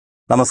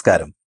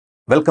നമസ്കാരം.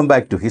 Welcome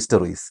back to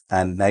histories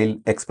and Nile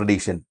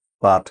expedition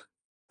part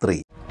 3.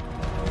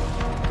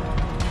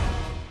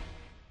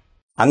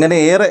 അങ്ങനെ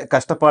ഏറെ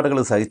കഷ്ടപ്പാടുകൾ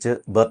സഹിച്ച്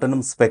ബർട്ടനും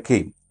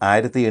സ്പെക്കയും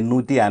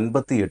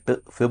 1858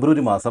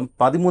 ഫെബ്രുവരി മാസം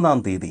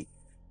 13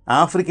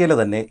 ആഫ്രിക്കയിലെ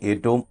തന്നെ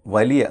ഏറ്റവും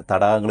വലിയ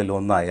തടാകങ്ങളിൽ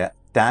ഒന്നായ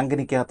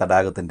ടാങ്കനിക്ക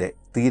തടാകത്തിൻ്റെ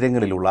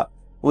തീരങ്ങളിലുള്ള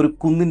ഒരു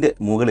കുന്നിൻ്റെ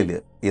മുകളിൽ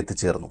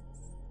എത്തിച്ചേർന്നു.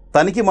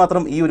 തനിക്ക്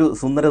മാത്രം ഈ ഒരു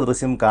സുന്ദര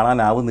ദൃശ്യം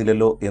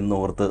കാണാനാവുന്നില്ലല്ലോ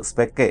എന്നോർത്ത്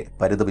സ്പെക്കെ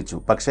പരിതപിച്ചു.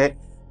 പക്ഷേ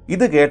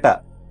ഇത് കേട്ട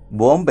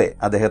ബോംബെ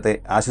അദ്ദേഹത്തെ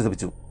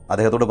ആശ്വസിപ്പിച്ചു.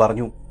 അദ്ദേഹത്തോട്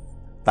പറഞ്ഞു,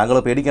 താങ്കൾ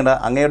പേടിക്കേണ്ട,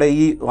 അങ്ങയുടെ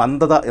ഈ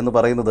അന്ധത എന്ന്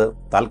പറയുന്നത്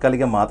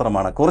താൽക്കാലികം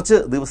മാത്രമാണ്. കുറച്ച്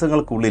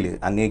ദിവസങ്ങൾക്കുള്ളിൽ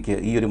അങ്ങേക്ക്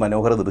ഈ ഒരു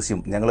മനോഹര ദൃശ്യം,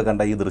 ഞങ്ങൾ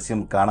കണ്ട ഈ ദൃശ്യം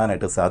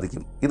കാണാനായിട്ട്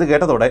സാധിക്കും. ഇത്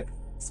കേട്ടതോടെ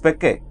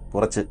സ്പെക്കെ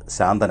കുറച്ച്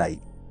ശാന്തനായി.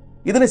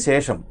 ഇതിനു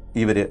ശേഷം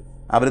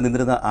അവർ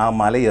നിന്നിരുന്ന ആ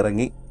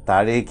മലയിറങ്ങി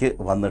താഴേക്ക്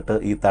വന്നിട്ട്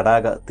ഈ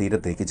തടാക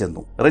തീരത്തേക്ക്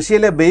ചെന്നു.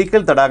 റഷ്യയിലെ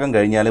ബേക്കൽ തടാകം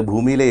കഴിഞ്ഞാൽ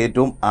ഭൂമിയിലെ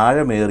ഏറ്റവും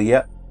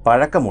ആഴമേറിയ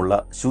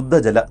പഴക്കമുള്ള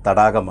ശുദ്ധജല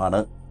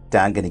തടാകമാണ്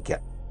ടാങ്കനിക്ക.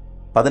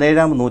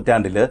 17-ാം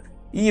നൂറ്റാണ്ടിൽ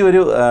ഈ ഒരു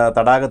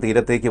തടാക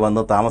തീരത്തേക്ക്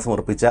വന്ന്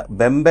താമസമർപ്പിച്ച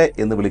ബെംബെ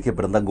എന്ന്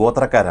വിളിക്കപ്പെടുന്ന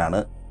ഗോത്രക്കാരാണ്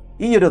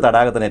ഈ ഒരു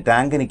തടാകത്തിന്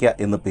ടാങ്കനിക്ക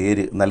എന്ന്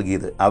പേര്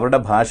നൽകിയത്. അവരുടെ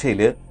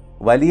ഭാഷയിൽ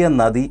വലിയ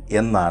നദി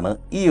എന്നാണ്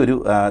ഈ ഒരു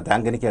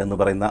ടാങ്കനിക്ക എന്ന്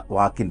പറയുന്ന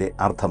വാക്കിൻ്റെ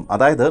അർത്ഥം.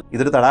 അതായത്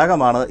ഇതൊരു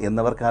തടാകമാണ്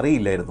എന്നവർക്ക്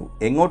അറിയില്ലായിരുന്നു.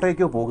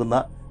 എങ്ങോട്ടേക്കോ പോകുന്ന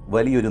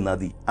വലിയൊരു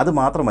നദി, അത്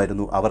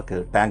മാത്രമായിരുന്നു അവർക്ക്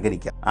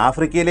ടാങ്കനിക്ക.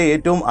 ആഫ്രിക്കയിലെ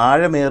ഏറ്റവും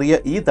ആഴമേറിയ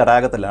ഈ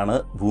തടാകത്തിലാണ്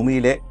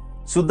ഭൂമിയിലെ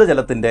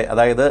ശുദ്ധജലത്തിന്റെ,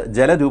 അതായത്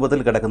ജലരൂപത്തിൽ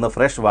കിടക്കുന്ന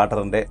ഫ്രഷ്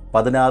വാട്ടറിന്റെ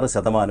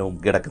 16%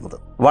 കിടക്കുന്നത്.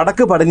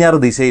 വടക്ക് പടിഞ്ഞാറ്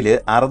ദിശയിൽ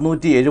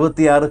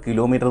 676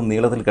 കിലോമീറ്റർ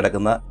നീളത്തിൽ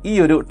കിടക്കുന്ന ഈ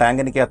ഒരു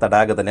ടാങ്കനിക്ക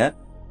തടാകത്തിന്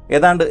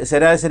ഏതാണ്ട്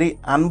ശരാശരി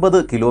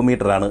 50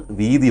 കിലോമീറ്ററാണ്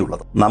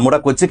വീതിയുള്ളത്.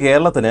 നമ്മുടെ കൊച്ചു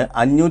കേരളത്തിന്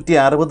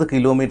 560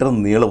 കിലോമീറ്റർ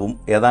നീളവും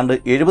ഏതാണ്ട്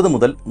 70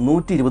 മുതൽ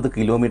 120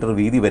 കിലോമീറ്റർ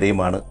വീതി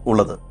വരെയുമാണ്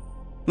ഉള്ളത്.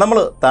 നമ്മൾ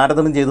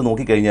താരതമ്യം ചെയ്ത്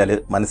നോക്കിക്കഴിഞ്ഞാൽ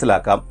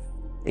മനസ്സിലാക്കാം,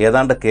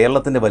 ഏതാണ്ട്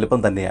കേരളത്തിന്റെ വലുപ്പം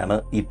തന്നെയാണ്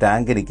ഈ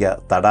ടാങ്കനിക്ക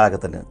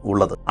തടാകത്തിന്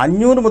ഉള്ളത്.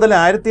 500 മുതൽ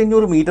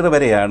 1500 മീറ്റർ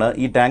വരെയാണ്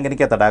ഈ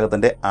ടാങ്കനിക്ക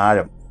തടാകത്തിന്റെ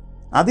ആഴം.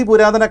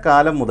 അതിപുരാതന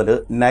കാലം മുതൽ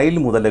നൈൽ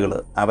മുതലുകൾ,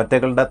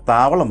 അവറ്റകളുടെ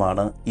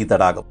താവളമാണ് ഈ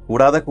തടാകം.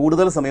 കൂടാതെ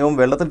കൂടുതൽ സമയവും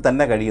വെള്ളത്തിൽ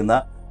തന്നെ കഴിയുന്ന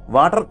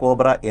വാട്ടർ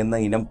കോബ്ര എന്ന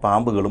ഇനം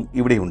പാമ്പുകളും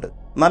ഇവിടെയുണ്ട്.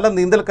 നല്ല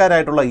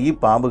നീന്തൽക്കാരായിട്ടുള്ള ഈ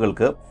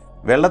പാമ്പുകൾക്ക്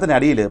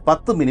വെള്ളത്തിനടിയിൽ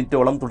 10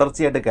 മിനിറ്റോളം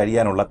തുടർച്ചയായിട്ട്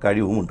കഴിയാനുള്ള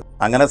കഴിവുമുണ്ട്.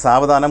 അങ്ങനെ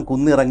സാവധാനം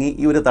കുന്നിറങ്ങി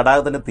ഈ ഒരു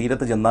തടാകത്തിന്റെ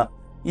തീരത്ത് ചെന്ന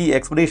ഈ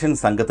എക്സ്പെഡീഷൻ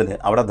സംഘത്തിന്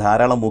അവിടെ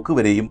ധാരാളം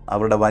മുക്കുവരെയും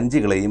അവരുടെ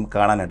വഞ്ചികളെയും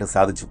കാണാനായിട്ട്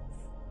സാധിച്ചു.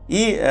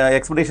 ഈ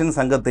എക്സ്പെഡീഷൻ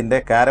സംഘത്തിൻ്റെ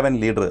caravan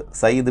leader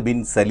Sayyid bin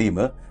Saleem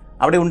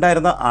അവിടെ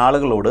ഉണ്ടായിരുന്ന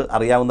ആളുകളോട്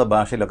അറിയാവുന്ന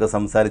ഭാഷയിലൊക്കെ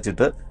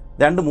സംസാരിച്ചിട്ട്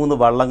 2-3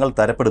 വള്ളങ്ങൾ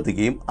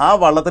തരപ്പെടുത്തുകയും ആ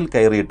വള്ളത്തിൽ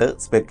കയറിയിട്ട്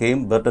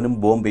സ്പെക്കയും ബർട്ടനും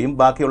ബോംബെയും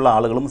ബാക്കിയുള്ള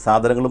ആളുകളും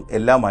സാധനങ്ങളും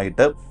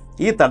എല്ലാമായിട്ട്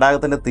ഈ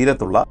തടാകത്തിന്റെ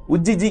തീരത്തുള്ള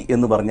ഉജ്ജിജി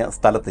എന്ന് പറഞ്ഞ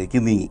സ്ഥലത്തേക്ക്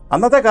നീങ്ങി.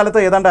 അന്നത്തെ കാലത്ത്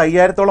ഏതാണ്ട്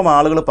 5000-ഓളം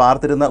ആളുകൾ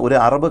പാർത്തിരുന്ന ഒരു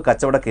അറബ്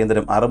കച്ചവട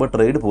കേന്ദ്രം, അറബ്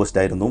ട്രേഡ് പോസ്റ്റ്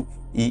ആയിരുന്നു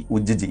ഈ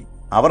ഉജ്ജിജി.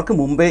 അവർക്ക്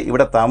മുമ്പേ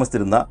ഇവിടെ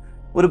താമസിച്ചിരുന്ന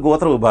ഒരു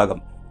ഗോത്ര വിഭാഗം,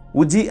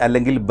 ഉജി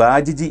അല്ലെങ്കിൽ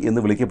ബാജിജി എന്ന്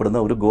വിളിക്കപ്പെടുന്ന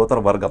ഒരു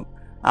ഗോത്രവർഗം,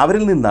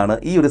 അവരിൽ നിന്നാണ്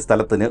ഈ ഒരു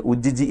സ്ഥലത്തിന്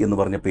ഉജ്ജിജി എന്ന്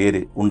പറഞ്ഞ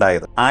പേര്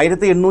ഉണ്ടായത്.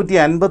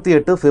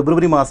 1858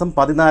 ഫെബ്രുവരി മാസം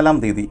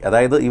 14,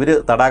 അതായത് ഇവർ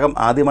തടാകം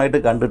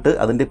ആദ്യമായിട്ട് കണ്ടിട്ട്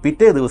അതിന്റെ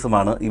പിറ്റേ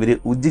ദിവസമാണ് ഇവർ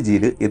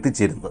ഉജ്ജിജിയിൽ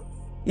എത്തിച്ചേരുന്നത്.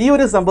 ഈ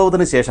ഒരു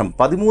സംഭവത്തിന് ശേഷം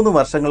 13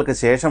 വർഷങ്ങൾക്ക്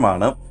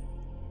ശേഷമാണ്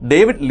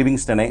ഡേവിഡ്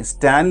ലിവിങ്സ്റ്റനെ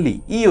സ്റ്റാൻലി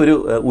ഈ ഒരു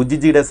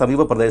ഉജ്ജിജിയുടെ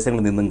സമീപ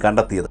പ്രദേശങ്ങളിൽ നിന്നും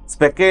കണ്ടെത്തിയത്.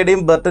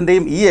 സ്പെക്കയുടെയും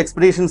ബർട്ടന്റെയും ഈ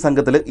എക്സ്പെഡീഷൻ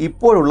സംഘത്തിൽ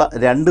ഇപ്പോഴുള്ള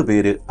 2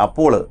 പേര്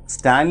അപ്പോൾ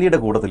സ്റ്റാൻലിയുടെ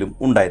കൂട്ടത്തിലും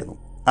ഉണ്ടായിരുന്നു.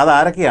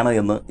 അതാരൊക്കെയാണ്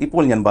എന്ന്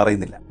ഇപ്പോൾ ഞാൻ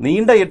പറയുന്നില്ല.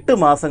 നീണ്ട 8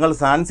 മാസങ്ങൾ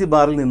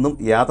സാൻസിബാറിൽ നിന്നും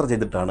യാത്ര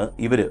ചെയ്തിട്ടാണ്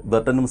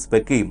ബർട്ടനും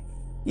സ്പെക്കയും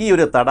ഈ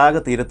ഒരു തടാക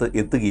തീരത്ത്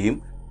എത്തുകയും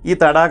ഈ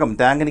തടാകം,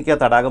 ടാങ്കനിക്ക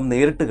തടാകം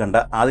നേരിട്ട് കണ്ട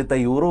ആദ്യത്തെ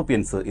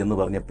യൂറോപ്യൻസ് എന്ന്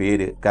പറഞ്ഞ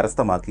പേര്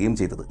കരസ്ഥമാക്കുകയും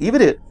ചെയ്തത്.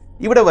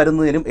 ഇവിടെ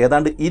വരുന്നതിനും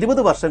ഏതാണ്ട്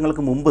 20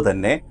 വർഷങ്ങൾക്ക് മുമ്പ്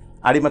തന്നെ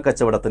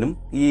അടിമക്കച്ചവടത്തിനും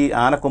ഈ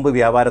ആനക്കൊമ്പ്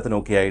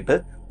വ്യാപാരത്തിനൊക്കെ ആയിട്ട്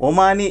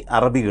ഒമാനി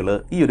അറബികൾ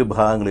ഈ ഒരു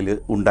ഭാഗങ്ങളിൽ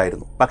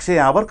ഉണ്ടായിരുന്നു. പക്ഷേ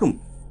അവർക്കും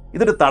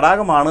ഇതൊരു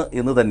തടാകമാണ്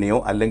എന്ന് തന്നെയോ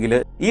അല്ലെങ്കിൽ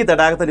ഈ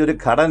തടാകത്തിന്റെ ഒരു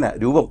ഘടന,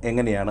 രൂപം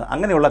എങ്ങനെയാണ്,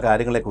 അങ്ങനെയുള്ള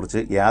കാര്യങ്ങളെക്കുറിച്ച്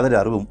യാതൊരു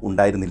അറിവും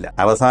ഉണ്ടായിരുന്നില്ല.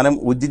 അവസാനം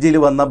ഉജ്ജിജിയിൽ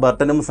വന്ന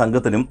ബർട്ടനും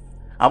സംഘത്തിനും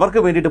അവർക്ക്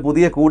വേണ്ടിയിട്ട്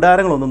പുതിയ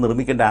കൂടാരങ്ങളൊന്നും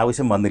നിർമ്മിക്കേണ്ട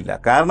ആവശ്യം വന്നില്ല.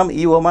 കാരണം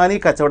ഈ ഒമാനി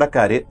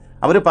കച്ചവടക്കാർ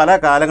അവർ പല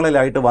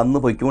കാലങ്ങളിലായിട്ട് വന്നു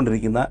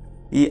പൊയ്ക്കൊണ്ടിരിക്കുന്ന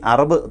ഈ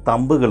അറബ്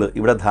തമ്പുകൾ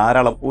ഇവിടെ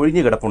ധാരാളം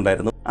ഒഴിഞ്ഞു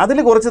കിടപ്പുണ്ടായിരുന്നു. അതിൽ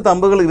കുറച്ച്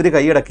തമ്പുകൾ ഇവർ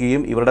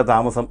കൈയടക്കുകയും ഇവരുടെ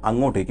താമസം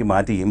അങ്ങോട്ടേക്ക്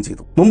മാറ്റുകയും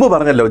ചെയ്തു. മുമ്പ്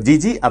പറഞ്ഞല്ലോ,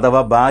 ജിജി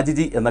അഥവാ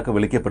ബാജിജി എന്നൊക്കെ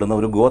വിളിക്കപ്പെടുന്ന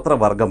ഒരു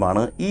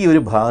ഗോത്രവർഗമാണ് ഈ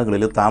ഒരു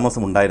ഭാഗങ്ങളിൽ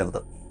താമസമുണ്ടായിരുന്നത്.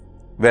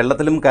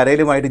 വെള്ളത്തിലും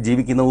കരയിലുമായിട്ട്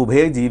ജീവിക്കുന്ന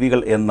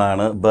ഉഭയജീവികൾ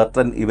എന്നാണ്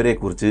ബർട്ടൻ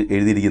ഇവരെക്കുറിച്ച്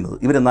എഴുതിയിരിക്കുന്നത്.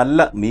 ഇവർ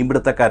നല്ല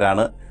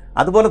മീൻപിടുത്തക്കാരാണ്.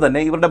 അതുപോലെ തന്നെ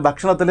ഇവരുടെ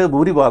ഭക്ഷണത്തിൽ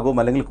ഭൂരിഭാഗവും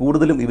അല്ലെങ്കിൽ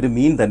കൂടുതലും ഇവർ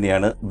മീൻ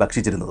തന്നെയാണ്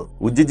ഭക്ഷിച്ചിരുന്നത്.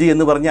 ഉജ്ജിജി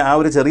എന്ന് പറഞ്ഞ ആ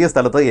ഒരു ചെറിയ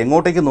സ്ഥലത്ത്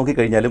എങ്ങോട്ടേക്ക്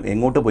നോക്കിക്കഴിഞ്ഞാലും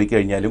എങ്ങോട്ട് പോയി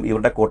കഴിഞ്ഞാലും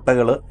ഇവരുടെ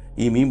കൊട്ടകൾ,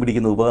 ഈ മീൻ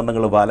പിടിക്കുന്ന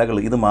ഉപകരണങ്ങൾ, വലകൾ,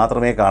 ഇത്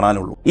മാത്രമേ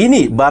കാണാനുള്ളൂ.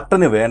 ഇനി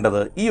ബർട്ടന്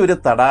വേണ്ടത് ഈ ഒരു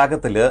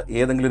തടാകത്തിൽ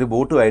ഏതെങ്കിലും ഒരു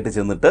ബോട്ടുമായിട്ട്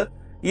ചെന്നിട്ട്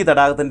ഈ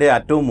തടാകത്തിന്റെ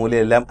അറ്റവും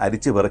മൂലയെല്ലാം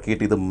അരിച്ചു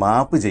പിറക്കിയിട്ട് ഇത്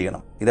മാപ്പ്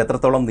ചെയ്യണം. ഇത്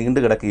എത്രത്തോളം നീണ്ടു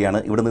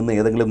കിടക്കുകയാണ്, ഇവിടെ നിന്ന്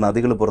ഏതെങ്കിലും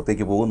നദികൾ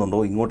പുറത്തേക്ക്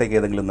പോകുന്നുണ്ടോ, ഇങ്ങോട്ടേക്ക്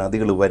ഏതെങ്കിലും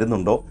നദികൾ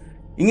വരുന്നുണ്ടോ,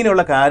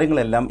 ഇങ്ങനെയുള്ള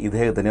കാര്യങ്ങളെല്ലാം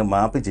ഇദ്ദേഹത്തിന്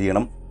മാപ്പ്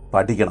ചെയ്യണം,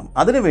 പഠിക്കണം.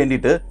 അതിനു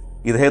വേണ്ടിയിട്ട്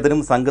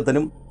ഇദ്ദേഹത്തിനും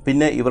സംഘത്തിനും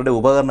പിന്നെ ഇവരുടെ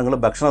ഉപകരണങ്ങൾ,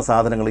 ഭക്ഷണ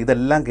സാധനങ്ങൾ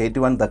ഇതെല്ലാം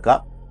കയറ്റുവാൻ തക്ക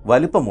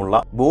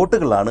വലിപ്പമുള്ള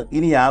ബോട്ടുകളാണ്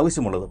ഇനി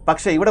ആവശ്യമുള്ളത്.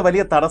 പക്ഷേ ഇവിടെ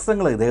വലിയ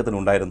തടസ്സങ്ങൾ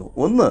ഇദ്ദേഹത്തിനുണ്ടായിരുന്നു.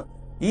 ഒന്ന്,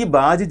 ഈ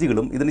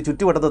ബാജിജികളും ഇതിന്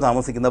ചുറ്റുവട്ടത്ത്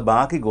താമസിക്കുന്ന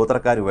ബാക്കി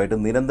ഗോത്രക്കാരുമായിട്ട്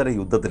നിരന്തര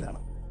യുദ്ധത്തിലാണ്.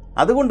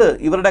 അതുകൊണ്ട്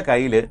ഇവരുടെ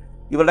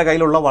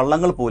കയ്യിലുള്ള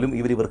വള്ളങ്ങൾ പോലും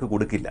ഇവർക്ക്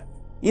കൊടുക്കില്ല.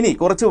 ഇനി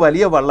കുറച്ച്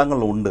വലിയ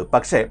വള്ളങ്ങളുണ്ട്.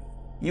 പക്ഷേ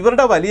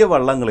ഇവരുടെ വലിയ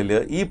വള്ളങ്ങളിൽ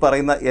ഈ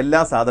പറയുന്ന എല്ലാ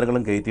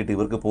സാധനങ്ങളും കയറ്റിയിട്ട്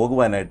ഇവർക്ക്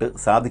പോകുവാനായിട്ട്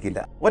സാധിക്കില്ല.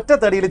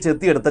 ഒറ്റത്തടിയിൽ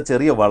ചെത്തിയെടുത്ത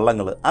ചെറിയ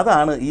വള്ളങ്ങൾ,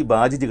 അതാണ് ഈ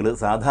ബാജിജികൾ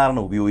സാധാരണ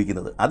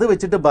ഉപയോഗിക്കുന്നത്. അത്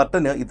വെച്ചിട്ട്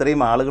ബർട്ടന്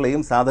ഇത്രയും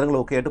ആളുകളെയും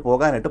സാധനങ്ങളും ഒക്കെ ആയിട്ട്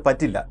പോകാനായിട്ട്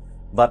പറ്റില്ല.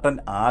 ബർട്ടൻ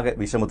ആകെ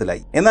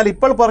വിഷമത്തിലായി. എന്നാൽ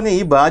ഇപ്പോൾ പറഞ്ഞ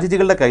ഈ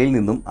ബാജിജികളുടെ കയ്യിൽ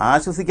നിന്നും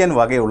ആശ്വസിക്കാൻ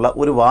വകയുള്ള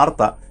ഒരു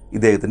വാർത്ത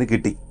ഇദ്ദേഹത്തിന്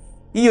കിട്ടി.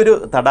 ഈ ഒരു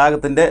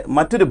തടാകത്തിന്റെ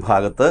മറ്റൊരു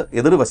ഭാഗത്ത്,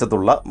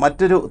 എതിർവശത്തുള്ള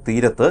മറ്റൊരു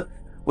തീരത്ത്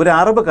ഒരു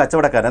അറബ്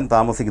കച്ചവടക്കാരൻ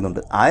താമസിക്കുന്നുണ്ട്.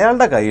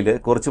 അയാളുടെ കയ്യിൽ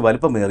കുറച്ച്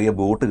വലിപ്പമേറിയ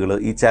ബോട്ടുകൾ,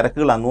 ഈ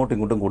ചരക്കുകൾ അങ്ങോട്ടും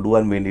ഇങ്ങോട്ടും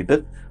കൊണ്ടുപോകാൻ വേണ്ടിയിട്ട്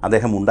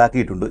അദ്ദേഹം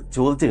ഉണ്ടാക്കിയിട്ടുണ്ട്.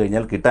 ചോദിച്ചു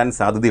കഴിഞ്ഞാൽ കിട്ടാൻ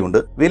സാധ്യതയുണ്ട്.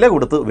 വില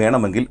കൊടുത്ത്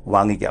വേണമെങ്കിൽ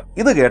വാങ്ങിക്കാം.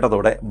 ഇത്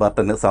കേട്ടതോടെ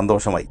ബർട്ടന്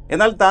സന്തോഷമായി.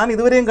 എന്നാൽ താൻ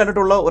ഇതുവരെയും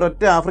കണ്ടിട്ടുള്ള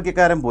ഒരൊറ്റ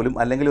ആഫ്രിക്കക്കാരൻ പോലും,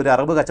 അല്ലെങ്കിൽ ഒരു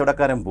അറബ്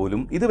കച്ചവടക്കാരൻ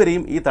പോലും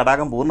ഇതുവരെയും ഈ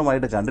തടാകം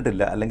പൂർണ്ണമായിട്ട്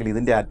കണ്ടിട്ടില്ല, അല്ലെങ്കിൽ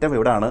ഇതിന്റെ അറ്റം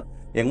എവിടെയാണ്,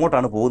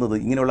 എങ്ങോട്ടാണ് പോകുന്നത്,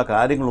 ഇങ്ങനെയുള്ള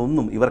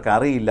കാര്യങ്ങളൊന്നും ഇവർക്ക്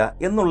അറിയില്ല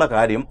എന്നുള്ള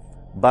കാര്യം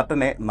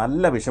ബർട്ടനെ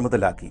നല്ല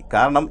വിഷമത്തിലാക്കി.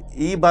 കാരണം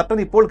ഈ ബർട്ടൻ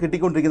ഇപ്പോൾ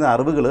കിട്ടിക്കൊണ്ടിരിക്കുന്ന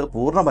അറിവുകൾ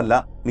പൂർണ്ണമല്ല,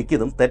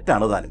 മിക്കതും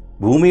തെറ്റാണ് താനും.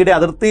 ഭൂമിയുടെ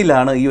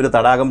അതിർത്തിയിലാണ് ഈ ഒരു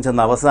തടാകം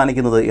ചെന്ന്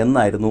അവസാനിക്കുന്നത്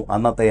എന്നായിരുന്നു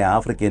അന്നത്തെ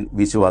ആഫ്രിക്കൻ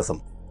വിശ്വാസം.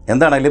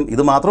 എന്താണെങ്കിലും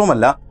ഇത്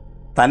മാത്രവുമല്ല,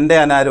 തന്റെ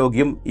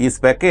അനാരോഗ്യം, ഈ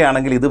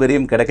സ്പെക്കയാണെങ്കിൽ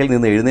ഇതുവരെയും കിടക്കയിൽ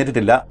നിന്ന്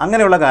എഴുന്നേറ്റിട്ടില്ല,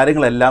 അങ്ങനെയുള്ള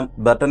കാര്യങ്ങളെല്ലാം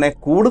ബർട്ടനെ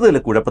കൂടുതൽ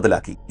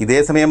കുഴപ്പത്തിലാക്കി.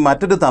 ഇതേസമയം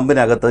മറ്റൊരു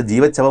തമ്പിനകത്ത്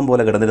ജീവച്ഛവം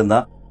പോലെ കിടന്നിരുന്ന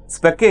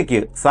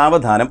സ്പെക്കയ്ക്ക്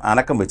സാവധാനം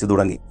അനക്കം വെച്ച്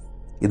തുടങ്ങി.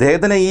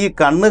 ഇദ്ദേഹത്തിന് ഈ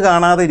കണ്ണ്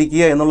കാണാതെ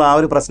ഇരിക്കുക എന്നുള്ള ആ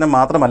ഒരു പ്രശ്നം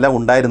മാത്രമല്ല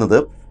ഉണ്ടായിരുന്നത്.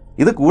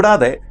 ഇത്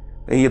കൂടാതെ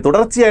ഈ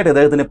തുടർച്ചയായിട്ട്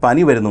ഇദ്ദേഹത്തിന്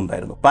പനി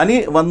വരുന്നുണ്ടായിരുന്നു.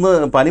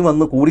 പനി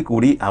വന്ന്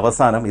കൂടിക്കൂടി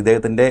അവസാനം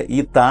ഇദ്ദേഹത്തിന്റെ ഈ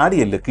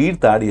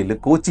കീഴ്ത്താടിയെല്ല്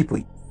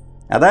കോച്ചിപ്പോയി.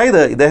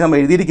 അതായത് ഇദ്ദേഹം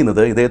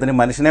എഴുതിയിരിക്കുന്നത്, ഇദ്ദേഹത്തിന്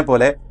മനുഷ്യനെ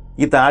പോലെ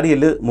ഈ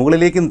താടിയെല്ല്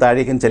മുകളിലേക്കും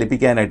താഴേക്കും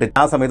ചലിപ്പിക്കാനായിട്ട്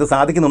ആ സമയത്ത്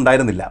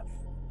സാധിക്കുന്നുണ്ടായിരുന്നില്ല.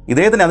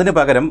 ഇദ്ദേഹത്തിന് അതിന്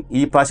പകരം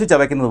ഈ പശു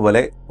ചവയ്ക്കുന്നത്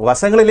പോലെ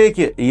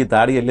വശങ്ങളിലേക്ക് ഈ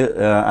താടിയെല്ല്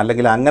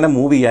അല്ലെങ്കിൽ അങ്ങനെ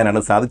മൂവ്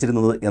ചെയ്യാനാണ്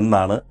സാധിച്ചിരുന്നത്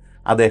എന്നാണ്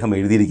അദ്ദേഹം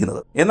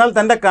എഴുതിയിരിക്കുന്നത്. എന്നാൽ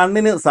തന്റെ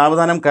കണ്ണിന്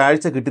സാവധാനം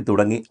കാഴ്ച കിട്ടി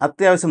തുടങ്ങി.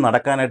 അത്യാവശ്യം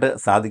നടക്കാനായിട്ട്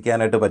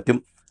സാധിക്കാനായിട്ട് പറ്റും.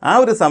 ആ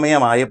ഒരു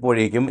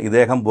സമയമായപ്പോഴേക്കും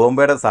ഇദ്ദേഹം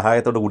ബോംബെയുടെ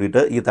സഹായത്തോട്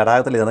കൂടിയിട്ട് ഈ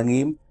തടാകത്തിൽ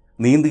ഇറങ്ങുകയും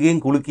നീന്തുകയും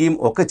കുളിക്കുകയും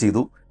ഒക്കെ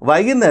ചെയ്തു.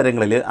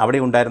 വൈകുന്നേരങ്ങളിൽ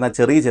അവിടെ ഉണ്ടായിരുന്ന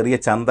ചെറിയ ചെറിയ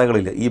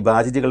ചന്തകളിൽ, ഈ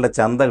ബാജിജികളുടെ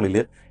ചന്തകളിൽ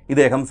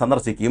ഇദ്ദേഹം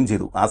സന്ദർശിക്കുകയും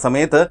ചെയ്തു. ആ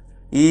സമയത്ത്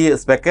ഈ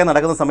സ്പെക്കെ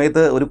നടക്കുന്ന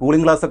സമയത്ത് ഒരു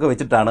കൂളിംഗ് ഗ്ലാസ് ഒക്കെ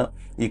വെച്ചിട്ടാണ്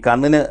ഈ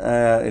കണ്ണിന്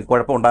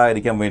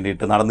കുഴപ്പമുണ്ടാകാതിരിക്കാൻ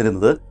വേണ്ടിയിട്ട്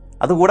നടന്നിരുന്നത്.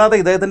 അതുകൂടാതെ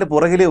ഇദ്ദേഹത്തിന്റെ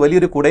പുറകിൽ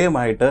വലിയൊരു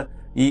കുടയുമായിട്ട്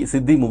ഈ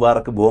സിദ്ദി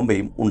മുബാറക്ക്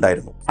ബോംബെയും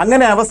ഉണ്ടായിരുന്നു.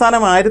 അങ്ങനെ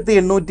അവസാനം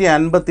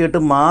 1858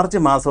 മാർച്ച്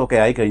മാസമൊക്കെ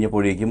ആയി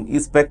കഴിഞ്ഞപ്പോഴേക്കും ഈ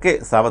സ്പെക്കെ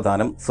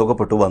സാവധാനം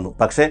സുഖപ്പെട്ടു വന്നു.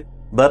 പക്ഷേ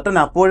ബർട്ടൻ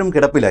അപ്പോഴും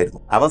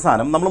കിടപ്പിലായിരുന്നു.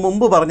 അവസാനം നമ്മൾ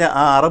മുമ്പ് പറഞ്ഞ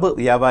ആ അറബ്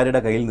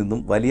വ്യാപാരിയുടെ കയ്യിൽ നിന്നും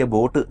വലിയ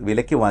ബോട്ട്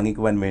വിലയ്ക്ക്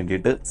വാങ്ങിക്കുവാൻ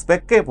വേണ്ടിയിട്ട്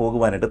സ്പെക്കെ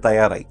പോകുവാനായിട്ട്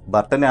തയ്യാറായി.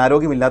 ബർട്ടന്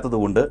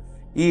ആരോഗ്യമില്ലാത്തതുകൊണ്ട്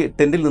ഈ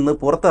ടെന്റിൽ നിന്ന്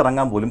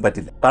പുറത്തിറങ്ങാൻ പോലും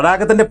പറ്റില്ല.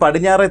 തടാകത്തിന്റെ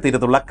പടിഞ്ഞാറേ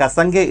തീരത്തുള്ള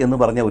കസംഗെ എന്ന്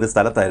പറഞ്ഞ ഒരു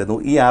സ്ഥലത്തായിരുന്നു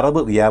ഈ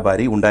അറബ്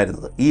വ്യാപാരി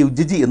ഉണ്ടായിരുന്നത്. ഈ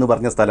ഉജ്ജിജി എന്ന്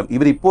പറഞ്ഞ സ്ഥലം,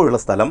 ഇവരിപ്പോഴുള്ള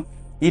സ്ഥലം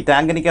ഈ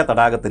ടാങ്കനിക്ക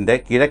തടാകത്തിന്റെ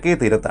കിഴക്കേ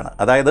തീരത്താണ്.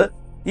 അതായത്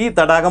ഈ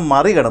തടാകം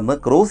മറികടന്ന്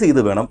ക്രോസ്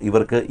ചെയ്ത് വേണം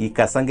ഇവർക്ക് ഈ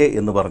കസംഗെ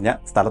എന്ന് പറഞ്ഞ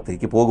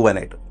സ്ഥലത്തേക്ക്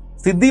പോകുവാനായിട്ട്.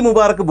 സിദ്ദി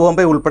മുബാറക്ക്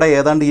ബോംബെ ഉൾപ്പെടെ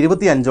ഏതാണ്ട്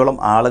 25ഓളം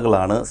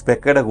ആളുകളാണ്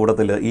സ്പെക്കയുടെ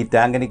കൂട്ടത്തിൽ ഈ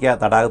ടാങ്കനിക്ക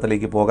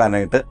തടാകത്തിലേക്ക്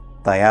പോകാനായിട്ട്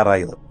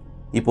തയ്യാറായത്.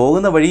 ഈ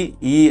പോകുന്ന വഴി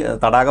ഈ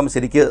തടാകം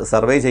ശരിക്ക്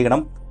സർവേ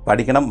ചെയ്യണം,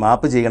 പഠിക്കണം,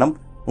 മാപ്പ് ചെയ്യണം.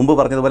 മുമ്പ്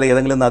പറഞ്ഞതുപോലെ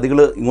ഏതെങ്കിലും നദികൾ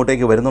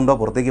ഇങ്ങോട്ടേക്ക് വരുന്നുണ്ടോ,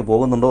 പുറത്തേക്ക്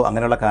പോകുന്നുണ്ടോ,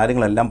 അങ്ങനെയുള്ള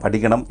കാര്യങ്ങളെല്ലാം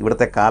പഠിക്കണം.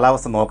 ഇവിടുത്തെ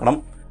കാലാവസ്ഥ നോക്കണം,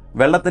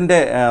 വെള്ളത്തിന്റെ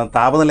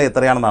താപനില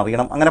എത്രയാണെന്ന്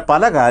അറിയണം. അങ്ങനെ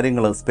പല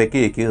കാര്യങ്ങൾ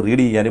സ്പെക്കയ്ക്ക്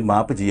റീഡ് ചെയ്യാനും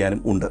മാപ്പ് ചെയ്യാനും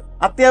ഉണ്ട്.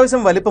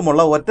 അത്യാവശ്യം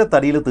വലിപ്പമുള്ള ഒറ്റ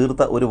തടിയിൽ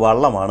തീർത്ത ഒരു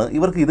വള്ളമാണ്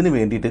ഇവർക്ക് ഇതിനു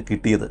വേണ്ടിയിട്ട്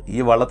കിട്ടിയത്. ഈ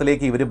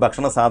വള്ളത്തിലേക്ക് ഇവർ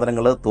ഭക്ഷണ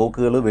സാധനങ്ങൾ,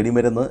 തോക്കുകൾ,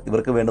 വെടിമരുന്ന്,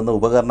 ഇവർക്ക് വേണ്ടുന്ന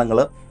ഉപകരണങ്ങൾ,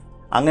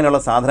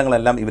 അങ്ങനെയുള്ള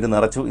സാധനങ്ങളെല്ലാം ഇവർ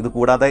നിറച്ചു. ഇത്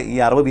കൂടാതെ ഈ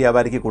അറബ്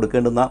വ്യാപാരിക്ക്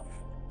കൊടുക്കേണ്ടുന്ന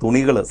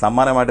തുണികൾ,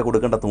 സമ്മാനമായിട്ട്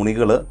കൊടുക്കേണ്ട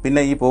തുണികൾ,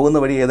 പിന്നെ ഈ പോകുന്ന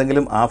വഴി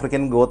ഏതെങ്കിലും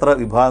ആഫ്രിക്കൻ ഗോത്ര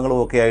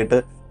വിഭാഗങ്ങളും ഒക്കെ ആയിട്ട്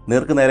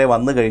നേർക്കുനേരെ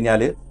വന്നു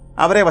കഴിഞ്ഞാൽ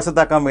അവരെ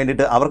വശത്താക്കാൻ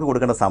വേണ്ടിയിട്ട് അവർക്ക്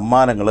കൊടുക്കേണ്ട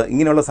സമ്മാനങ്ങൾ,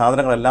 ഇങ്ങനെയുള്ള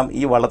സാധനങ്ങളെല്ലാം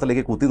ഈ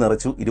വള്ളത്തിലേക്ക് കുത്തി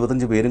നിറച്ചു.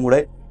 25 പേരും കൂടെ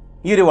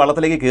ഈ ഒരു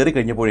വള്ളത്തിലേക്ക് കയറി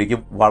കഴിഞ്ഞപ്പോഴേക്കും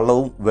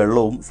വള്ളവും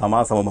വെള്ളവും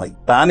സമാസമമായി.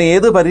 താൻ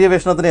ഏത്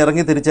പര്യവേഷണത്തിന്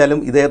ഇറങ്ങി തിരിച്ചാലും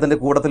ഇദ്ദേഹത്തിന്റെ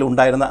കൂട്ടത്തിൽ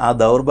ഉണ്ടായിരുന്ന ആ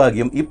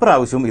ദൗർഭാഗ്യം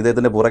ഇപ്രാവശ്യവും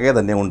ഇദ്ദേഹത്തിന്റെ പുറകെ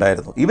തന്നെ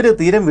ഉണ്ടായിരുന്നു. ഇവര്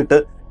തീരം വിട്ട്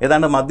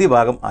ഏതാണ്ട്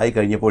മധ്യഭാഗം ആയി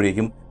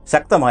കഴിഞ്ഞപ്പോഴേക്കും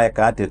ശക്തമായ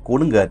കാറ്റ്,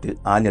 കൊടുങ്കാറ്റ്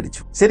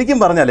ആഞ്ഞടിച്ചു. ശരിക്കും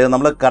പറഞ്ഞാൽ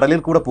നമ്മൾ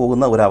കടലിൽ കൂടെ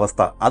പോകുന്ന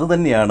ഒരവസ്ഥ അത്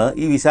തന്നെയാണ്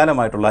ഈ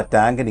വിശാലമായിട്ടുള്ള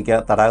ടാങ്കനിക്ക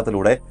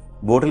തടാകത്തിലൂടെ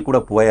ബോട്ടിൽ കൂടെ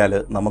പോയാൽ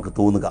നമുക്ക്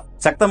തോന്നുക.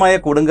 ശക്തമായ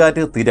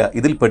കൊടുങ്കാറ്റ്, തിര,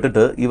 ഇതിൽ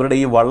പെട്ടിട്ട് ഇവരുടെ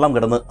ഈ വള്ളം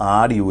കിടന്ന്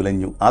ആടി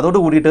ഉലഞ്ഞു.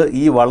 അതോടുകൂടിയിട്ട്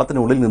ഈ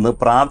വള്ളത്തിനുള്ളിൽ നിന്ന്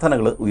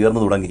പ്രാർത്ഥനകൾ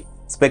ഉയർന്നു തുടങ്ങി.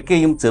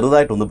 സ്പെക്കയും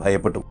ചെറുതായിട്ടൊന്ന്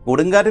ഭയപ്പെട്ടു.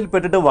 കൊടുങ്കാറ്റിൽ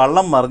പെട്ടിട്ട്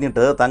വള്ളം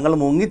മറിഞ്ഞിട്ട് തങ്ങൾ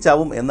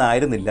മുങ്ങിച്ചാവും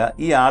എന്നായിരുന്നില്ല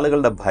ഈ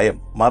ആളുകളുടെ ഭയം.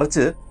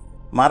 മറിച്ച്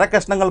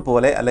മരക്കഷ്ണങ്ങൾ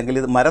പോലെ, അല്ലെങ്കിൽ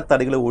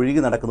മരത്തടികൾ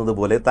ഒഴുകി നടക്കുന്നത്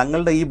പോലെ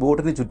തങ്ങളുടെ ഈ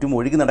ബോട്ടിന് ചുറ്റും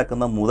ഒഴുകി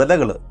നടക്കുന്ന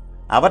മുതലകൾ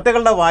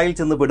അവറ്റകളുടെ വായിൽ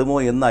ചെന്ന് പെടുമോ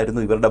എന്നായിരുന്നു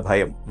ഇവരുടെ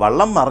ഭയം.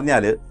 വള്ളം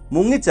മറിഞ്ഞാൽ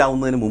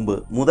മുങ്ങിച്ചാവുന്നതിന് മുമ്പ്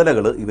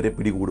മുതലകൾ ഇവരെ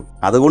പിടികൂടും.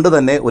 അതുകൊണ്ട്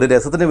തന്നെ ഒരു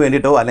രസത്തിന്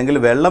വേണ്ടിയിട്ടോ അല്ലെങ്കിൽ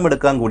വെള്ളം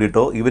എടുക്കാൻ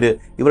കൂടിയിട്ടോ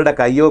ഇവരുടെ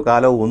കയ്യോ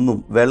കാലോ ഒന്നും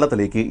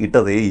വെള്ളത്തിലേക്ക്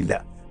ഇട്ടതേയില്ല.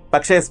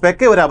 പക്ഷേ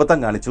സ്പെക്കെ ഒരു അബദ്ധം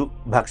കാണിച്ചു.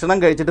 ഭക്ഷണം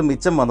കഴിച്ചിട്ട്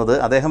മിച്ചം വന്നത്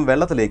അദ്ദേഹം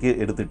വെള്ളത്തിലേക്ക്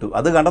എടുത്തിട്ടു.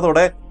 അത്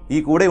കണ്ടതോടെ ഈ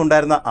കൂടെ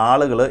ഉണ്ടായിരുന്ന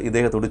ആളുകൾ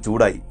ഇദ്ദേഹത്തോട്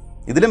ചൂടായി.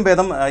 ഇതിലും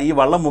ഭേദം ഈ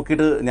വള്ളം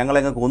മുക്കിയിട്ട്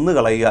ഞങ്ങളെങ്ങ് കൊന്നു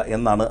കളയുക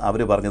എന്നാണ്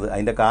അവർ പറഞ്ഞത്.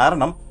 അതിൻ്റെ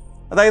കാരണം,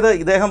 അതായത്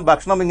ഇദ്ദേഹം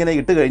ഭക്ഷണം ഇങ്ങനെ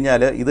ഇട്ട്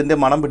കഴിഞ്ഞാൽ ഇതിൻ്റെ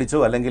മണം പിടിച്ചോ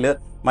അല്ലെങ്കിൽ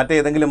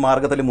മറ്റേതെങ്കിലും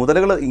മാർഗ്ഗത്തിൽ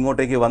മുതലുകൾ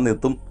ഇങ്ങോട്ടേക്ക്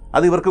വന്നെത്തും,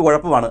 അത് ഇവർക്ക്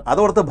കുഴപ്പമാണ്.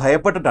 അതോർത്ത്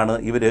ഭയപ്പെട്ടിട്ടാണ്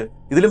ഇവർ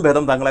ഇതിലും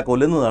ഭേദം തങ്ങളെ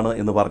കൊല്ലുന്നതാണ്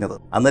എന്ന് പറഞ്ഞത്.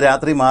 അന്ന്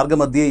രാത്രി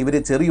മാർഗ്ഗമധ്യേ ഇവർ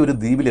ചെറിയൊരു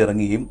ദ്വീപിൽ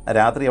ഇറങ്ങുകയും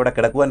രാത്രി അവിടെ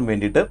കിടക്കുവാൻ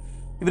വേണ്ടിയിട്ട്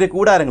ഇവർ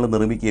കൂടാരങ്ങൾ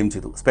നിർമ്മിക്കുകയും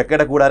ചെയ്തു.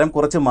 സ്പെക്കയുടെ കൂടാരം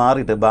കുറച്ച്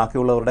മാറിയിട്ട്,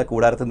 ബാക്കിയുള്ളവരുടെ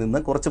കൂടാരത്തിൽ നിന്ന്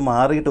കുറച്ച്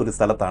മാറിയിട്ട് ഒരു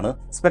സ്ഥലത്താണ്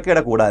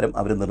സ്പെക്കയുടെ കൂടാരം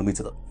അവർ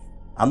നിർമ്മിച്ചത്.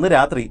 അന്ന്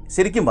രാത്രി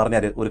ശരിക്കും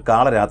പറഞ്ഞാൽ ഒരു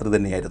കാളരാത്രി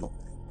തന്നെയായിരുന്നു.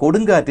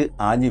 കൊടുങ്കാറ്റ്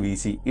ആഞ്ഞു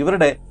വീശി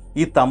ഇവരുടെ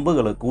ഈ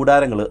തമ്പുകൾ,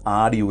 കൂടാരങ്ങൾ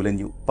ആടി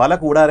ഉലഞ്ഞു. പല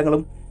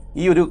കൂടാരങ്ങളും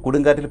ഈ ഒരു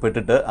കൊടുങ്കാറ്റിൽ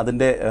പെട്ടിട്ട്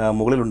അതിൻ്റെ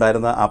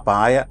മുകളിലുണ്ടായിരുന്ന ആ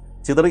പായ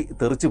ചിതറി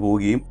തെറിച്ചു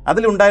പോവുകയും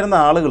അതിലുണ്ടായിരുന്ന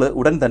ആളുകൾ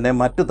ഉടൻ തന്നെ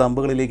മറ്റു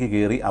തമ്പുകളിലേക്ക്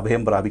കയറി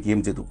അഭയം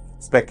പ്രാപിക്കുകയും ചെയ്തു.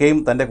 സ്പെക്കയും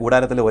തൻ്റെ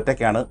കൂടാരത്തിൽ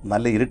ഒറ്റയ്ക്കാണ്.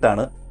 നല്ല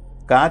ഇരുട്ടാണ്,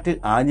 കാറ്റ്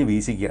ആഞ്ഞു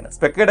വീശുകയാണ്.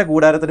 സ്പെക്കയുടെ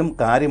കൂടാരത്തിനും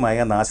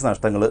കാര്യമായ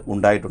നാശനഷ്ടങ്ങൾ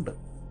ഉണ്ടായിട്ടുണ്ട്.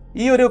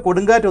 ഈ ഒരു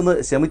കൊടുങ്കാറ്റൊന്ന്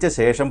ശമിച്ച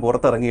ശേഷം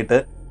പുറത്തിറങ്ങിയിട്ട്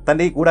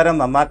തൻ്റെ ഈ കൂടാരം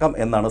നന്നാക്കാം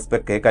എന്നാണ്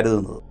സ്പെക്കെ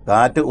കരുതുന്നത്.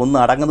 കാറ്റ് ഒന്ന്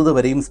അടങ്ങുന്നത്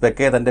വരെയും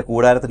സ്പെക്കെ തൻ്റെ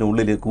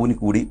കൂടാരത്തിനുള്ളിൽ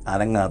കൂനിക്കൂടി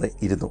അനങ്ങാതെ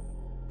ഇരുന്നു.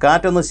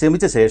 കാറ്റൊന്ന്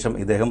ശമിച്ച ശേഷം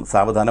ഇദ്ദേഹം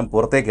സാവധാനം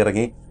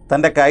പുറത്തേക്കിറങ്ങി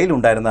തൻ്റെ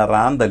കയ്യിലുണ്ടായിരുന്ന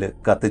റാന്തൽ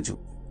കത്തിച്ചു.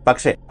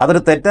 പക്ഷേ അതൊരു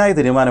തെറ്റായ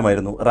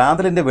തീരുമാനമായിരുന്നു.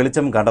 റാന്തലിന്റെ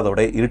വെളിച്ചം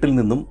കണ്ടതോടെ ഇരുട്ടിൽ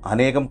നിന്നും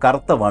അനേകം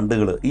കറുത്ത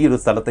വണ്ടുകൾ ഈ ഒരു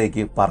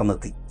സ്ഥലത്തേക്ക്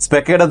പറന്നെത്തി.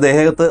 സ്പെക്കയുടെ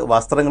ദേഹത്ത്,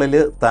 വസ്ത്രങ്ങളിൽ,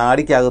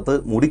 താടിക്കകത്ത്,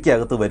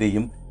 മുടിക്കകത്ത്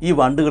വരെയും ഈ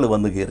വണ്ടുകൾ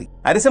വന്നു കയറി.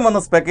 അരിശം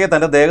വന്ന സ്പെക്കെ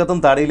തന്റെ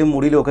ദേഹത്തും താടിയിലും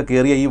മുടിയിലും ഒക്കെ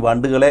കയറിയ ഈ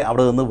വണ്ടുകളെ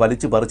അവിടെ നിന്ന്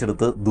വലിച്ചു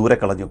പറിച്ചെടുത്ത് ദൂരെ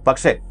കളഞ്ഞു.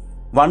 പക്ഷേ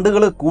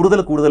വണ്ടുകൾ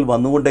കൂടുതൽ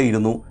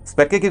വന്നുകൊണ്ടേയിരുന്നു.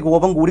 സ്പെക്കയ്ക്ക്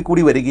കോപം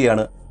കൂടിക്കൂടി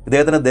വരികയാണ്.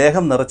 ഇദ്ദേഹത്തിന്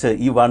ദേഹം നിറച്ച്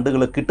ഈ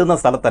വണ്ടുകൾ കിട്ടുന്ന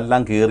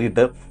സ്ഥലത്തെല്ലാം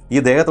കയറിയിട്ട് ഈ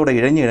ദേഹത്തോടെ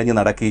ഇഴഞ്ഞിഴഞ്ഞ്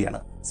നടക്കുകയാണ്.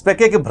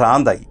 സ്പെക്കയ്ക്ക്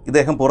ഭ്രാന്തായി.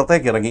 ഇദ്ദേഹം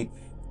പുറത്തേക്ക് ഇറങ്ങി.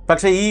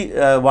 പക്ഷേ ഈ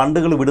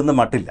വണ്ടുകൾ വിടുന്ന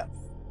മട്ടില്ല.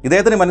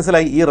 ഇദ്ദേഹത്തിന്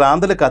മനസ്സിലായി ഈ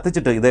റാന്തൽ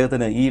കത്തിച്ചിട്ട്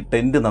ഇദ്ദേഹത്തിന് ഈ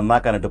ടെന്റ്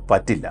നന്നാക്കാനായിട്ട്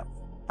പറ്റില്ല.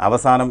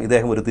 അവസാനം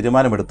ഇദ്ദേഹം ഒരു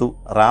തീരുമാനമെടുത്തു.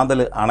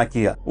 റാന്തൽ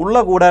അണയ്ക്കുക, ഉള്ള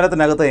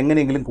കൂടാരത്തിനകത്ത്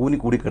എങ്ങനെയെങ്കിലും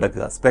കൂനിക്കൂടി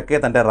കിടക്കുക. സ്പെക്കെ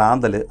തൻ്റെ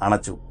റാന്തൽ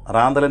അണച്ചു.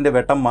 റാന്തലിൻ്റെ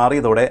വെട്ടം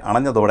മാറിയതോടെ,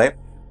 അണഞ്ഞതോടെ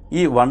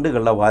ഈ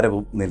വണ്ടുകളുടെ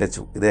വാരവും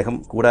നിലച്ചു. ഇദ്ദേഹം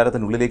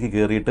കൂടാരത്തിനുള്ളിലേക്ക്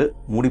കയറിയിട്ട്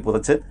മൂടി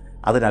പുതച്ച്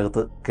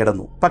അതിനകത്ത്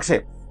കിടന്നു. പക്ഷേ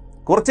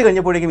കുറച്ച്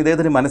കഴിഞ്ഞപ്പോഴേക്കും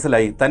ഇദ്ദേഹത്തിന്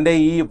മനസ്സിലായി തൻ്റെ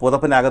ഈ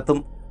പുതപ്പിനകത്തും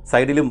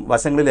സൈഡിലും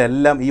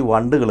വശങ്ങളിലെല്ലാം ഈ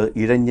വണ്ടുകൾ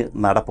ഇഴഞ്ഞ്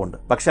നടപ്പുണ്ട്.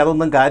 പക്ഷെ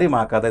അതൊന്നും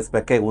കാര്യമാക്കാതെ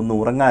സ്പെക്കെ ഒന്ന്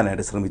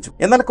ഉറങ്ങാനായിട്ട് ശ്രമിച്ചു.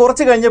 എന്നാൽ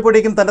കുറച്ച്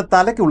കഴിഞ്ഞപ്പോഴേക്കും തൻ്റെ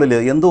തലയ്ക്കുള്ളിൽ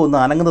എന്തോ ഒന്ന്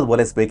അനങ്ങുന്നത്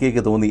പോലെ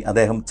സ്പെക്കയ്ക്ക് തോന്നി.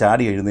 അദ്ദേഹം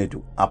ചാടി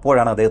എഴുന്നേറ്റു.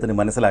 അപ്പോഴാണ് അദ്ദേഹത്തിന്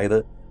മനസ്സിലായത്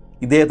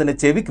ഇദ്ദേഹത്തിൻ്റെ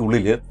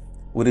ചെവിക്കുള്ളിൽ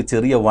ഒരു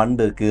ചെറിയ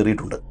വണ്ട്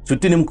കയറിയിട്ടുണ്ട്.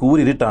 ചുറ്റിനും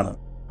കൂരിരുട്ടാണ്.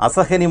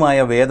 അസഹനീയമായ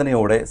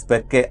വേദനയോടെ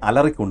സ്പെക്കെ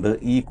അലറിക്കൊണ്ട്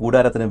ഈ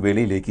കൂടാരത്തിന്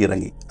വെളിയിലേക്ക്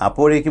ഇറങ്ങി.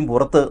 അപ്പോഴേക്കും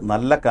പുറത്ത്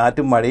നല്ല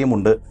കാറ്റും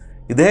മഴയുമുണ്ട്.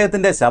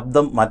 ഇദ്ദേഹത്തിൻ്റെ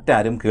ശബ്ദം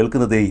മറ്റാരും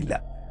കേൾക്കുന്നതേയില്ല.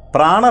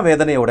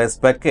 പ്രാണവേദനയോടെ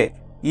സ്പെക്കെ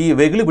ഈ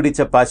വെകിളി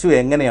പിടിച്ച പശു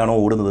എങ്ങനെയാണോ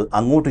ഓടുന്നത്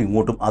അങ്ങോട്ടും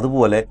ഇങ്ങോട്ടും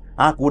അതുപോലെ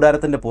ആ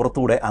കൂടാരത്തിൻ്റെ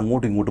പുറത്തൂടെ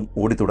അങ്ങോട്ടും ഇങ്ങോട്ടും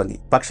ഓടിത്തുടങ്ങി.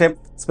 പക്ഷേ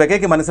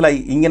സ്പെക്കയ്ക്ക്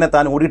മനസ്സിലായി ഇങ്ങനെ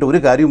താൻ ഓടിയിട്ട് ഒരു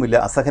കാര്യവുമില്ല.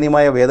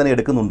 അസഹനീയമായ വേദന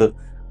എടുക്കുന്നുണ്ട്.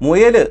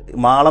 മുയല്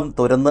മാളം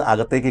തുരന്ന്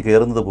അകത്തേക്ക്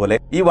കയറുന്നത് പോലെ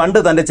ഈ വണ്ട്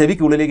തൻ്റെ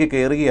ചെവിക്കുള്ളിലേക്ക്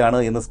കയറുകയാണ്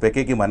എന്ന്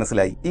സ്പെക്കയ്ക്ക്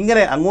മനസ്സിലായി.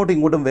 ഇങ്ങനെ അങ്ങോട്ടും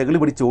ഇങ്ങോട്ടും വെകിളി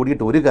പിടിച്ച്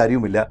ഓടിയിട്ട് ഒരു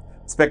കാര്യവുമില്ല.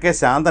 സ്പെക്കെ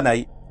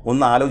ശാന്തനായി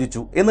ഒന്ന്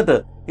ആലോചിച്ചു. എന്നിട്ട്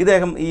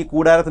ഇദ്ദേഹം ഈ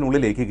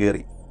കൂടാരത്തിനുള്ളിലേക്ക്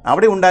കയറി.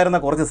 അവിടെ ഉണ്ടായിരുന്ന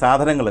കുറച്ച്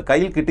സാധനങ്ങൾ,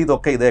 കയ്യിൽ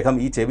കിട്ടിയതൊക്കെ ഇദ്ദേഹം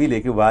ഈ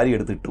ചെവിയിലേക്ക്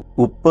വാരിയെടുത്തിട്ടു.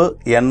 ഉപ്പ്,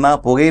 എണ്ണ,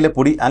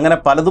 പുകയിലപ്പൊടി, അങ്ങനെ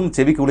പലതും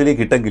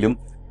ചെവിക്കുള്ളിലേക്ക് ഇട്ടെങ്കിലും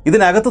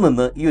ഇതിനകത്തു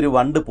നിന്ന് ഈ ഒരു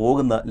വണ്ട്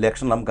പോകുന്ന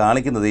ലക്ഷണം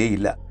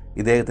കാണിക്കുന്നതേയില്ല.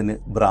 ഇദ്ദേഹത്തിന്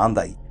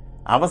ഭ്രാന്തായി.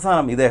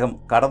 അവസാനം ഇദ്ദേഹം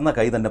കടന്ന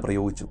കൈ തന്നെ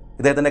പ്രയോഗിച്ചു.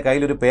 ഇദ്ദേഹത്തിൻ്റെ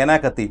കയ്യിലൊരു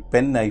പേനാക്കത്തി,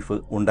 പെൻ നൈഫ്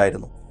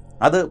ഉണ്ടായിരുന്നു.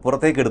 അത്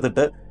പുറത്തേക്ക്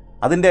എടുത്തിട്ട്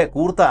അതിൻ്റെ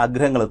കൂർത്ത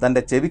അഗ്രഹങ്ങൾ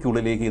തൻ്റെ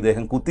ചെവിക്കുള്ളിലേക്ക്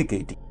ഇദ്ദേഹം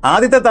കുത്തിക്കയറ്റി.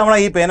 ആദ്യത്തെ തവണ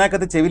ഈ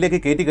പേനാക്കത്തി ചെവിയിലേക്ക്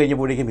കയറ്റി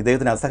കഴിഞ്ഞപ്പോഴേക്കും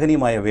ഇദ്ദേഹത്തിന്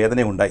അസഹനീയമായ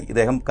വേദനയുണ്ടായി.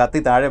 ഇദ്ദേഹം കത്തി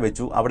താഴെ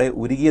വെച്ചു. അവിടെ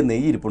ഉരുകിയ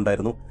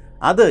നെയ്യിരിപ്പുണ്ടായിരുന്നു.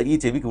 അത് ഈ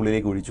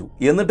ചെവിക്കുള്ളിലേക്ക് ഒഴിച്ചു.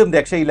 എന്നിട്ടും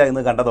രക്ഷയില്ല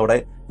എന്ന് കണ്ടതോടെ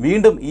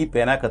വീണ്ടും ഈ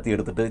പേനാക്കത്തി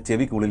എടുത്തിട്ട്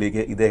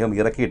ചെവിക്കുള്ളിലേക്ക് ഇദ്ദേഹം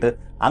ഇറക്കിയിട്ട്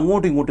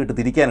അങ്ങോട്ടും ഇങ്ങോട്ടും ഇട്ട്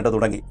തിരിക്കാനായിട്ട്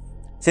തുടങ്ങി.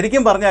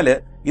 ശരിക്കും പറഞ്ഞാൽ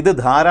ഇത്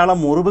ധാരാളം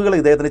മുറിവുകൾ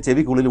ഇദ്ദേഹത്തിന്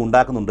ചെവിക്കുള്ളിൽ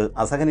ഉണ്ടാക്കുന്നുണ്ട്.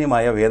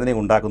 അസഹനീയമായ വേദന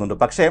ഉണ്ടാക്കുന്നുണ്ട്.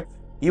 പക്ഷേ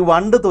ഈ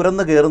വണ്ട്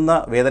തുരന്ന് കയറുന്ന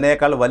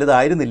വേദനയേക്കാൾ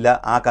വലുതായിരുന്നില്ല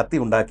ആ കത്തി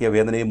ഉണ്ടാക്കിയ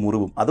വേദനയും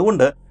മുറിവും.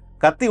 അതുകൊണ്ട്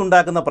കത്തി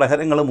ഉണ്ടാക്കുന്ന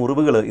പ്രഹരങ്ങളും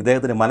മുറിവുകൾ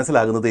ഇദ്ദേഹത്തിന്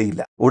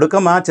മനസ്സിലാകുന്നതേയില്ല.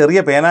 ഒടുക്കം ആ ചെറിയ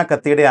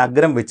പേനാക്കത്തിയുടെ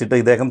അഗ്രം വെച്ചിട്ട്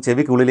ഇദ്ദേഹം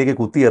ചെവിക്കുള്ളിലേക്ക്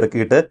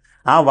കുത്തിയിറക്കിയിട്ട്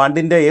ആ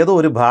വണ്ടിൻ്റെ ഏതോ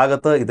ഒരു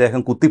ഭാഗത്ത്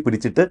ഇദ്ദേഹം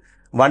കുത്തിപ്പിടിച്ചിട്ട്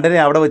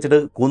വണ്ടിനെ അവിടെ വെച്ചിട്ട്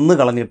കൊന്നു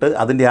കളഞ്ഞിട്ട്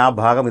അതിൻ്റെ ആ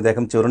ഭാഗം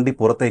ഇദ്ദേഹം ചുരണ്ടി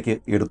പുറത്തേക്ക്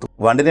എടുത്തു.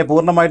 വണ്ടിനെ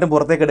പൂർണ്ണമായിട്ടും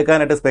പുറത്തേക്ക്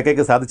എടുക്കാനായിട്ട്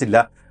സ്പെക്കയ്ക്ക് സാധിച്ചില്ല.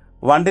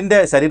 വണ്ടിൻ്റെ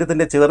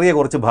ശരീരത്തിൻ്റെ ചെറിയ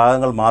കുറച്ച്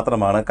ഭാഗങ്ങൾ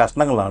മാത്രമാണ്,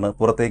 കഷ്ണങ്ങളാണ്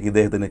പുറത്തേക്ക്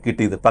ഇദ്ദേഹത്തിന്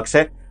കിട്ടിയത്.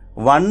 പക്ഷേ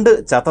വണ്ട്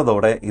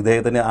ചത്തതോടെ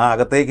ഇദ്ദേഹത്തിന് ആ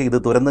അകത്തേക്ക് ഇത്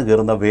തുരന്നു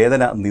കയറുന്ന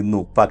വേദന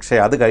നിന്നു. പക്ഷേ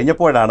അത്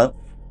കഴിഞ്ഞപ്പോഴാണ്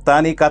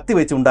താൻ ഈ കത്തി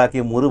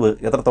വെച്ചുണ്ടാക്കിയ മുറിവ്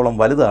എത്രത്തോളം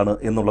വലുതാണ്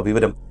എന്നുള്ള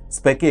വിവരം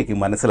സ്പെക്കയ്ക്ക്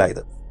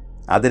മനസ്സിലായത്.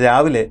 അത്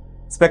രാവിലെ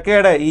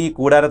സ്പെക്കയുടെ ഈ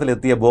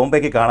കൂടാരത്തിലെത്തിയ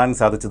ബോംബെക്ക് കാണാൻ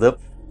സാധിച്ചത്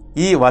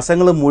ഈ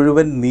വശങ്ങൾ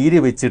മുഴുവൻ നീര്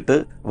വെച്ചിട്ട്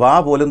വാ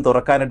പോലും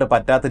തുറക്കാനായിട്ട്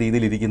പറ്റാത്ത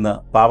രീതിയിലിരിക്കുന്ന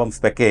പാവം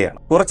സ്പെക്കയാണ്.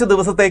 കുറച്ച്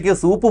ദിവസത്തേക്ക്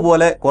സൂപ്പ്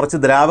പോലെ കുറച്ച്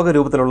ദ്രാവക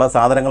രൂപത്തിലുള്ള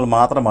സാധനങ്ങൾ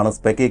മാത്രമാണ്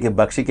സ്പെക്കയ്ക്ക്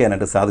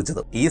ഭക്ഷിക്കാനായിട്ട്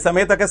സാധിച്ചത്. ഈ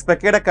സമയത്തൊക്കെ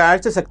സ്പെക്കയുടെ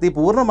കാഴ്ചശക്തി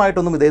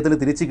പൂർണ്ണമായിട്ടൊന്നും ഇദ്ദേഹത്തിന്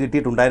തിരിച്ചു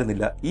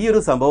കിട്ടിയിട്ടുണ്ടായിരുന്നില്ല. ഈ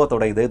ഒരു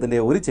സംഭവത്തോടെ ഇദ്ദേഹത്തിന്റെ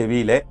ഒരു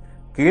ചെവിയിലെ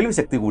കേൾവി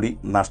ശക്തി കൂടി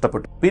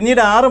നഷ്ടപ്പെട്ടു.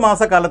 പിന്നീട് 6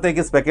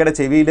 മാസക്കാലത്തേക്ക് സ്പെക്കയുടെ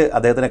ചെവിയിൽ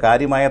അദ്ദേഹത്തിന്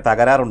കാര്യമായ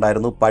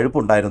തകരാറുണ്ടായിരുന്നു,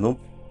 പഴുപ്പുണ്ടായിരുന്നു.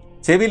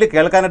 ചെവിയിൽ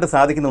കേൾക്കാനായിട്ട്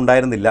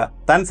സാധിക്കുന്നുണ്ടായിരുന്നില്ല.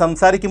 താൻ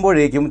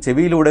സംസാരിക്കുമ്പോഴേക്കും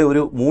ചെവിയിലൂടെ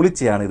ഒരു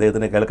മൂളിച്ചയാണ്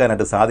ഇദ്ദേഹത്തിന്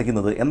കേൾക്കാനായിട്ട്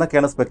സാധിക്കുന്നത്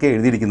എന്നൊക്കെയാണ് സ്പെക്കെ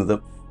എഴുതിയിരിക്കുന്നത്.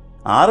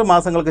 6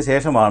 മാസങ്ങൾക്ക്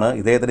ശേഷമാണ്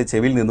ഇദ്ദേഹത്തിന്റെ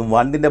ചെവിയിൽ നിന്നും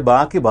വണ്ടിന്റെ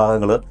ബാക്കി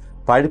ഭാഗങ്ങൾ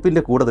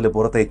പഴുപ്പിന്റെ കൂടുതൽ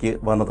പുറത്തേക്ക്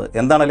വന്നത്.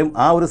 എന്താണെങ്കിലും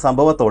ആ ഒരു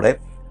സംഭവത്തോടെ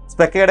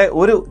സ്പെക്കയുടെ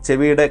ഒരു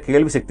ചെവിയുടെ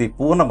കേൾവി ശക്തി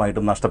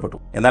പൂർണ്ണമായിട്ടും നഷ്ടപ്പെട്ടു.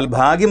 എന്നാൽ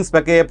ഭാഗ്യം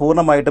സ്പെക്കയെ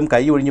പൂർണ്ണമായിട്ടും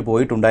കൈ ഒഴിഞ്ഞു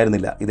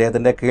പോയിട്ടുണ്ടായിരുന്നില്ല.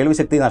 ഇദ്ദേഹത്തിന്റെ കേൾവി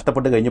ശക്തി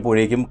നഷ്ടപ്പെട്ട്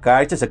കഴിഞ്ഞപ്പോഴേക്കും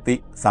കാഴ്ചശക്തി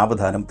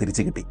സാവധാനം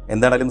തിരിച്ചു കിട്ടി.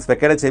 എന്താണെങ്കിലും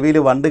സ്പെക്കയുടെ ചെവിയിൽ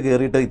വണ്ട്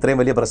കയറിയിട്ട് ഇത്രയും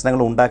വലിയ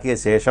പ്രശ്നങ്ങൾ ഉണ്ടാക്കിയ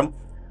ശേഷം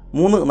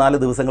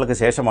 3-4 ദിവസങ്ങൾക്ക്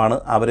ശേഷമാണ്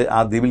അവർ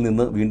ആ ദ്വീപിൽ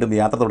നിന്ന് വീണ്ടും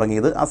യാത്ര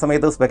തുടങ്ങിയത്. ആ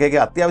സമയത്ത്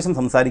സ്പെക്കയ്ക്ക് അത്യാവശ്യം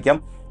സംസാരിക്കാം,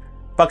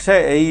 പക്ഷേ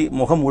ഈ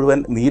മുഖം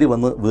മുഴുവൻ നീര്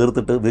വന്ന്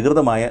വീർത്തിട്ട്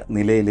വികൃതമായ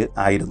നിലയിൽ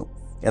ആയിരുന്നു.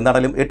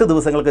 എന്താണെങ്കിലും 8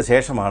 ദിവസങ്ങൾക്ക്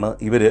ശേഷമാണ്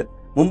ഇവർ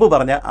മുമ്പ്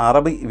പറഞ്ഞ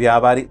അറബി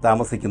വ്യാപാരി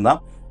താമസിക്കുന്ന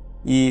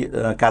ഈ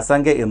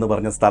കസംഗെ എന്ന്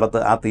പറഞ്ഞ സ്ഥലത്ത്,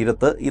 ആ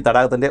തീരത്ത്, ഈ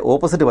തടാകത്തിന്റെ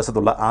ഓപ്പോസിറ്റ്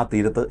വശത്തുള്ള ആ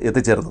തീരത്ത്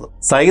എത്തിച്ചേർന്നത്.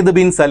 സയ്യിദ്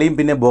ബിൻ സലീം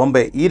പിന്നെ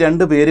ബോംബെ, ഈ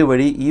 2 പേര്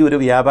വഴി ഈ ഒരു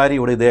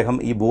വ്യാപാരിയോട് ഇദ്ദേഹം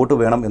ഈ ബോട്ട്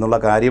വേണം എന്നുള്ള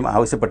കാര്യം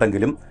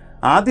ആവശ്യപ്പെട്ടെങ്കിലും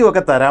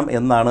ആദ്യമൊക്കെ തരാം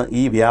എന്നാണ്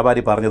ഈ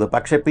വ്യാപാരി പറഞ്ഞത്.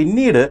 പക്ഷെ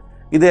പിന്നീട്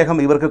ഇദ്ദേഹം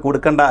ഇവർക്ക്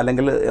കൊടുക്കേണ്ട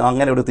അല്ലെങ്കിൽ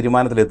അങ്ങനെ ഒരു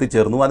തീരുമാനത്തിൽ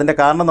എത്തിച്ചേർന്നു. അതിന്റെ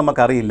കാരണം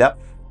നമുക്കറിയില്ല.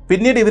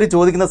 പിന്നീട് ഇവർ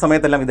ചോദിക്കുന്ന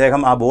സമയത്തെല്ലാം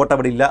ഇദ്ദേഹം ആ ബോട്ട്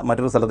അവിടെ ഇല്ല,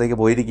 മറ്റൊരു സ്ഥലത്തേക്ക്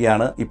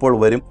പോയിരിക്കുകയാണ്, ഇപ്പോൾ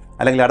വരും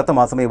അല്ലെങ്കിൽ അടുത്ത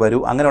മാസമേ വരൂ,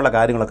 അങ്ങനെയുള്ള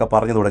കാര്യങ്ങളൊക്കെ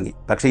പറഞ്ഞു തുടങ്ങി.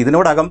 പക്ഷേ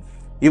ഇതിനോടകം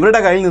ഇവരുടെ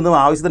കയ്യിൽ നിന്നും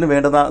ആവശ്യത്തിന്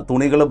വേണ്ടുന്ന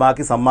തുണികൾ,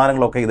 ബാക്കി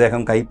സമ്മാനങ്ങളൊക്കെ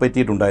ഇദ്ദേഹം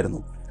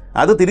കൈപ്പറ്റിയിട്ടുണ്ടായിരുന്നു.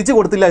 അത് തിരിച്ചു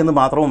കൊടുത്തില്ല എന്ന്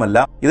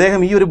മാത്രവുമല്ല,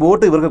 ഇദ്ദേഹം ഈ ഒരു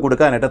ബോട്ട് ഇവർക്ക്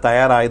കൊടുക്കാനായിട്ട്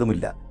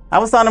തയ്യാറായതുമില്ല.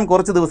 അവസാനം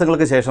കുറച്ച്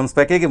ദിവസങ്ങൾക്ക് ശേഷം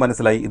സ്പെക്കയ്ക്ക്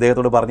മനസ്സിലായി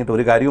ഇദ്ദേഹത്തോട് പറഞ്ഞിട്ട്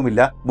ഒരു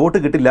കാര്യവുമില്ല, ബോട്ട്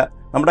കിട്ടില്ല,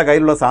 നമ്മുടെ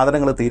കയ്യിലുള്ള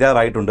സാധനങ്ങൾ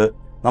തീരാറായിട്ടുണ്ട്,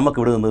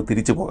 നമുക്കിവിടെ നിന്ന്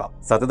തിരിച്ചു പോകാം.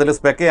 സത്യത്തിൽ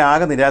സ്പെക്കെ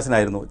ആകെ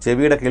നിരാശനായിരുന്നു.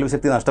 ചെവിയുടെ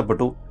കേൾവിശക്തി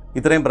നഷ്ടപ്പെട്ടു,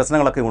 ഇത്രയും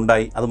പ്രശ്നങ്ങളൊക്കെ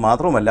ഉണ്ടായി. അത്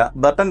മാത്രവുമല്ല,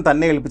 ബർട്ടൺ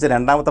തന്നെ ഏൽപ്പിച്ച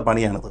 2ാമത്തെ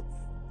പണിയാണിത്.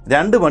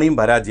 2 പണിയും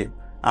പരാജയം.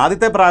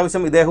 ആദ്യത്തെ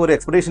പ്രാവശ്യം ഇദ്ദേഹം ഒരു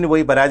എക്സ്പെഡീഷന്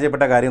പോയി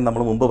പരാജയപ്പെട്ട കാര്യം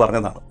നമ്മൾ മുമ്പ്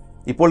പറഞ്ഞതാണ്.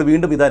 ഇപ്പോൾ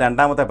വീണ്ടും ഇതാ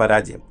 2ാമത്തെ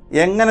പരാജയം.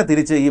 എങ്ങനെ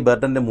തിരിച്ച് ഈ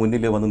ബർട്ടന്റെ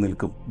മുന്നിൽ വന്ന്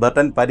നിൽക്കും?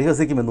 ബർട്ടൻ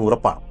പരിഹസിക്കുമെന്ന്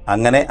ഉറപ്പാണ്.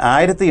 അങ്ങനെ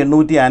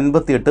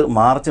 1858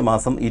 മാർച്ച്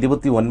മാസം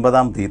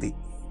 29-ാം തീയതി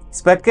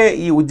സ്പെക്കെ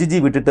ഈ ഉജ്ജിജി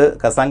വിട്ടിട്ട്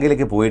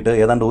കസാങ്കയിലേക്ക് പോയിട്ട്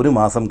ഏതാണ്ട് 1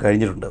 മാസം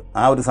കഴിഞ്ഞിട്ടുണ്ട്.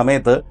 ആ ഒരു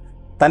സമയത്ത്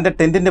തൻ്റെ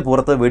ടെന്റിന്റെ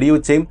പുറത്ത്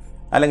വെടിയൊച്ചയും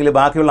അല്ലെങ്കിൽ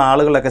ബാക്കിയുള്ള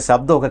ആളുകളൊക്കെ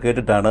ശബ്ദമൊക്കെ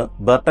കേട്ടിട്ടാണ്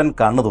ബർട്ടൻ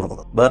കണ്ണു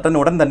തുറന്നത്. ബർട്ടൻ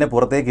ഉടൻ തന്നെ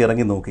പുറത്തേക്ക്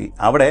ഇറങ്ങി നോക്കി.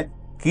 അവിടെ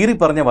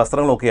കീറിപ്പറഞ്ഞ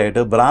വസ്ത്രങ്ങളൊക്കെ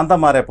ആയിട്ട്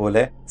ഭ്രാന്തന്മാരെ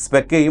പോലെ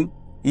സ്പെക്കയും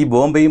ഈ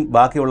ബോംബെയും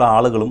ബാക്കിയുള്ള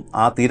ആളുകളും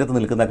ആ തീരത്ത്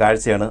നിൽക്കുന്ന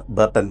കാഴ്ചയാണ്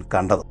ബർട്ടൻ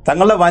കണ്ടത്.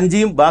 തങ്ങളുടെ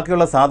വഞ്ചിയും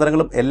ബാക്കിയുള്ള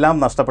സാധനങ്ങളും എല്ലാം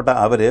നഷ്ടപ്പെട്ട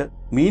അവര്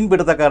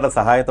മീൻപിടുത്തക്കാരുടെ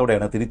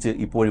സഹായത്തോടെയാണ് തിരിച്ച്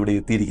ഇപ്പോഴിവിടെ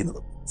എത്തിയിരിക്കുന്നത്.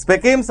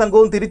 സ്പെക്കയും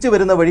സംഘവും തിരിച്ചു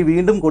വരുന്ന വഴി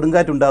വീണ്ടും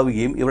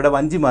കൊടുങ്കാറ്റുണ്ടാവുകയും ഇവരുടെ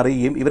വഞ്ചി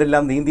മറിയുകയും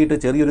ഇവരെല്ലാം നീന്തിയിട്ട്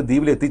ചെറിയൊരു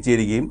ദ്വീപിൽ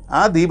എത്തിച്ചേരുകയും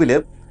ആ ദ്വീപിൽ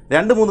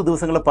 2-3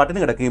 ദിവസങ്ങൾ പട്ടിണി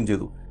കിടക്കുകയും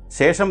ചെയ്തു.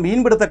 ശേഷം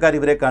മീൻപിടുത്തക്കാർ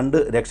ഇവരെ കണ്ട്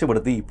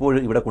രക്ഷപ്പെടുത്തി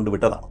ഇപ്പോഴും ഇവിടെ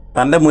കൊണ്ടുവിട്ടതാണ്.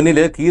 തന്റെ മുന്നിൽ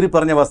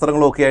കീറിപ്പറഞ്ഞ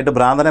വസ്ത്രങ്ങളൊക്കെ ആയിട്ട്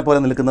ഭ്രാന്തനെ പോലെ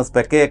നിൽക്കുന്ന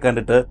സ്പെക്കയെ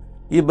കണ്ടിട്ട്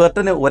ഈ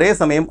ബർട്ടന് ഒരേ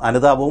സമയം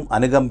അനുതാപവും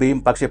അനുകമ്പയും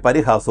പക്ഷെ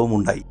പരിഹാസവും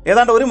ഉണ്ടായി.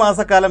 ഏതാണ്ട് 1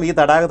 മാസക്കാലം ഈ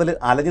തടാകത്തിൽ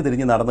അലഞ്ഞു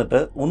തിരിഞ്ഞ് നടന്നിട്ട്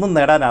ഒന്നും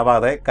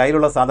നേടാനാവാതെ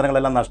കയ്യിലുള്ള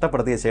സാധനങ്ങളെല്ലാം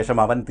നഷ്ടപ്പെടുത്തിയ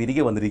ശേഷം അവൻ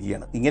തിരികെ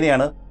വന്നിരിക്കുകയാണ്.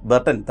 ഇങ്ങനെയാണ്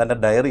ബർട്ടൻ തന്റെ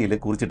ഡയറിയിൽ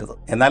കുറിച്ചിട്ടത്.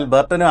 എന്നാൽ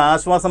ബർട്ടന്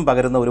ആശ്വാസം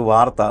പകരുന്ന ഒരു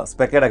വാർത്ത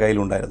സ്പെക്കയുടെ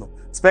കയ്യിലുണ്ടായിരുന്നു.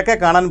 സ്പെക്കെ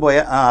കാണാൻ പോയ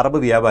ആ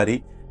അറബ് വ്യാപാരി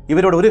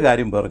ഇവരോട് ഒരു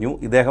കാര്യം പറഞ്ഞു.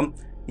 ഇദ്ദേഹം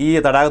ഈ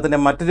തടാകത്തിന്റെ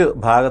മറ്റൊരു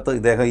ഭാഗത്ത്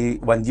ഇദ്ദേഹം ഈ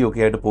വഞ്ചിയൊക്കെ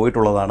ആയിട്ട്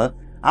പോയിട്ടുള്ളതാണ്.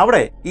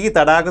 അവിടെ ഈ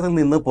തടാകത്തിൽ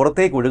നിന്ന്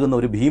പുറത്തേക്ക് ഒഴുകുന്ന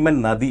ഒരു ഭീമൻ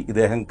നദി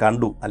ഇദ്ദേഹം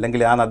കണ്ടു,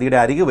 അല്ലെങ്കിൽ ആ നദിയുടെ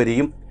അരികെ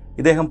വരെയും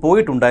ഇദ്ദേഹം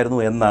പോയിട്ടുണ്ടായിരുന്നു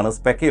എന്നാണ്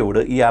സ്പെക്കയോട്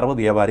ഈ അറബ്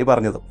വ്യാപാരി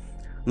പറഞ്ഞത്.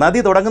 നദി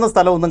തുടങ്ങുന്ന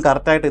സ്ഥലമൊന്നും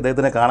കറക്റ്റായിട്ട്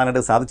ഇദ്ദേഹത്തിന്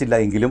കാണാനായിട്ട് സാധിച്ചില്ല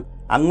എങ്കിലും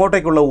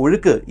അങ്ങോട്ടേക്കുള്ള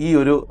ഒഴുക്ക്, ഈ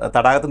ഒരു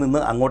തടാകത്തിൽ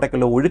നിന്ന്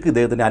അങ്ങോട്ടേക്കുള്ള ഒഴുക്ക്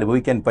ഇദ്ദേഹത്തിന്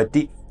അനുഭവിക്കാൻ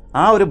പറ്റി.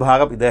 ആ ഒരു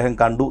ഭാഗം ഇദ്ദേഹം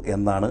കണ്ടു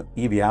എന്നാണ്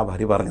ഈ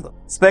വ്യാപാരി പറഞ്ഞത്.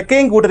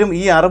 സ്പെക്കയും കൂട്ടരും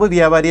ഈ അറബ്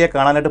വ്യാപാരിയെ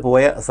കാണാനായിട്ട്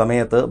പോയ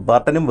സമയത്ത്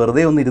ബർട്ടനും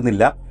വെറുതെ ഒന്നും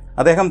ഇരുന്നില്ല.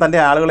 അദ്ദേഹം തന്റെ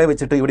ആളുകളെ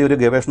വെച്ചിട്ട് ഇവിടെ ഒരു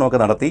ഗവേഷണമൊക്കെ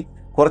നടത്തി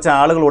കുറച്ച്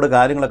ആളുകളോട്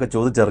കാര്യങ്ങളൊക്കെ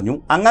ചോദിച്ചറിഞ്ഞു.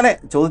 അങ്ങനെ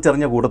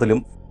ചോദിച്ചറിഞ്ഞ കൂട്ടത്തിലും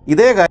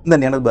ഇതേ കാര്യം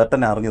തന്നെയാണ്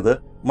ബർട്ടൻ അറിഞ്ഞത്.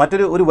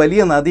 ഒരു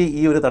വലിയ നദി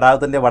ഈ ഒരു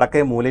തടാകത്തിന്റെ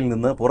വടക്കേ മൂലയിൽ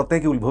നിന്ന്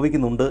പുറത്തേക്ക്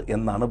ഉത്ഭവിക്കുന്നുണ്ട്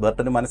എന്നാണ്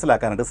ബർട്ടന്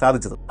മനസ്സിലാക്കാനായിട്ട്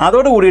സാധിച്ചത്.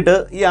 അതോടുകൂടിയിട്ട്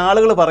ഈ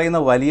ആളുകൾ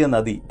പറയുന്ന വലിയ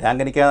നദി,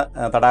 ടാങ്കനിക്ക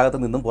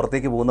തടാകത്തിൽ നിന്നും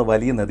പുറത്തേക്ക് പോകുന്ന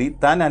വലിയ നദി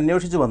താൻ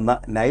അന്വേഷിച്ചു വന്ന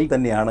നൈൽ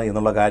തന്നെയാണ്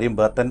എന്നുള്ള കാര്യം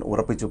ബർട്ടൻ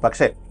ഉറപ്പിച്ചു.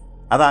 പക്ഷേ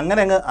അത്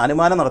അങ്ങനെ അങ്ങ്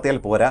അനുമാനം നടത്തിയാൽ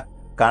പോരാ,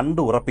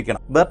 കണ്ടു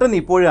ഉറപ്പിക്കണം. ബർട്ടൻ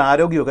ഇപ്പോഴും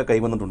ആരോഗ്യമൊക്കെ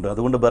കൈവന്നിട്ടുണ്ട്.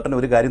 അതുകൊണ്ട് ബർട്ടൻ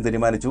ഒരു കാര്യം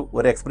തീരുമാനിച്ചു,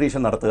 ഒരു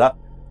എക്സ്പെഡീഷൻ നടത്തുക,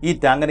 ഈ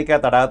ടാങ്കനിക്ക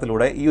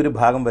തടാകത്തിലൂടെ ഈ ഒരു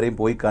ഭാഗം വരെയും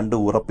പോയി കണ്ടു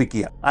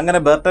ഉറപ്പിക്കുക. അങ്ങനെ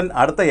ബർട്ടൻ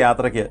അടുത്ത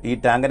യാത്രയ്ക്ക്, ഈ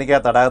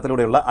ടാങ്കനിക്ക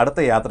തടാകത്തിലൂടെയുള്ള അടുത്ത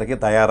യാത്രയ്ക്ക്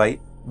തയ്യാറായി.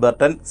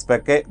 ബർട്ടൻ,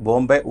 സ്പെക്കെ,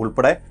 ബോംബെ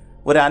ഉൾപ്പെടെ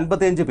ഒരു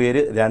 55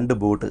 പേര്, 2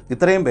 ബോട്ട്,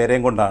 ഇത്രയും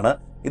പേരെയും കൊണ്ടാണ്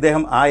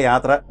ഇദ്ദേഹം ആ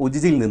യാത്ര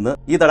ഉജിജിയിൽ നിന്ന്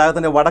ഈ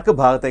തടാകത്തിന്റെ വടക്ക്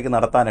ഭാഗത്തേക്ക്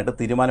നടത്താനായിട്ട്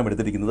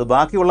തീരുമാനമെടുത്തിരിക്കുന്നത്.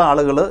 ബാക്കിയുള്ള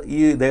ആളുകൾ ഈ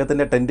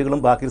ഇദ്ദേഹത്തിന്റെ ടെന്റുകളും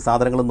ബാക്കി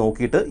സാധനങ്ങളും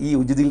നോക്കിയിട്ട് ഈ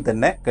ഉജിജിയിൽ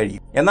തന്നെ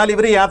കഴിയും. എന്നാൽ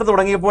ഇവർ യാത്ര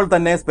തുടങ്ങിയപ്പോൾ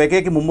തന്നെ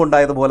സ്പെക്കയ്ക്ക്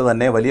മുമ്പുണ്ടായതുപോലെ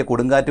തന്നെ വലിയ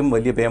കൊടുങ്കാറ്റും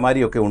വലിയ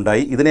പേമാരിയും ഒക്കെ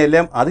ഉണ്ടായി.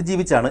 ഇതിനെല്ലാം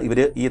അതിജീവിച്ചാണ്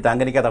ഇവർ ഈ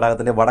ടാങ്കനിക്ക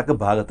തടാകത്തിന്റെ വടക്ക്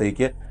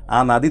ഭാഗത്തേക്ക്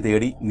ആ നദി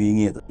തേടി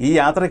നീങ്ങിയത്. ഈ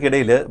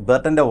യാത്രക്കിടയിൽ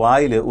ബർട്ടന്റെ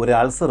വായിൽ ഒരു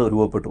അൾസർ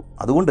രൂപപ്പെട്ടു.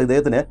 അതുകൊണ്ട്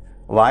ഇദ്ദേഹത്തിന്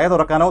വായ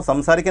തുറക്കാനോ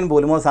സംസാരിക്കാൻ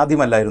പോലുമോ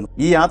സാധ്യമല്ലായിരുന്നു.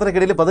 ഈ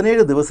യാത്രക്കിടയിൽ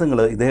 17 ദിവസങ്ങൾ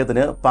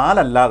ഇദ്ദേഹത്തിന്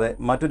പാലല്ലാതെ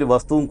മറ്റൊരു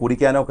വസ്തുവും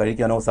കുടിക്കാനോ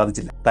കഴിക്കാനോ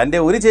സാധിച്ചില്ല. തന്റെ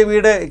ഒരു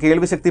ചെവിയുടെ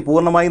കേൾവിശക്തി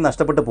പൂർണ്ണമായി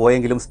നഷ്ടപ്പെട്ടു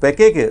പോയെങ്കിലും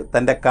സ്പെക്കേക്ക്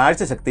തന്റെ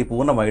കാഴ്ചശക്തി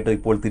പൂർണ്ണമായിട്ട്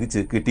ഇപ്പോൾ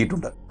തിരിച്ച്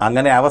കിട്ടിയിട്ടുണ്ട്.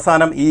 അങ്ങനെ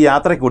അവസാനം ഈ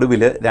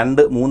യാത്രയ്ക്കൊടുവിൽ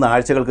 2-3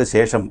 ആഴ്ചകൾക്ക്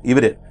ശേഷം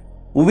ഇവര്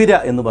ഉവിര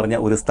എന്ന് പറഞ്ഞ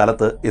ഒരു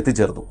സ്ഥലത്ത്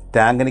എത്തിച്ചേർന്നു.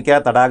 ടാങ്കനിക്ക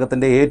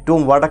തടാകത്തിന്റെ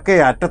ഏറ്റവും വടക്കേ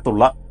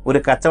അറ്റത്തുള്ള ഒരു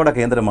കച്ചവട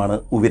കേന്ദ്രമാണ്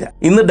ഉവിര.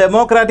 ഇന്ന്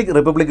ഡെമോക്രാറ്റിക്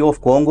റിപ്പബ്ലിക്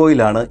ഓഫ്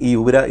കോങ്കോയിലാണ് ഈ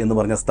ഉവിര എന്ന്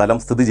പറഞ്ഞ സ്ഥലം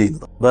സ്ഥിതി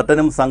ചെയ്യുന്നത്.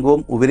 ബർട്ടനും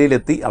സംഘവും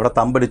ഉവിരയിലെത്തി അവിടെ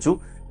തമ്പടിച്ചു.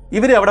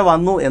 ഇവര് അവിടെ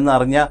വന്നു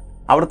എന്നറിഞ്ഞ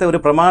അവിടുത്തെ ഒരു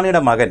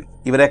പ്രമാണിയുടെ മകൻ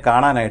ഇവരെ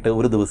കാണാനായിട്ട്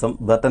ഒരു ദിവസം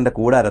ബർട്ടന്റെ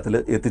കൂടാരത്തിൽ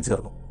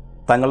എത്തിച്ചേർന്നു.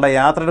 തങ്ങളുടെ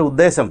യാത്രയുടെ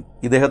ഉദ്ദേശം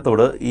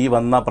ഇദ്ദേഹത്തോട് ഈ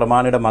വന്ന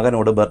പ്രമാണിയുടെ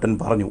മകനോട് ബർട്ടൻ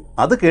പറഞ്ഞു.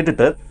 അത്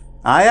കേട്ടിട്ട്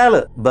അയാൾ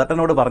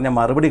ബർട്ടനോട് പറഞ്ഞ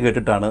മറുപടി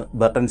കേട്ടിട്ടാണ്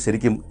ബർട്ടൻ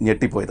ശരിക്കും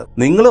ഞെട്ടിപ്പോയത്.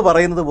 നിങ്ങൾ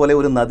പറയുന്നത് പോലെ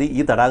ഒരു നദി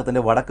ഈ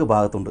തടാകത്തിന്റെ വടക്ക്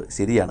ഭാഗത്തുണ്ട്,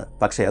 ശരിയാണ്.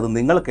 പക്ഷേ അത്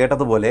നിങ്ങൾ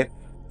കേട്ടതുപോലെ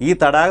ഈ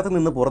തടാകത്തിൽ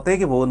നിന്ന്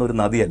പുറത്തേക്ക് പോകുന്ന ഒരു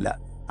നദിയല്ല.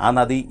 ആ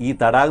നദി ഈ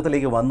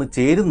തടാകത്തിലേക്ക് വന്ന്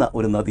ചേരുന്ന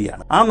ഒരു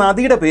നദിയാണ്. ആ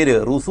നദിയുടെ പേര്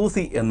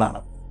റുസൂസി എന്നാണ്.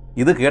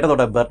 ഇത്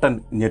കേട്ടതോടെ ബർട്ടൻ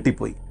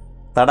ഞെട്ടിപ്പോയി.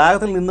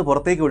 തടാകത്തിൽ നിന്ന്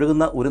പുറത്തേക്ക്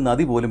ഒഴുകുന്ന ഒരു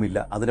നദി പോലുമില്ല.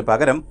 അതിന്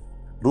പകരം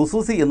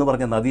റുസൂസി എന്ന്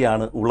പറഞ്ഞ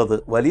നദിയാണ് ഉള്ളത്.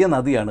 വലിയ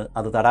നദിയാണ്.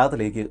 അത്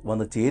തടാകത്തിലേക്ക്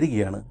വന്ന്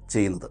ചേരുകയാണ്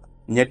ചെയ്യുന്നത്.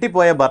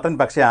 ഞെട്ടിപ്പോയ ബർട്ടൻ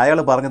പക്ഷേ അയാൾ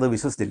പറഞ്ഞത്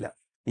വിശ്വസിച്ചില്ല.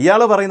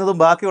 ഇയാൾ പറയുന്നതും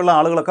ബാക്കിയുള്ള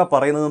ആളുകളൊക്കെ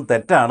പറയുന്നതും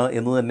തെറ്റാണ്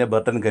എന്ന് തന്നെ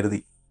ബർട്ടൻ കരുതി.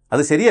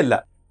 അത് ശരിയല്ല.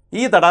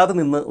 ഈ തടാകത്തിൽ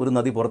നിന്ന് ഒരു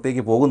നദി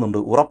പുറത്തേക്ക് പോകുന്നുണ്ട്,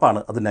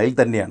 ഉറപ്പാണ്, അത് നൈൽ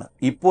തന്നെയാണ്.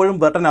 ഇപ്പോഴും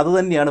ബർട്ടൻ അത്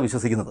തന്നെയാണ്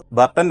വിശ്വസിക്കുന്നത്.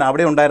 ബർട്ടൻ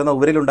അവിടെ ഉണ്ടായിരുന്ന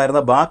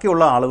ഉവരിലുണ്ടായിരുന്ന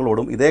ബാക്കിയുള്ള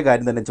ആളുകളോടും ഇതേ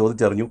കാര്യം തന്നെ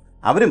ചോദിച്ചറിഞ്ഞു.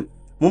 അവരും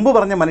മുമ്പ്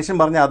പറഞ്ഞ മനുഷ്യൻ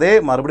പറഞ്ഞ അതേ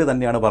മറുപടി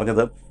തന്നെയാണ്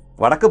പറഞ്ഞത്.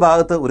 വടക്ക്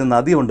ഭാഗത്ത് ഒരു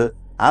നദിയുണ്ട്.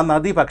 ആ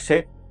നദി പക്ഷേ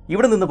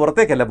ഇവിടെ നിന്ന്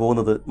പുറത്തേക്കല്ല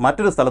പോകുന്നത്,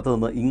 മറ്റൊരു സ്ഥലത്ത്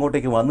നിന്ന്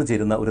ഇങ്ങോട്ടേക്ക് വന്നു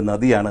ചേരുന്ന ഒരു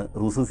നദിയാണ്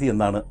റുസൂസി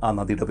എന്നാണ് ആ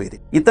നദിയുടെ പേര്.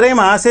 ഇത്രയും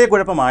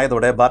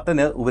ആശയക്കുഴപ്പമായതോടെ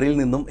ബർട്ടന് ഉവരിൽ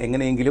നിന്നും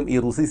എങ്ങനെയെങ്കിലും ഈ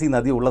റുസൂസി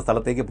നദി ഉള്ള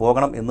സ്ഥലത്തേക്ക്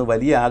പോകണം എന്ന്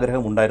വലിയ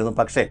ആഗ്രഹം ഉണ്ടായിരുന്നു.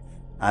 പക്ഷേ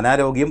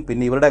അനാരോഗ്യം,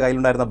 പിന്നെ ഇവരുടെ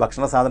കയ്യിലുണ്ടായിരുന്ന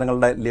ഭക്ഷണ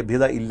സാധനങ്ങളുടെ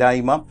ലഭ്യത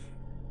ഇല്ലായ്മ,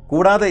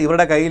 കൂടാതെ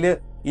ഇവരുടെ കയ്യിൽ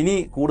ഇനി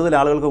കൂടുതൽ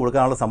ആളുകൾക്ക്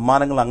കൊടുക്കാനുള്ള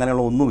സമ്മാനങ്ങൾ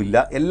അങ്ങനെയുള്ള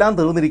ഒന്നുമില്ല, എല്ലാം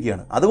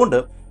തീർന്നിരിക്കുകയാണ്. അതുകൊണ്ട്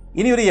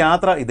ഇനിയൊരു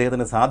യാത്ര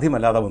ഇദ്ദേഹത്തിന്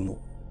സാധ്യമല്ലാതെ വന്നു.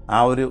 ആ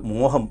ഒരു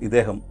മോഹം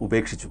ഇദ്ദേഹം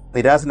ഉപേക്ഷിച്ചു.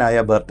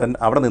 നിരാശനായ ബർട്ടൻ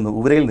അവിടെ നിന്ന്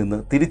ഉവരയിൽ നിന്ന്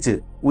തിരിച്ച്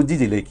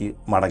ഉജ്ജിജിലേക്ക്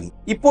മടങ്ങി.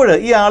 ഇപ്പോൾ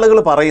ഈ ആളുകൾ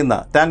പറയുന്ന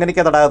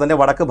ടാങ്കനിക്ക തടാകത്തിന്റെ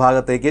വടക്ക്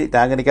ഭാഗത്തേക്ക്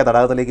ടാങ്കനിക്ക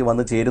തടാകത്തിലേക്ക്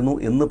വന്ന് ചേരുന്നു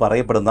എന്ന്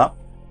പറയപ്പെടുന്ന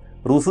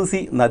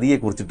റുസൂസി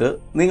നദിയെക്കുറിച്ചിട്ട്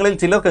നിങ്ങളിൽ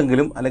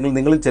ചിലർക്കെങ്കിലും അല്ലെങ്കിൽ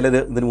നിങ്ങളിൽ ചിലർ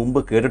ഇതിനു മുമ്പ്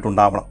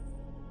കേട്ടിട്ടുണ്ടാവണം.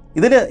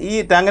 ഇതിന് ഈ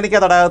ടാങ്കനിക്ക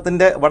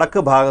തടാകത്തിന്റെ വടക്ക്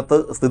ഭാഗത്ത്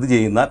സ്ഥിതി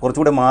ചെയ്യുന്ന,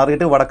 കുറച്ചുകൂടെ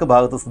മാറിയിട്ട് വടക്ക്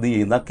ഭാഗത്ത് സ്ഥിതി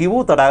ചെയ്യുന്ന കിവു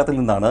തടാകത്തിൽ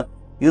നിന്നാണ്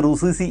ഈ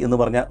റുസൂസി എന്ന്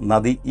പറഞ്ഞ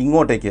നദി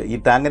ഇങ്ങോട്ടേക്ക് ഈ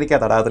ടാങ്കനിക്ക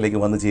തടാകത്തിലേക്ക്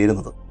വന്ന്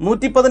ചേരുന്നത്.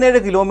 117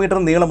 കിലോമീറ്റർ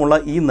നീളമുള്ള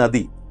ഈ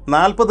നദി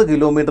 40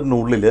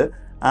 കിലോമീറ്ററിനുള്ളിൽ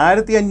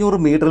 1500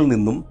 മീറ്ററിൽ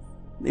നിന്നും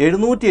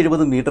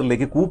 770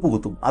 മീറ്ററിലേക്ക്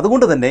കൂപ്പുകുത്തും.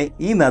 അതുകൊണ്ട് തന്നെ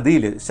ഈ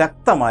നദിയിൽ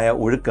ശക്തമായ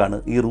ഒഴുക്കാണ്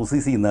ഈ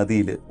റുസൂസി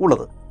നദിയിൽ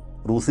ഉള്ളത്.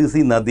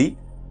 റുസൂസി നദി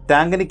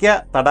ടാങ്കനിക്ക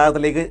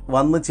തടാകത്തിലേക്ക്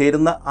വന്ന്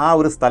ചേരുന്ന ആ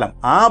ഒരു സ്ഥലം,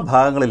 ആ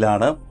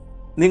ഭാഗങ്ങളിലാണ്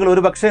നിങ്ങൾ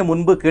ഒരുപക്ഷെ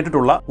മുൻപ്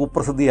കേട്ടിട്ടുള്ള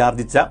കുപ്രസിദ്ധി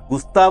ആർജിച്ച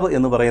ഗുസ്താവ്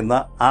എന്ന് പറയുന്ന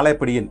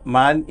ആളെപ്പിടിയൻ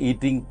മാൻ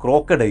ഈറ്റിംഗ്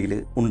ക്രോക്കഡൈൽ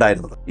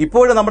ഉണ്ടായിരുന്നത്.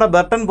 ഇപ്പോഴും നമ്മുടെ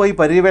ബർട്ടൻ പോയി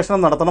പര്യവേഷണം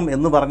നടത്തണം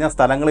എന്ന് പറഞ്ഞ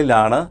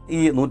സ്ഥലങ്ങളിലാണ്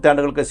ഈ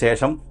നൂറ്റാണ്ടുകൾക്ക്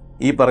ശേഷം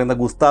ഈ പറയുന്ന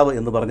ഗുസ്താവ്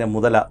എന്ന് പറഞ്ഞ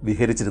മുതല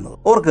വിഹരിച്ചിരുന്നത്.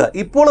 ഓർക്കുക,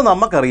 ഇപ്പോൾ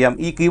നമുക്കറിയാം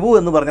ഈ കിവു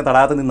എന്ന് പറഞ്ഞ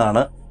തടാകത്തിൽ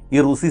നിന്നാണ്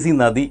ഈ റുസൂസി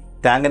നദി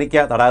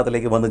ടാങ്കനിക്ക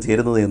തടാകത്തിലേക്ക് വന്ന്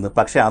ചേരുന്നത് എന്ന്.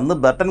 പക്ഷെ അന്ന്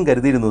ബർട്ടൻ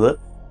കരുതിയിരുന്നത്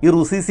ഈ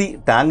റുസൂസി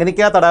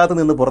ടാങ്കനിക്ക തടാകത്തിൽ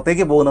നിന്ന്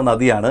പുറത്തേക്ക് പോകുന്ന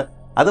നദിയാണ്.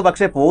 അത്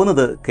പക്ഷേ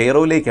പോകുന്നത്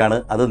കെയ്റോയിലേക്കാണ്,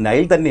 അത്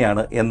നൈൽ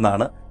തന്നെയാണ്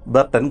എന്നാണ്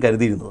ബർട്ടൻ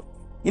കരുതിയിരുന്നത്.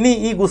 ഇനി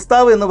ഈ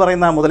ഗുസ്താവ് എന്ന്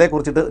പറയുന്ന മുതലയെ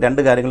കുറിച്ചിട്ട്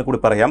 2 കാര്യങ്ങൾ കൂടി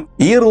പറയാം.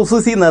 ഈ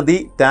റുസൂസി നദി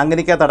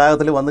ടാങ്കനിക്ക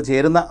തടാകത്തിൽ വന്ന്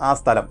ചേരുന്ന ആ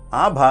സ്ഥലം,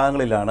 ആ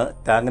ഭാഗങ്ങളിലാണ്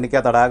ടാങ്കനിക്ക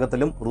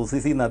തടാകത്തിലും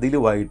റുസൂസി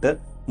നദിയിലുമായിട്ട്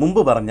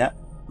മുമ്പ് പറഞ്ഞ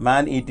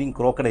മാൻ ഈറ്റിംഗ്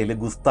ക്രോക്കഡൈൽ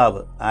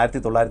ഗുസ്താവ്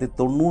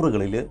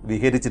 1990കളിൽ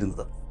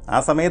വിഹരിച്ചിരുന്നത്. ആ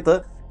സമയത്ത്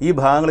ഈ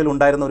ഭാഗങ്ങളിൽ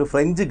ഉണ്ടായിരുന്ന ഒരു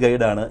ഫ്രഞ്ച്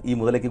ഗൈഡാണ് ഈ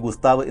മുതലയ്ക്ക്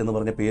ഗുസ്താവ് എന്ന്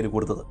പറഞ്ഞ പേര്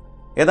കൊടുത്തത്.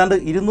 ഏതാണ്ട്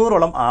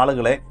 200ഓളം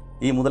ആളുകളെ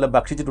ഈ മുതല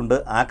ഭക്ഷിച്ചിട്ടുണ്ട്,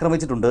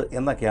 ആക്രമിച്ചിട്ടുണ്ട്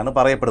എന്നൊക്കെയാണ്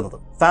പറയപ്പെടുന്നത്.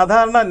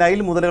 സാധാരണ നൈൽ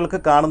മുതലകൾക്ക്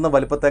കാണുന്ന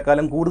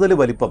വലിപ്പത്തെക്കാളും കൂടുതൽ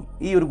വലിപ്പം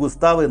ഈ ഒരു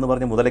ഗുസ്താവ് എന്ന്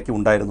പറഞ്ഞ മുതലയ്ക്ക്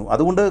ഉണ്ടായിരുന്നു.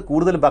 അതുകൊണ്ട്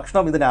കൂടുതൽ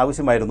ഭക്ഷണം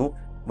ഇതിനാവശ്യമായിരുന്നു.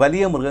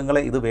 വലിയ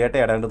മൃഗങ്ങളെ ഇത്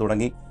വേട്ടയാടാണ്ട്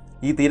തുടങ്ങി.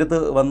 ഈ തീരത്ത്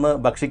വന്ന്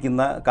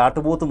ഭക്ഷിക്കുന്ന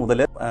കാട്ടുപോത്ത് മുതൽ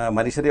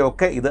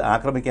മനുഷ്യരെയൊക്കെ ഇത്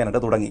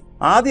ആക്രമിക്കാനായിട്ട് തുടങ്ങി.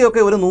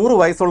 ആദ്യമൊക്കെ ഒരു 100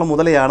 വയസ്സുള്ള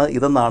മുതലയാണ്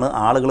ഇതെന്നാണ്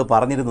ആളുകൾ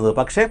പറഞ്ഞിരുന്നത്.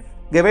 പക്ഷേ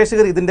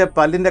ഗവേഷകർ ഇതിന്റെ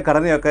പല്ലിന്റെ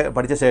ഘടനയൊക്കെ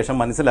പഠിച്ച ശേഷം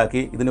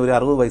മനസ്സിലാക്കി ഇതിന് ഒരു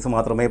 60 വയസ്സ്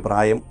മാത്രമേ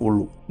പ്രായം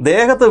ഉള്ളൂ.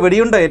 ദേഹത്ത്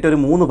വെടിയുണ്ട ഏറ്റ ഒരു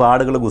 3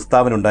 പാടുകൾ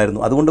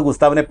ഗുസ്താവിനുണ്ടായിരുന്നു. അതുകൊണ്ട്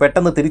ഗുസ്താവിനെ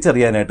പെട്ടെന്ന്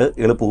തിരിച്ചറിയാനായിട്ട്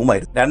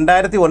എളുപ്പവുമായിരുന്നു.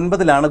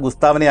 2009ലാണ്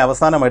ഗുസ്താവിനെ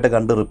അവസാനമായിട്ട്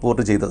കണ്ട്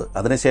റിപ്പോർട്ട് ചെയ്തത്.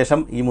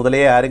 അതിനുശേഷം ഈ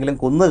മുതലയെ ആരെങ്കിലും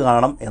കൊന്നു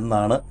കാണണം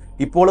എന്നാണ്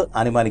ഇപ്പോൾ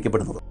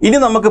അനുമാനിക്കപ്പെടുന്നത്. ഇനി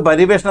നമുക്ക്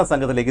പര്യവേഷണ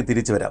സംഘത്തിലേക്ക്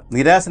തിരിച്ചു വരാം.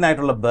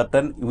 നിരാശനായിട്ടുള്ള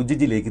ബർട്ടൻ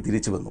ഉജിജിലേക്ക്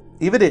തിരിച്ചു വന്നു.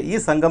 ഈ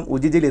സംഘം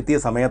ഉജിജിൽ എത്തിയ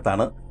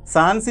സമയത്താണ്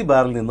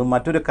സാൻസിബാറിൽ നിന്നും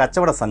മറ്റൊരു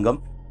കച്ചവട സംഘം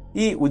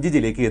ഈ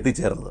ഉജിജിലേക്ക്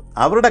എത്തിച്ചേർന്നത്.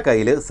 അവരുടെ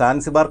കയ്യിൽ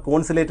സാൻസിബാർ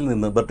കോൺസുലേറ്റിൽ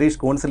നിന്ന്, ബ്രിട്ടീഷ്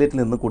കോൺസുലേറ്റിൽ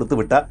നിന്ന്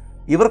കൊടുത്തുവിട്ട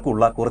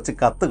ഇവർക്കുള്ള കുറച്ച്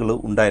കത്തുകൾ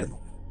ഉണ്ടായിരുന്നു.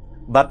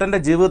 ബർട്ടന്റെ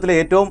ജീവിതത്തിലെ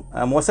ഏറ്റവും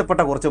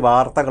മോശപ്പെട്ട കുറച്ച്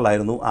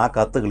വാർത്തകളായിരുന്നു ആ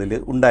കത്തുകളിൽ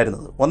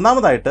ഉണ്ടായിരുന്നത്.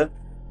 ഒന്നാമതായിട്ട്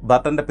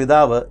ബർട്ടന്റെ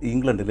പിതാവ്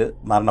ഇംഗ്ലണ്ടിൽ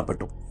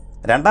മരണപ്പെട്ടു.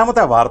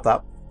 രണ്ടാമത്തെ വാർത്ത,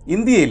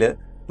 ഇന്ത്യയിൽ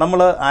നമ്മൾ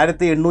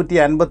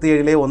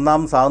 1857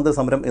 ഒന്നാം സ്വാതന്ത്ര്യ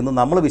സമരം എന്ന്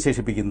നമ്മൾ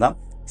വിശേഷിപ്പിക്കുന്ന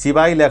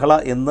ശിവായി ലഹള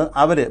എന്ന്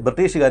അവർ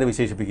ബ്രിട്ടീഷുകാർ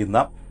വിശേഷിപ്പിക്കുന്ന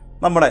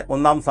നമ്മുടെ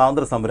ഒന്നാം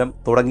സ്വാതന്ത്ര്യ സമരം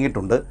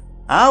തുടങ്ങിയിട്ടുണ്ട്.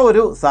 ആ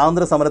ഒരു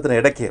സ്വാതന്ത്ര്യ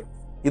സമരത്തിനിടയ്ക്ക്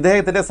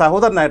ഇദ്ദേഹത്തിൻ്റെ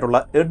സഹോദരനായിട്ടുള്ള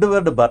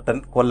എഡ്വേർഡ് ബർട്ടൺ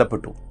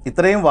കൊല്ലപ്പെട്ടു.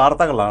 ഇത്രയും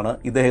വാർത്തകളാണ്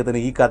ഇദ്ദേഹത്തിന്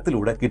ഈ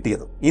കത്തിലൂടെ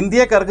കിട്ടിയത്.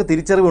 ഇന്ത്യക്കാർക്ക്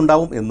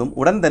തിരിച്ചറിവുണ്ടാവും എന്നും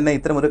ഉടൻ തന്നെ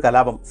ഇത്തരമൊരു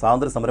കലാപം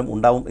സ്വാതന്ത്ര്യ സമരം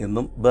ഉണ്ടാവും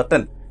എന്നും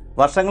ബർട്ടൺ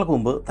വർഷങ്ങൾക്ക്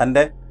മുമ്പ്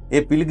തൻ്റെ A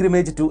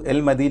pilgrimage to L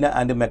Medina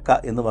and Mecca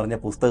എന്ന് പറഞ്ഞ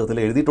പുസ്തകത്തിൽ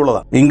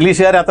എഴുതിയിട്ടുള്ളതാണ്.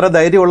 ഇംഗ്ലീഷുകാർ അത്ര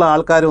ധൈര്യമുള്ള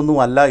ആൾക്കാരൊന്നും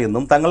അല്ല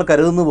എന്നും തങ്ങൾ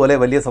കരുതുന്ന പോലെ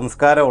വലിയ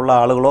സംസ്കാരമുള്ള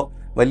ആളുകളോ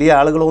വലിയ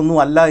ആളുകളോ ഒന്നും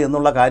അല്ല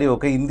എന്നുള്ള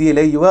കാര്യമൊക്കെ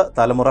ഇന്ത്യയിലെ യുവ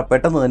തലമുറ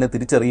പെട്ടെന്ന് തന്നെ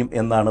തിരിച്ചറിയും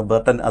എന്നാണ്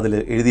ബർട്ടൺ അതിൽ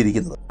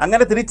എഴുതിയിരിക്കുന്നത്.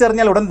 അങ്ങനെ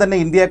തിരിച്ചറിഞ്ഞാൽ ഉടൻ തന്നെ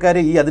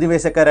ഇന്ത്യക്കാരെ ഈ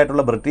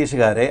അധിനിവേശക്കാരായിട്ടുള്ള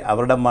ബ്രിട്ടീഷുകാരെ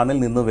അവരുടെ മണ്ണിൽ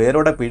നിന്ന്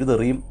വേരോടെ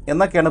പിഴുതെറിയും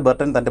എന്നൊക്കെയാണ്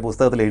ബർട്ടൺ തന്റെ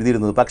പുസ്തകത്തിൽ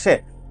എഴുതിയിരുന്നത്. പക്ഷേ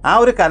ആ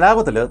ഒരു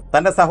കലാപത്തിൽ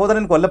തന്റെ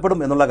സഹോദരൻ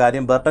കൊല്ലപ്പെടും എന്നുള്ള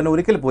കാര്യം ബർട്ടൺ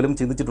ഒരിക്കൽ പോലും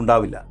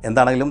ചിന്തിച്ചിട്ടുണ്ടാവില്ല.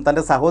 എന്താണെങ്കിലും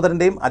തന്റെ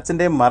സഹോദരന്റെയും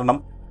അച്ഛന്റെയും മരണം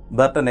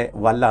ബർട്ടനെ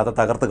വല്ലാതെ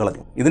തകർത്ത്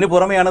കളഞ്ഞു. ഇതിനു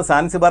പുറമെയാണ്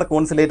സാൻസിബാർ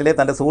കോൺസുലേറ്റിലെ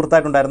തന്റെ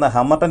സുഹൃത്തായിട്ടുണ്ടായിരുന്ന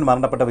ഹമ്മർട്ടൺ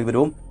മരണപ്പെട്ട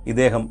വിവരവും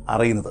ഇദ്ദേഹം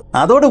അറിയുന്നത്.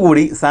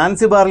 അതോടുകൂടി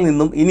സാൻസിബാറിൽ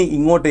നിന്നും ഇനി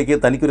ഇങ്ങോട്ടേക്ക്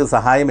തനിക്കൊരു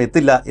സഹായം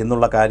എത്തില്ല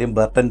എന്നുള്ള കാര്യം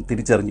ബർട്ടൺ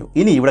തിരിച്ചറിഞ്ഞു.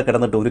 ഇനി ഇവിടെ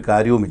കിടന്നിട്ട് ഒരു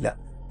കാര്യവുമില്ല,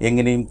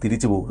 എങ്ങനെയും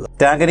തിരിച്ചു പോകുക.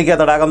 ടാങ്കനിക്ക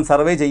തടാകം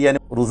സർവേ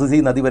ചെയ്യാനും റുസിസി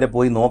നദി വരെ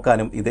പോയി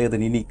നോക്കാനും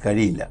ഇദ്ദേഹത്തിന് ഇനി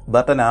കഴിയില്ല.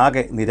 ബർട്ടൺ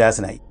ആകെ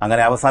നിരാശനായി.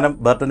 അങ്ങനെ അവസാനം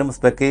ബർട്ടനും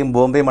സ്പെക്കയും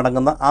ബോംബെയും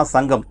അടങ്ങുന്ന ആ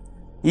സംഘം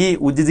ഈ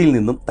ഉജിജിയിൽ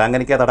നിന്നും,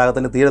 ടാങ്കനിക്ക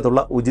തടാകത്തിന്റെ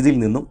തീരത്തുള്ള ഉജിജിയിൽ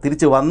നിന്നും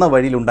തിരിച്ചു വന്ന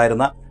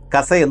വഴിയിലുണ്ടായിരുന്ന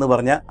കസ എന്ന്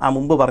പറഞ്ഞ ആ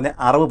മുമ്പ് പറഞ്ഞ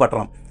അറബ്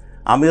പട്ടണം,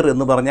 അമീർ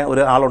എന്ന് പറഞ്ഞ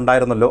ഒരു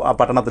ആളുണ്ടായിരുന്നല്ലോ ആ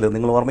പട്ടണത്തിൽ,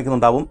 നിങ്ങൾ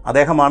ഓർമ്മിക്കുന്നുണ്ടാവും.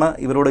 അദ്ദേഹമാണ്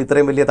ഇവരോട്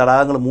ഇത്രയും വലിയ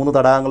തടാകങ്ങൾ 3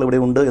 തടാകങ്ങൾ ഇവിടെ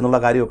ഉണ്ട് എന്നുള്ള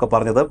കാര്യമൊക്കെ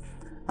പറഞ്ഞത്.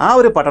 ആ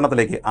ഒരു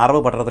പട്ടണത്തിലേക്ക്,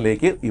 അറബ്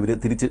പട്ടണത്തിലേക്ക് ഇവർ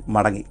തിരിച്ച്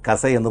മടങ്ങി.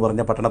 കസ എന്ന്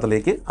പറഞ്ഞ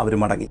പട്ടണത്തിലേക്ക് അവർ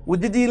മടങ്ങി.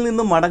 ഉജ്ജിയിൽ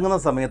നിന്നും മടങ്ങുന്ന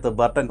സമയത്ത്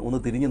ബർട്ടൺ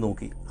ഒന്ന് തിരിഞ്ഞു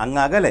നോക്കി.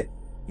 അങ്ങകലെ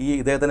ഈ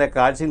ഇദ്ദേഹത്തിൻ്റെ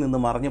കാഴ്ചയിൽ നിന്ന്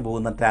മറഞ്ഞു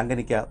പോകുന്ന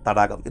ടാങ്കനിക്ക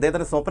തടാകം.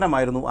 ഇദ്ദേഹത്തിൻ്റെ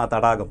സ്വപ്നമായിരുന്നു ആ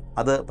തടാകം.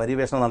 അത്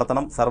പര്യവേഷണം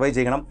നടത്തണം, സർവേ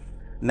ചെയ്യണം,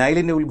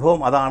 നൈലിൻ്റെ ഉത്ഭവം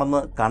അതാണെന്ന്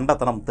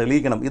കണ്ടെത്തണം,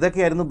 തെളിയിക്കണം.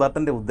 ഇതൊക്കെയായിരുന്നു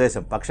ബർട്ടൻ്റെ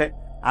ഉദ്ദേശം. പക്ഷേ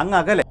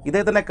അങ്ങകലെ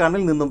ഇദ്ദേഹത്തിൻ്റെ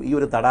കണ്ണിൽ നിന്നും ഈ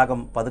ഒരു തടാകം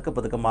പതുക്കെ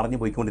പതുക്കെ മറഞ്ഞു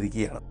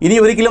പോയിക്കൊണ്ടിരിക്കുകയാണ്. ഇനി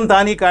ഒരിക്കലും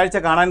താൻ ഈ കാഴ്ച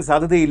കാണാൻ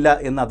സാധ്യതയില്ല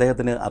എന്ന്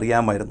അദ്ദേഹത്തിന്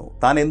അറിയാമായിരുന്നു.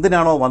 താൻ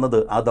എന്തിനാണോ വന്നത്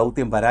ആ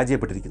ദൗത്യം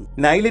പരാജയപ്പെട്ടിരിക്കുന്നു.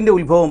 നൈലിൻ്റെ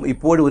ഉത്ഭവം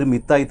ഇപ്പോഴും ഒരു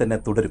മിത്തായി തന്നെ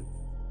തുടരും.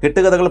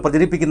 കെട്ടുകഥകൾ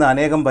പ്രചരിപ്പിക്കുന്ന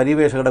അനേകം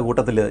പര്യവേഷകരുടെ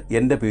കൂട്ടത്തിൽ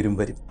എൻ്റെ പേരും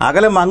വരും.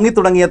 അകലെ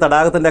മങ്ങിത്തുടങ്ങിയ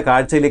തടാകത്തിന്റെ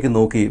കാഴ്ചയിലേക്ക്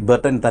നോക്കി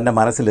ബർട്ടൺ തന്റെ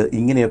മനസ്സിൽ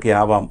ഇങ്ങനെയൊക്കെ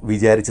ആവാം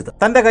വിചാരിച്ചത്.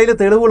 തന്റെ കയ്യിൽ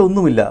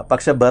തെളിവുകളൊന്നുമില്ല.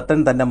 പക്ഷെ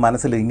ബർട്ടൺ തന്റെ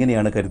മനസ്സിൽ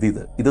ഇങ്ങനെയാണ്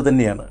കരുതിയത്. ഇത്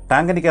തന്നെയാണ്,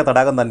 ടാങ്കനിക്ക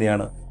തടാകം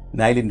തന്നെയാണ്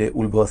നൈലിന്റെ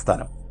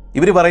ഉത്ഭവസ്ഥാനം.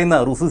 ഇവർ പറയുന്ന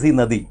റുസിസി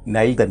നദി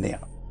നൈൽ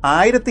തന്നെയാണ്.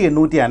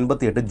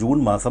 1858 ജൂൺ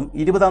മാസം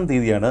 20-ാം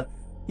തീയതിയാണ്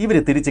ഇവർ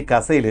തിരിച്ച്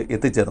കസയിൽ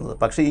എത്തിച്ചേർന്നത്.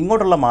 പക്ഷേ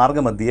ഇങ്ങോട്ടുള്ള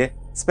മാർഗ്ഗമധ്യേ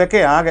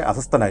സ്പെക്കെ ആകെ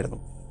അസ്വസ്ഥനായിരുന്നു.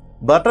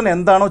 ബർട്ടൺ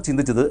എന്താണോ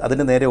ചിന്തിച്ചത്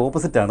അതിന് നേരെ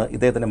ഓപ്പോസിറ്റാണ്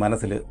ഇദ്ദേഹത്തിൻ്റെ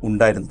മനസ്സിൽ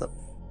ഉണ്ടായിരുന്നത്.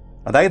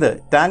 അതായത്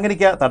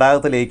ടാങ്കനിക്ക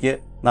തടാകത്തിലേക്ക്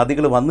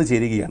നദികൾ വന്നു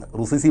ചേരുകയാണ്,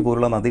 റുസിസി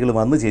പോലുള്ള നദികൾ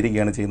വന്നു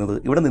ചേരുകയാണ് ചെയ്യുന്നത്.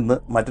 ഇവിടെ നിന്ന്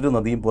മറ്റൊരു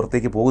നദിയും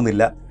പുറത്തേക്ക്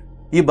പോകുന്നില്ല.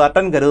 ഈ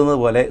ബർട്ടൺ കരുതുന്നത്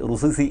പോലെ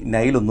റുസിസി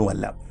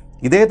നൈലൊന്നുമല്ല.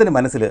 ഇദ്ദേഹത്തിൻ്റെ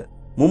മനസ്സിൽ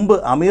മുമ്പ്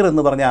അമീർ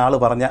എന്ന് പറഞ്ഞ ആൾ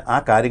പറഞ്ഞ ആ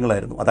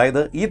കാര്യങ്ങളായിരുന്നു.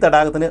 അതായത് ഈ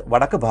തടാകത്തിന്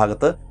വടക്ക്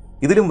ഭാഗത്ത്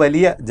ഇതിലും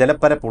വലിയ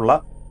ജലപ്പരപ്പുള്ള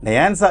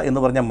നയാൻസ എന്ന്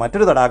പറഞ്ഞ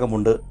മറ്റൊരു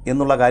തടാകമുണ്ട്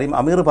എന്നുള്ള കാര്യം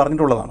അമീർ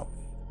പറഞ്ഞിട്ടുള്ളതാണ്.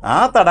 ആ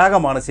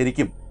തടാകമാണ്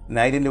ശരിക്കും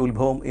നൈലിൻ്റെ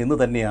ഉത്ഭവം എന്ന്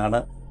തന്നെയാണ്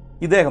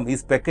ഇദ്ദേഹം ഈ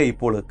സ്പെക്കെ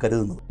ഇപ്പോൾ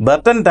കരുതുന്നത്.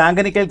 ബർട്ടൺ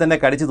ടാങ്കനിക്കയിൽ തന്നെ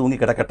കടിച്ചു തൂങ്ങി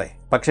കിടക്കട്ടെ,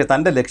 പക്ഷേ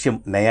തന്റെ ലക്ഷ്യം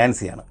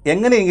നയാൻസയാണ്.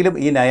 എങ്ങനെയെങ്കിലും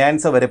ഈ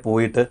നയാൻസ വരെ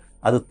പോയിട്ട്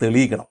അത്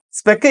തെളിയിക്കണം.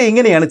 സ്പെക്കെ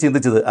ഇങ്ങനെയാണ്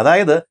ചിന്തിച്ചത്.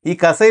 അതായത് ഈ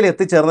കസയിൽ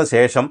എത്തിച്ചേർന്ന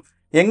ശേഷം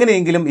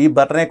എങ്ങനെയെങ്കിലും ഈ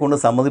ബർട്ടനെ കൊണ്ട്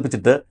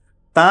സമ്മതിപ്പിച്ചിട്ട്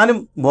താനും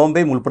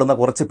ബോംബെയും ഉൾപ്പെടുന്ന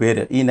കുറച്ച്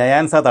പേര് ഈ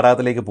നയാൻസ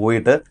തടാകത്തിലേക്ക്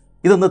പോയിട്ട്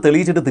ഇതൊന്ന്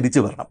തെളിയിച്ചിട്ട്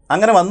തിരിച്ചു വരണം.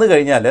 അങ്ങനെ വന്നു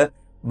കഴിഞ്ഞാൽ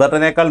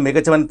ബർട്ടനേക്കാൾ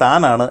മികച്ചവൻ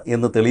താനാണ്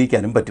എന്ന്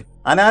തെളിയിക്കാനും പറ്റും.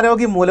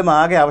 അനാരോഗ്യം മൂലം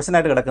ആകെ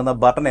അവശനായിട്ട് കിടക്കുന്ന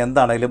ബർട്ടൺ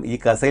എന്താണെങ്കിലും ഈ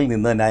കസയിൽ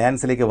നിന്ന്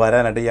നയാൻസിലേക്ക്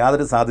വരാനായിട്ട്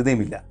യാതൊരു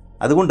സാധ്യതയുമില്ല.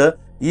 അതുകൊണ്ട്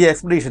ഈ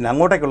എക്സ്പെഡീഷൻ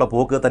അങ്ങോട്ടേക്കുള്ള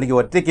പോക്ക് തനിക്ക്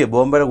ഒറ്റയ്ക്ക്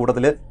ബോംബെയുടെ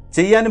കൂട്ടത്തിൽ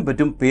ചെയ്യാനും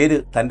പറ്റും, പേര്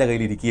തൻ്റെ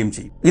കയ്യിലിരിക്കുകയും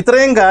ചെയ്യും.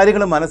 ഇത്രയും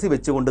കാര്യങ്ങൾ മനസ്സിൽ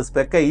വെച്ചുകൊണ്ട്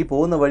സ്പെക്കെ ഈ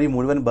പോകുന്ന വഴി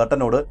മുഴുവൻ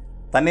ബർട്ടനോട്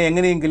തന്നെ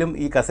എങ്ങനെയെങ്കിലും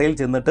ഈ കസയിൽ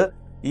ചെന്നിട്ട്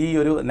ഈ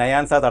ഒരു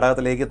നയാൻസ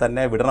തടാകത്തിലേക്ക്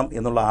തന്നെ വിടണം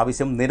എന്നുള്ള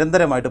ആവശ്യം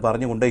നിരന്തരമായിട്ട്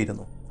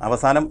പറഞ്ഞുകൊണ്ടേയിരുന്നു.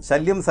 അവസാനം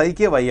ശല്യം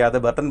സഹിക്കുക വയ്യാതെ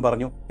ബർട്ടൺ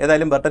പറഞ്ഞു,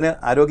 ഏതായാലും ബർട്ടന്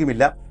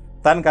ആരോഗ്യമില്ല,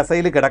 താൻ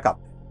കസയിൽ കിടക്കാം,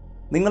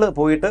 നിങ്ങൾ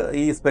പോയിട്ട്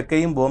ഈ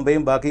സ്പെക്കയും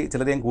ബോംബെയും ബാക്കി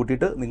ചിലരെയും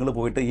കൂട്ടിയിട്ട് നിങ്ങൾ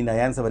പോയിട്ട് ഈ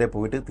നയാൻസ വരെ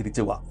പോയിട്ട്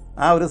തിരിച്ചു പോവാം.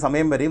 ആ ഒരു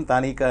സമയം വരെയും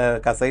താൻ ഈ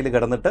കസയിൽ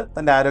കിടന്നിട്ട്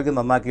തൻ്റെ ആരോഗ്യം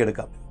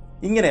നന്നാക്കിയെടുക്കാം.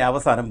 ഇങ്ങനെ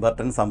അവസാനം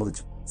ബർട്ടൺ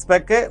സമ്മതിച്ചു.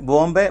 സ്പെക്കെ,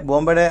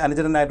 ബോംബെയുടെ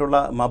അനുചരനായിട്ടുള്ള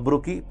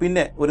മബ്രൂക്കി,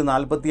 പിന്നെ ഒരു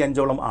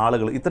 45ഓളം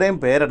ആളുകൾ, ഇത്രയും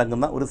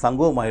പേരടങ്ങുന്ന ഒരു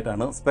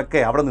സംഘവുമായിട്ടാണ്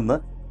സ്പെക്കെ അവിടെ നിന്ന്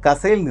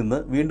കസയിൽ നിന്ന്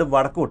വീണ്ടും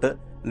വടക്കോട്ട്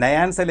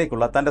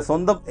നയാൻസയിലേക്കുള്ള തൻ്റെ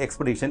സ്വന്തം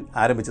എക്സ്പെഡീഷൻ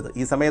ആരംഭിച്ചത്.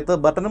 ഈ സമയത്ത്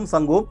ബർട്ടനും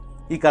സംഘവും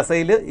ഈ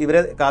കസയിൽ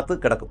ഇവരെ കാത്ത്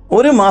കിടക്കും.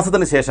 ഒരു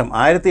മാസത്തിന് ശേഷം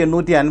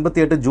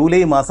 1858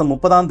 ജൂലൈ മാസം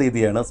 30-ാം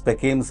തീയതിയാണ്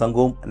സ്പെക്കയും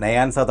സംഘവും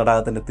നയാൻസ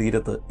തടാകത്തിന്റെ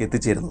തീരത്ത്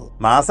എത്തിച്ചേരുന്നത്.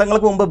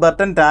 മാസങ്ങൾക്ക് മുമ്പ്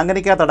ബർട്ടൺ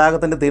ടാങ്കനിക്ക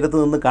തടാകത്തിന്റെ തീരത്ത്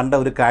നിന്ന് കണ്ട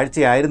ഒരു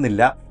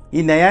കാഴ്ചയായിരുന്നില്ല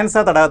ഈ നയാൻസ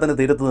തടാകത്തിന്റെ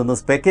തീരത്ത് നിന്ന്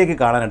സ്പെക്കയ്ക്ക്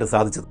കാണാനായിട്ട്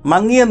സാധിച്ചത്.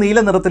 മങ്ങിയ നീല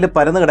നിറത്തിൽ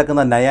പരന്നു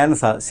കിടക്കുന്ന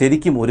നയാൻസ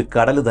ശരിക്കും ഒരു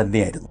കടൽ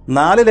തന്നെയായിരുന്നു.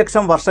 4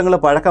 ലക്ഷം വർഷങ്ങൾ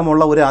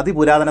പഴക്കമുള്ള ഒരു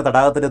അതിപുരാതന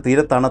തടാകത്തിന്റെ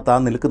തീരത്താണ് താൻ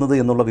നിൽക്കുന്നത്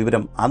എന്നുള്ള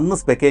വിവരം അന്ന്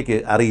സ്പെക്കയ്ക്ക്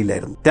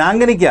അറിയില്ലായിരുന്നു.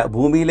 ടാങ്കനിക്ക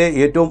ഭൂമിയിലെ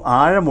ഏറ്റവും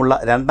ആഴമുള്ള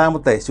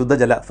 2ാമത്തെ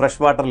ശുദ്ധജല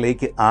ഫ്രഷ് വാട്ടർ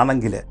ലേക്ക്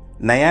ആണെങ്കിൽ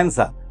നയാൻസ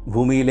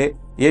ഭൂമിയിലെ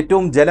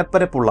ഏറ്റവും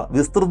ജലപ്പരപ്പുള്ള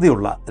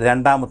വിസ്തൃതിയുള്ള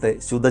രണ്ടാമത്തെ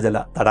ശുദ്ധജല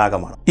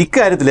തടാകമാണ്.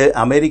 ഇക്കാര്യത്തിൽ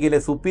അമേരിക്കയിലെ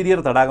സുപ്പീരിയർ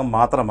തടാകം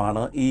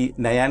മാത്രമാണ് ഈ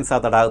നയാൻസ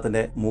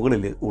തടാകത്തിന്റെ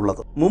മുകളിൽ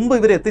ഉള്ളത്. മുമ്പ്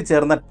ഇവർ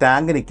എത്തിച്ചേർന്ന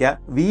ടാങ്കനിക്ക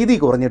വീതി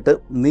കുറഞ്ഞിട്ട്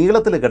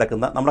നീളത്തിൽ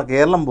കിടക്കുന്ന, നമ്മുടെ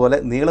കേരളം പോലെ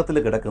നീളത്തിൽ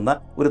കിടക്കുന്ന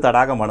ഒരു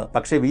തടാകമാണ്.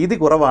 പക്ഷേ വീതി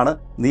കുറവാണ്,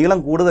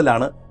 നീളം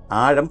കൂടുതലാണ്,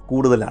 ആഴം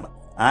കൂടുതലാണ്.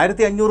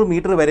 1500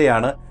 മീറ്റർ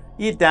വരെയാണ്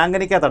ഈ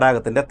ടാങ്കനിക്ക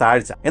തടാകത്തിന്റെ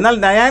താഴ്ച. എന്നാൽ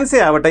നയാൻസ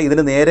ആവട്ടെ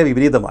ഇതിന് നേരെ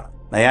വിപരീതമാണ്.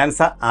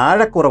 നയാൻസ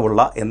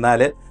ആഴക്കുറവുള്ള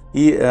എന്നാൽ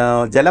ഈ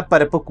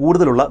ജലപ്പരപ്പ്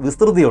കൂടുതലുള്ള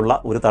വിസ്തൃതിയുള്ള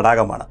ഒരു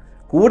തടാകമാണ്.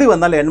 കൂടി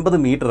വന്നാൽ 80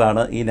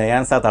 മീറ്ററാണ് ഈ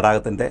നയാൻസ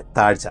തടാകത്തിന്റെ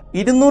താഴ്ച.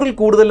 200-ൽ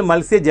കൂടുതൽ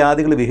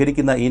മത്സ്യജാതികൾ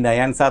വിഹരിക്കുന്ന ഈ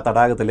നയാൻസ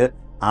തടാകത്തിൽ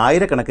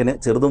ആയിരക്കണക്കിന്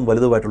ചെറുതും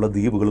വലുതുമായിട്ടുള്ള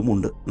ദ്വീപുകളും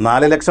ഉണ്ട്.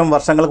 4 ലക്ഷം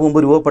വർഷങ്ങൾക്ക് മുമ്പ്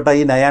രൂപപ്പെട്ട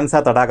ഈ നയാൻസ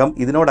തടാകം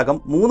ഇതിനോടകം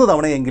 3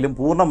 തവണയെങ്കിലും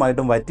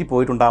പൂർണ്ണമായിട്ടും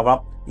വറ്റിപ്പോയിട്ടുണ്ടാവാം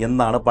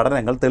എന്നാണ്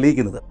പഠനങ്ങൾ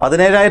തെളിയിക്കുന്നത്.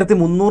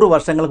 17,300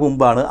 വർഷങ്ങൾക്ക്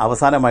മുമ്പാണ്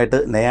അവസാനമായിട്ട്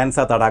നയാൻസ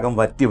തടാകം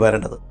വറ്റി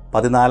വരേണ്ടത്.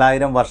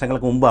 14,000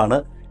 വർഷങ്ങൾക്ക് മുമ്പാണ്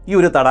ഈ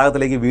ഒരു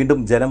തടാകത്തിലേക്ക് വീണ്ടും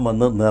ജലം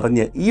വന്ന്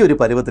നിറഞ്ഞ് ഈ ഒരു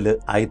പരുവത്തിൽ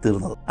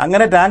ആയിത്തീർന്നത്.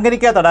 അങ്ങനെ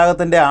ടാങ്കനിക്ക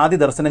തടാകത്തിന്റെ ആദ്യ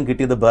ദർശനം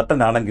കിട്ടിയത്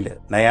ബർട്ടൻ ആണെങ്കിൽ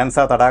നയാൻസ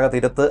തടാക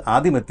തീരത്ത്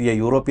ആദ്യമെത്തിയ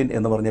യൂറോപ്യൻ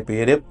എന്ന് പറഞ്ഞ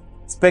പേര്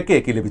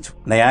സ്പെക്കയ്ക്ക് ലഭിച്ചു.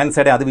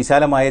 നയാൻസയുടെ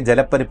അതിവിശാലമായ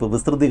ജലപ്പരപ്പ്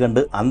വിസ്തൃതി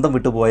കണ്ട് അന്തം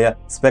വിട്ടുപോയ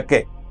സ്പെക്കെ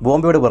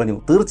ബോംബെയോട് പറഞ്ഞു,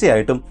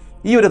 തീർച്ചയായിട്ടും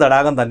ഈ ഒരു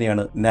തടാകം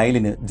തന്നെയാണ്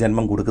നൈലിന്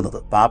ജന്മം കൊടുക്കുന്നത്.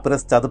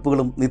 പാപ്പിറസ്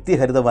ചതുപ്പുകളും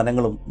നിത്യഹരിത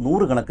വനങ്ങളും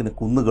 100 കണക്കിന്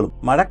കുന്നുകളും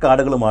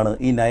മഴക്കാടുകളുമാണ്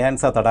ഈ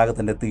നയാൻസ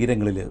തടാകത്തിന്റെ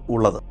തീരങ്ങളിൽ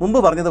ഉള്ളത്. മുമ്പ്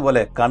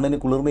പറഞ്ഞതുപോലെ കണ്ണിന്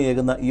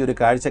കുളിർമയേകുന്ന ഈ ഒരു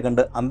കാഴ്ച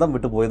കണ്ട് അന്തം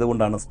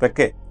വിട്ടുപോയതുകൊണ്ടാണ്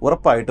സ്പെക്കെ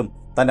ഉറപ്പായിട്ടും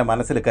തന്റെ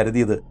മനസ്സിൽ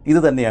കരുതിയത്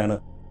ഇത് തന്നെയാണ്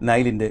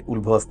നൈലിന്റെ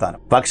ഉത്ഭവസ്ഥാനം.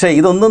 പക്ഷേ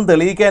ഇതൊന്നും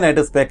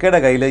തെളിയിക്കാനായിട്ട് സ്പെക്കയുടെ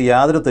കയ്യിൽ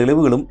യാതൊരു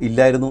തെളിവുകളും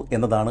ഇല്ലായിരുന്നു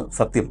എന്നതാണ്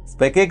സത്യം.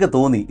 സ്പെക്കയ്ക്ക്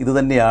തോന്നി ഇത്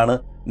തന്നെയാണ്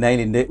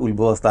നൈലിന്റെ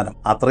ഉത്ഭവസ്ഥാനം,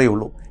 അത്രയേ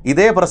ഉള്ളൂ.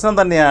 ഇതേ പ്രശ്നം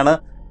തന്നെയാണ്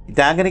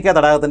ടാങ്കനിക്ക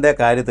തടാകത്തിന്റെ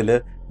കാര്യത്തിൽ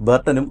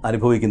ബർട്ടനും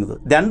അനുഭവിക്കുന്നത്.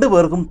 2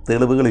 പേർക്കും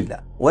തെളിവുകളില്ല.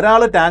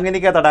 ഒരാൾ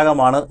ടാങ്കനിക്ക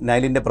തടാകമാണ്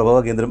നൈലിന്റെ പ്രഭവ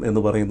കേന്ദ്രം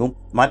എന്ന് പറയുന്നു,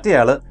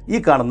 മറ്റേയാള് ഈ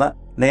കാണുന്ന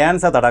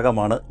നയാൻസ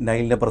തടാകമാണ്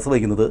നൈലിനെ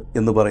പ്രസവിക്കുന്നത്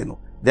എന്ന് പറയുന്നു.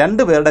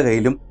 2 പേരുടെ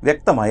കയ്യിലും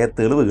വ്യക്തമായ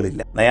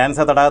തെളിവുകളില്ല. നയാൻസ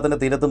തടാകത്തിന്റെ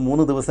തീരത്ത്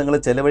 3 ദിവസങ്ങൾ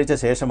ചെലവഴിച്ച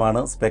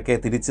ശേഷമാണ് സ്പെക്കെ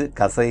തിരിച്ച്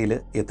കസയിൽ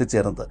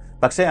എത്തിച്ചേർന്നത്.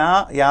 പക്ഷേ ആ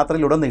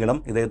യാത്രയിലുടനീളം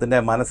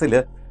ഇദ്ദേഹത്തിന്റെ മനസ്സിൽ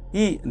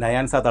ഈ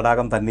നയാൻസ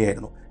തടാകം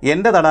തന്നെയായിരുന്നു.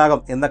 എൻ്റെ തടാകം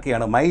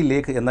എന്നൊക്കെയാണ്, മൈ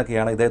ലേക്ക്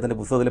എന്നൊക്കെയാണ് ഇദ്ദേഹത്തിന്റെ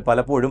പുസ്തകത്തിൽ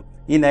പലപ്പോഴും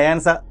ഈ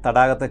നയാൻസ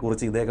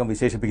തടാകത്തെക്കുറിച്ച് ഇദ്ദേഹം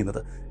വിശേഷിപ്പിക്കുന്നത്.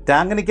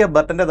 ടാങ്കനിക്ക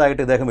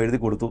ബർട്ടൻ്റെതായിട്ട് ഇദ്ദേഹം എഴുതി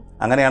കൊടുത്തു.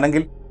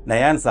 അങ്ങനെയാണെങ്കിൽ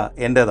നയാൻസ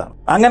എൻ്റേതാണ്.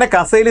 അങ്ങനെ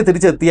കസയിൽ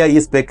തിരിച്ചെത്തിയ ഈ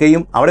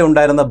സ്പെക്കയും അവിടെ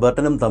ഉണ്ടായിരുന്ന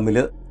ബർട്ടനും തമ്മിൽ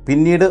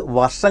പിന്നീട്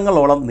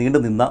വർഷങ്ങളോളം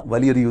നീണ്ടുനിന്ന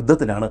വലിയൊരു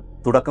യുദ്ധത്തിനാണ്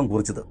തുടക്കം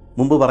കുറിച്ചത്.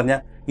 മുമ്പ് പറഞ്ഞ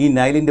ഈ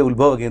നൈലിന്റെ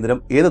ഉത്ഭവ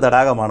കേന്ദ്രം ഏത്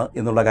തടാകമാണ്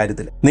എന്നുള്ള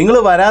കാര്യത്തിൽ നിങ്ങൾ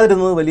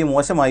വരാതിരുന്നത് വലിയ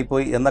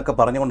മോശമായിപ്പോയി എന്നൊക്കെ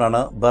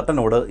പറഞ്ഞുകൊണ്ടാണ്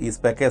ബർട്ടനോട് ഈ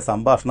സ്പെക്കെ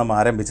സംഭാഷണം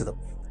ആരംഭിച്ചത്.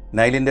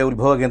 നൈലിന്റെ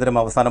ഉത്ഭവ കേന്ദ്രം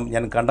അവസാനം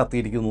ഞാൻ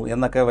കണ്ടെത്തിയിരിക്കുന്നു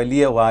എന്നൊക്കെ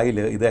വലിയ വായിൽ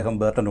ഇദ്ദേഹം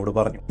ബർട്ടനോട്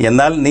പറഞ്ഞു.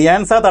 എന്നാൽ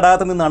നയാൻസ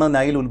തടാകത്തിൽ നിന്നാണ്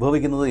നൈൽ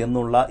ഉത്ഭവിക്കുന്നത്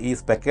എന്നുള്ള ഈ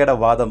സ്പെക്കയുടെ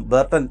വാദം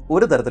ബർട്ടൻ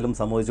ഒരു തരത്തിലും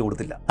സമ്മതിച്ചു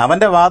കൊടുത്തില്ല.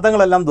 അവന്റെ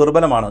വാദങ്ങളെല്ലാം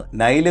ദുർബലമാണ്.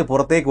 നൈല്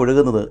പുറത്തേക്ക്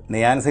ഒഴുകുന്നത്,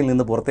 നയാൻസയിൽ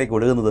നിന്ന് പുറത്തേക്ക്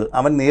ഒഴുകുന്നത്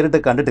അവൻ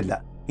നേരിട്ട് കണ്ടിട്ടില്ല.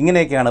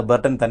 ഇങ്ങനെയൊക്കെയാണ്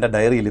ബർട്ടൻ തന്റെ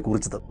ഡയറിയിൽ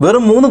കുറിച്ചത്.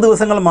 വെറും 3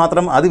 ദിവസങ്ങൾ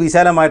മാത്രം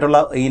അതിവിശാലമായിട്ടുള്ള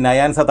ഈ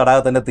നയാൻസ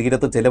തടാകത്തിന്റെ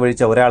തീരത്ത്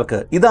ചെലവഴിച്ച ഒരാൾക്ക്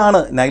ഇതാണ്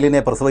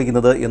നൈലിനെ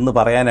പ്രസവിക്കുന്നത് എന്ന്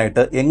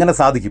പറയാനായിട്ട് എങ്ങനെ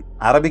സാധിക്കും?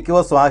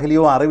 അറബിക്കോ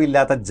സ്വാഹിലിയോ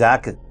അറിവില്ലാത്ത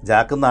ജാക്ക്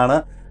എന്നാണ്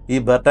ഈ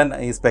ബർട്ടൻ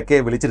ഈ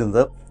സ്പെക്കയെ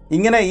വിളിച്ചിരുന്നത്.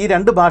 ഇങ്ങനെ ഈ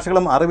 2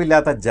 ഭാഷകളും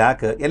അറിവില്ലാത്ത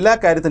ജാക്ക് എല്ലാ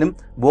കാര്യത്തിനും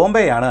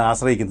ബോംബെയാണ്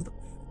ആശ്രയിക്കുന്നത്.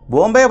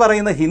 ബോംബെ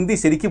പറയുന്ന ഹിന്ദി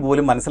ശരിക്കു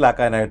പോലും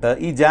മനസ്സിലാക്കാനായിട്ട്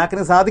ഈ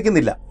ജാക്കിന്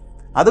സാധിക്കുന്നില്ല.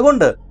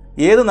 അതുകൊണ്ട്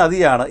ഏത്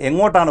നദിയാണ്,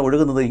 എങ്ങോട്ടാണ്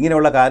ഒഴുകുന്നത്,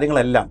 ഇങ്ങനെയുള്ള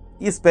കാര്യങ്ങളെല്ലാം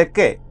ഈ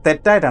സ്പെക്കെ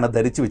തെറ്റായിട്ടാണ്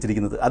ധരിച്ചു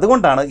വെച്ചിരിക്കുന്നത്.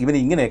 അതുകൊണ്ടാണ് ഇവന്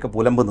ഇങ്ങനെയൊക്കെ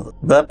പുലമ്പുന്നത്.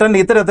 ബർട്ടൻ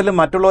ഇത്തരത്തിൽ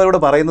മറ്റുള്ളവരോട്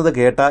പറയുന്നത്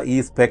കേട്ട ഈ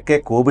സ്പെക്കെ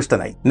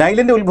കോപിഷ്ഠനായി.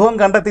 നൈലിന്റെ ഉത്ഭവം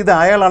കണ്ടെത്തിയത്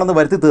അയാളാണെന്ന്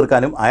വരുത്തി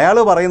തീർക്കാനും അയാൾ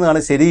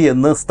പറയുന്നതാണ് ശരി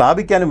എന്ന്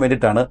സ്ഥാപിക്കാനും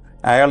വേണ്ടിയിട്ടാണ്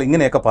അയാൾ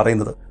ഇങ്ങനെയൊക്കെ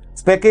പറയുന്നത്.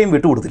 സ്പെക്കയും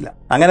വിട്ടുകൊടുത്തില്ല.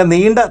 അങ്ങനെ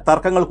നീണ്ട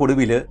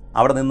തർക്കങ്ങൾക്കൊടുവിൽ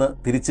അവിടെ നിന്ന്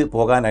തിരിച്ച്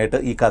പോകാനായിട്ട്,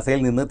 ഈ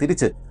കസയിൽ നിന്ന്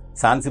തിരിച്ച്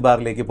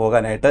സാൻസിബാറിലേക്ക്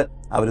പോകാനായിട്ട്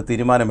അവർ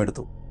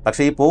തീരുമാനമെടുത്തു.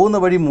 പക്ഷേ ഈ പോകുന്ന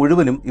വഴി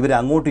മുഴുവനും ഇവർ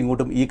അങ്ങോട്ടും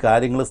ഇങ്ങോട്ടും ഈ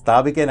കാര്യങ്ങൾ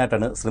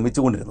സ്ഥാപിക്കാനായിട്ടാണ്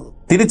ശ്രമിച്ചുകൊണ്ടിരുന്നത്.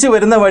 തിരിച്ചു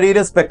വരുന്ന വഴിയിൽ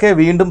സ്പെക്കെ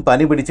വീണ്ടും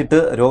പനി പിടിച്ചിട്ട്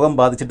രോഗം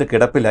ബാധിച്ചിട്ട്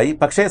കിടപ്പിലായി.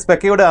 പക്ഷേ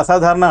സ്പെക്കയുടെ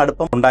അസാധാരണ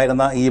അടുപ്പം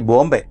ഉണ്ടായിരുന്ന ഈ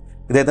ബോംബെ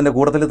ഇദ്ദേഹത്തിന്റെ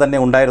കൂട്ടത്തിൽ തന്നെ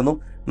ഉണ്ടായിരുന്നു.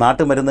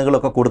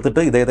 നാട്ടുമരുന്നുകളൊക്കെ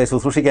കൊടുത്തിട്ട് ഇദ്ദേഹത്തെ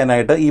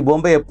ശുശ്രൂഷിക്കാനായിട്ട് ഈ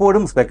ബോംബെ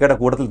എപ്പോഴും സ്പെക്കയുടെ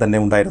കൂട്ടത്തിൽ തന്നെ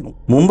ഉണ്ടായിരുന്നു.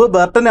 മുമ്പ്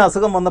ബർട്ടന്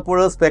അസുഖം വന്നപ്പോൾ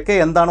സ്പെക്കെ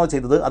എന്താണോ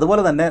ചെയ്തത്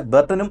അതുപോലെ തന്നെ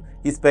ബർട്ടനും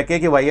ഈ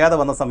സ്പെക്കയ്ക്ക് വയ്യാതെ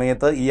വന്ന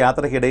സമയത്ത് ഈ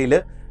യാത്രയ്ക്കിടയിൽ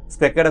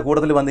സ്പെക്കയുടെ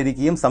കൂട്ടത്തിൽ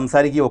വന്നിരിക്കുകയും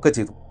സംസാരിക്കുകയും ഒക്കെ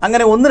ചെയ്തു.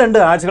 അങ്ങനെ 1-2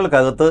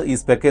 ആഴ്ചകൾക്കകത്ത് ഈ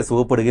സ്പെക്കെ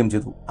സുഖപ്പെടുകയും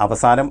ചെയ്തു.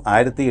 അവസാനം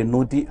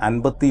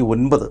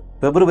 1859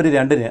 ഫെബ്രുവരി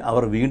 2-ന്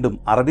അവർ വീണ്ടും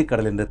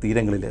അറബിക്കടലിന്റെ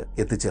തീരങ്ങളിൽ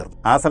എത്തിച്ചേർന്നു.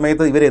 ആ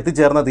സമയത്ത് ഇവർ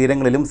എത്തിച്ചേർന്ന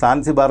തീരങ്ങളിലും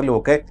സാൻസിബാറിലും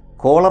ഒക്കെ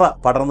കോളറ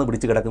പടർന്നു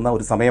പിടിച്ച് കിടക്കുന്ന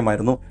ഒരു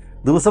സമയമായിരുന്നു.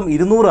 ദിവസം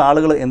 200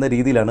 ആളുകൾ എന്ന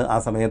രീതിയിലാണ് ആ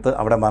സമയത്ത്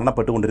അവിടെ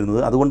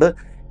മരണപ്പെട്ടുകൊണ്ടിരുന്നത്. അതുകൊണ്ട്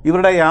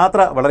ഇവരുടെ യാത്ര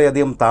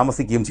വളരെയധികം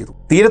താമസിക്കുകയും ചെയ്തു.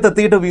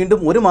 തീരത്തെത്തിയിട്ട് വീണ്ടും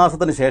 1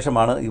 മാസത്തിന്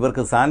ശേഷമാണ്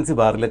ഇവർക്ക്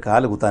സാൻസിബാറിൽ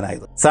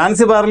കാലുകുത്താനായത്.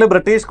 സാൻസിബാറിൽ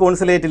ബ്രിട്ടീഷ്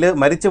കോൺസുലേറ്റിൽ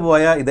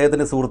മരിച്ചുപോയ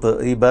ഇദ്ദേഹത്തിന്റെ സുഹൃത്ത്,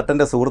 ഈ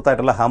ബർട്ടന്റെ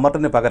സുഹൃത്തായിട്ടുള്ള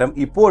ഹമർട്ടിന് പകരം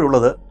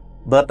ഇപ്പോഴുള്ളത്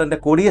ബർട്ടന്റെ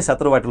കൊടിയ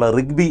ശത്രുവായിട്ടുള്ള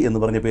റിഗ്ബി എന്ന്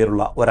പറഞ്ഞ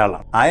പേരുള്ള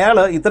ഒരാളാണ്. അയാൾ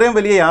ഇത്രയും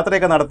വലിയ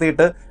യാത്രയൊക്കെ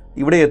നടത്തിയിട്ട്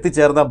ഇവിടെ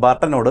എത്തിച്ചേർന്ന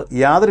ബർട്ടനോട്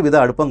യാതൊരുവിധ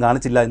അടുപ്പം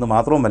കാണിച്ചില്ല എന്ന്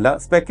മാത്രവുമല്ല,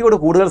 സ്പെക്കയോട്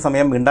കൂടുതൽ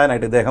സമയം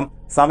മിണ്ടാനായിട്ട് ഇദ്ദേഹം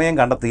സമയം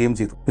കണ്ടെത്തുകയും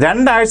ചെയ്തു.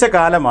 2 ആഴ്ച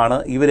കാലമാണ്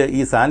ഇവർ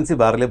ഈ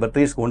സാൻസിബാറിലെ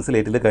ബ്രിട്ടീഷ്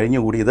കോൺസുലേറ്റിൽ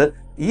കഴിഞ്ഞുകൂടിയത്.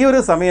 ഈ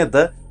ഒരു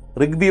സമയത്ത്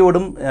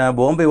റിഗ്ബിയോടും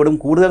ബോംബെയോടും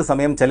കൂടുതൽ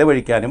സമയം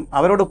ചെലവഴിക്കാനും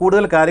അവരോട്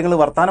കൂടുതൽ കാര്യങ്ങൾ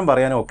വർത്താനം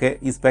പറയാനും ഒക്കെ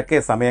ഈ സ്പെക്കെ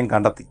സമയം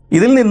കണ്ടെത്തി.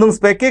 ഇതിൽ നിന്നും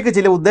സ്പെക്കയ്ക്ക്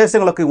ചില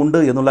ഉദ്ദേശങ്ങളൊക്കെ ഉണ്ട്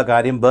എന്നുള്ള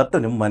കാര്യം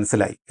ബർട്ടനും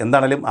മനസ്സിലായി.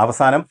 എന്താണെങ്കിലും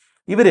അവസാനം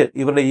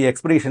ഇവരുടെ ഈ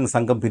എക്സ്പെഡീഷൻ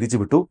സംഘം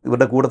പിരിച്ചുവിട്ടു.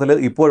 ഇവരുടെ കൂട്ടത്തിൽ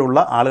ഇപ്പോഴുള്ള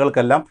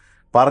ആളുകൾക്കെല്ലാം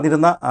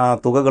പറഞ്ഞിരുന്ന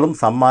തുകകളും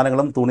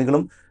സമ്മാനങ്ങളും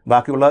തുണികളും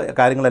ബാക്കിയുള്ള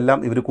കാര്യങ്ങളെല്ലാം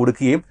ഇവർ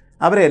കൊടുക്കുകയും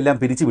അവരെ എല്ലാം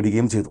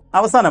പിരിച്ചുവിടുകയും ചെയ്തു.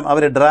 അവസാനം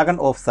അവർ ഡ്രാഗൺ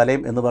ഓഫ്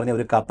സലേം എന്ന് പറഞ്ഞ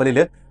ഒരു കപ്പലിൽ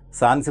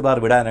സാൻസിബാർ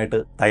വിടാനായിട്ട്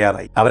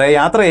തയ്യാറായി. അവരെ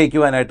യാത്ര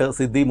അയക്കുവാനായിട്ട്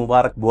സിദ്ദി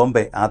മുബാറക്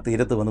ബോംബെ ആ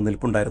തീരത്ത് വന്ന്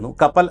നിൽപ്പുണ്ടായിരുന്നു.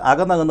 കപ്പൽ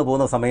അകന്നകന്ന്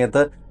പോകുന്ന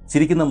സമയത്ത്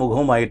ചിരിക്കുന്ന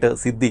മുഖവുമായിട്ട്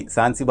സിദ്ദി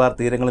സാൻസിബാർ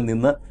തീരങ്ങളിൽ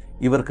നിന്ന്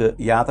ഇവർക്ക്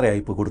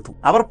യാത്രയയപ്പ് കൊടുത്തു.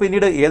 അവർ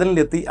പിന്നീട്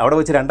ഏതനിലെത്തി അവിടെ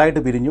വെച്ച്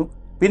 2ആയിട്ട് പിരിഞ്ഞു.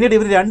 പിന്നീട്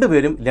ഇവർ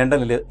രണ്ടുപേരും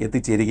ലണ്ടനിൽ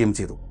എത്തിച്ചേരുകയും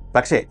ചെയ്തു.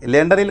 പക്ഷേ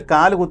ലണ്ടനിൽ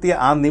കാലുകുത്തിയ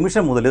ആ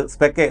നിമിഷം മുതൽ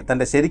സ്പെക്കെ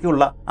തന്റെ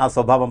ശരിക്കുള്ള ആ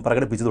സ്വഭാവം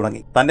പ്രകടിപ്പിച്ചു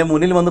തുടങ്ങി. തന്റെ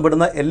മുന്നിൽ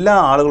വന്നുപെടുന്ന എല്ലാ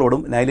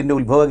ആളുകളോടും നൈലിന്റെ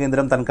ഉത്ഭവ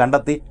കേന്ദ്രം താൻ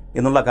കണ്ടെത്തി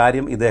എന്നുള്ള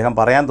കാര്യം ഇദ്ദേഹം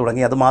പറയാൻ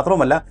തുടങ്ങി. അത്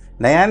മാത്രമല്ല,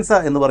 നയാൻസ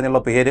എന്ന്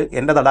പറഞ്ഞുള്ള പേര്,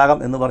 എന്റെ തടാകം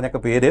എന്ന്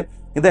പറഞ്ഞൊക്കെ പേര്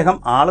ഇദ്ദേഹം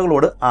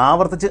ആളുകളോട്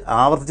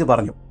ആവർത്തിച്ച്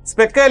പറഞ്ഞു.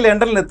 സ്പെക്കെ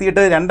ലണ്ടനിൽ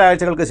എത്തിയിട്ട് 2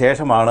 ആഴ്ചകൾക്ക്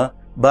ശേഷമാണ്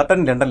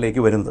ബർട്ടൻ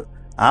ലണ്ടനിലേക്ക് വരുന്നത്.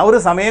 ആ ഒരു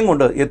സമയം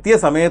കൊണ്ട് എത്തിയ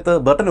സമയത്ത്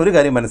ബർട്ടൻ ഒരു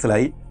കാര്യം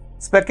മനസ്സിലായി.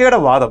 സ്പെക്കയുടെ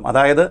വാദം,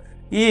 അതായത്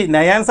ഈ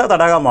നയാൻസ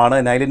തടാകമാണ്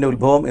നൈലിന്റെ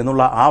ഉത്ഭവം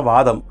എന്നുള്ള ആ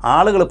വാദം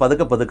ആളുകൾ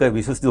പതുക്കെ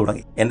വിശ്വസിച്ചു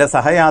തുടങ്ങി. എന്റെ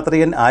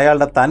സഹയാത്രികൻ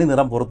അയാളുടെ തനി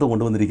നിറം പുറത്തു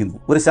കൊണ്ടുവന്നിരിക്കുന്നു.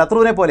 ഒരു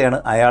ശത്രുവിനെ പോലെയാണ്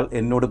അയാൾ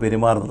എന്നോട്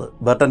പെരുമാറുന്നത്.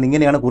 ബർട്ടൻ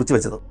ഇങ്ങനെയാണ് കുറിച്ചു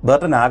വെച്ചത്.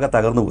 ബർട്ടൻ ആകെ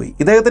തകർന്നുപോയി.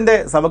 ഇദ്ദേഹത്തിന്റെ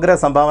സമഗ്ര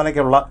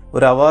സംഭാവനയ്ക്കുള്ള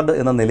ഒരു അവാർഡ്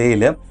എന്ന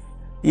നിലയിൽ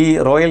ഈ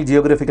royal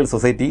geographical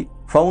society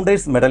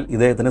founders medal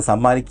ഇദ്ദേഹത്തിന്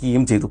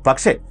സമ്മാനിക്കുകയും ചെയ്തു.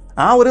 പക്ഷേ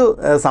ആ ഒരു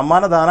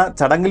സമ്മാനദാന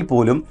ചടങ്ങിൽ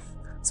പോലും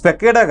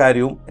സ്പെക്കയുടെ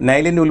കാര്യവും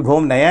നൈലിന്റെ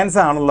ഉത്ഭവം നയാൻസ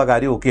ആണുള്ള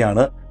കാര്യവും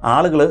ഒക്കെയാണ്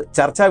ആളുകൾ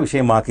ചർച്ചാ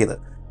വിഷയമാക്കിയത്.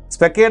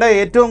 സ്പെക്കയുടെ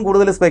ഏറ്റവും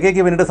കൂടുതൽ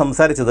സ്പെക്കയ്ക്ക് വേണ്ടിയിട്ട്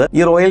സംസാരിച്ചത്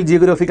ഈ റോയൽ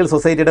ജിയോഗ്രഫിക്കൽ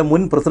സൊസൈറ്റിയുടെ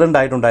മുൻ പ്രസിഡന്റ്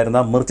ആയിട്ടുണ്ടായിരുന്ന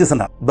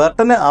മിർച്ചിസനാണ്.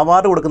 ബർട്ടന്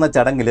അവാർഡ് കൊടുക്കുന്ന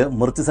ചടങ്ങിൽ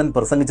മിർച്ചിസൻ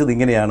പ്രസംഗിച്ചത്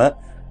ഇങ്ങനെയാണ്: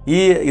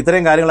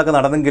 ഇത്രയും കാര്യങ്ങളൊക്കെ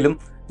നടന്നെങ്കിലും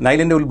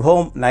നൈലിന്റെ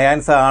ഉത്ഭവം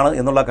നയാൻസ ആണ്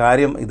എന്നുള്ള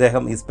കാര്യം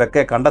ഈ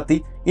സ്പെക്കെ കണ്ടെത്തി.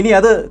 ഇനി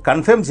അത്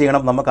കൺഫേം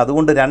ചെയ്യണം. നമുക്ക്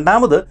അതുകൊണ്ട്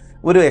 2ാമത്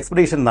ഒരു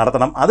എക്സ്പെഡീഷൻ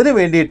നടത്തണം. അതിനു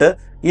വേണ്ടിയിട്ട്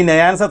ഈ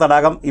നയാൻസ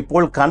തടാകം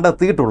ഇപ്പോൾ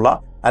കണ്ടെത്തിയിട്ടുള്ള,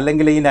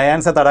 അല്ലെങ്കിൽ ഈ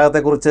നയാൻസ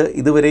തടാകത്തെക്കുറിച്ച്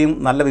ഇതുവരെയും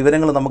നല്ല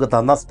വിവരങ്ങൾ നമുക്ക്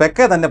തന്ന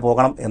സ്പെക്കെ തന്നെ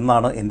പോകണം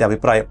എന്നാണ് എൻ്റെ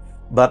അഭിപ്രായം.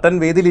 ബർട്ടൻ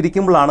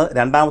വേദിയിലിരിക്കുമ്പോഴാണ്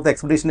 2ാമത്തെ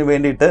എക്സ്പെഡീഷന്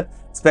വേണ്ടിയിട്ട്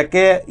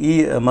സ്പെക്കയെ ഈ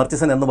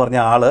മെർച്ചിസൺ എന്ന് പറഞ്ഞ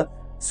ആള്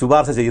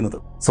ശുപാർശ ചെയ്യുന്നത്.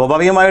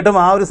 സ്വാഭാവികമായിട്ടും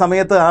ആ ഒരു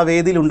സമയത്ത് ആ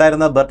വേദിയിൽ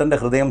ഉണ്ടായിരുന്ന ബർട്ടന്റെ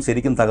ഹൃദയം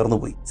ശരിക്കും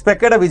തകർന്നുപോയി.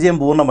 സ്പെക്കയുടെ വിജയം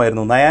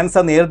പൂർണ്ണമായിരുന്നു. നയാൻസ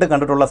നേരിട്ട്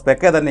കണ്ടിട്ടുള്ള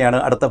സ്പെക്കെ തന്നെയാണ്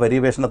അടുത്ത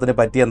പര്യവേഷണത്തിന്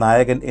പറ്റിയ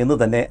നായകൻ എന്ന്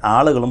തന്നെ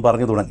ആളുകളും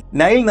പറഞ്ഞു തുടങ്ങി.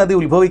 നൈൽ നദി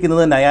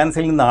ഉത്ഭവിക്കുന്നത്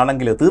നയാൻസയിൽ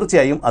നിന്നാണെങ്കിൽ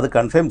തീർച്ചയായും അത്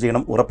കൺഫേം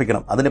ചെയ്യണം,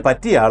 ഉറപ്പിക്കണം. അതിന്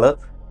പറ്റിയ ആള്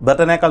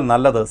ബർട്ടനേക്കാൾ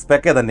നല്ലത്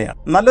സ്പെക്കെ തന്നെയാണ്.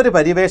 നല്ലൊരു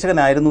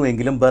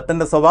പര്യവേഷകനായിരുന്നുവെങ്കിലും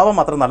ബർട്ടന്റെ സ്വഭാവം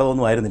അത്ര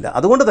നല്ലതൊന്നും ആയിരുന്നില്ല.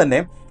 അതുകൊണ്ട്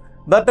തന്നെ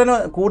ബർട്ടന്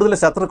കൂടുതൽ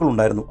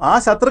ശത്രുക്കളുണ്ടായിരുന്നു. ആ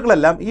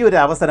ശത്രുക്കളെല്ലാം ഈ ഒരു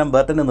അവസരം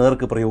ബർട്ടന്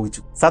നേർക്ക്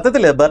പ്രയോഗിച്ചു.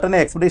 സത്യത്തിൽ ബർട്ടനെ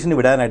എക്സ്പെഡീഷന്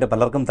വിടാനായിട്ട്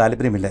പലർക്കും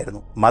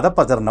താല്പര്യമില്ലായിരുന്നു.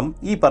 മതപ്രചരണം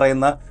ഈ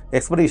പറയുന്ന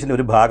എക്സ്പെഡീഷന്റെ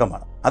ഒരു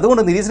ഭാഗമാണ്.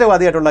 അതുകൊണ്ട്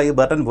നിരീശ്വരവാദിയായിട്ടുള്ള ഈ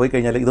ബർട്ടൻ പോയി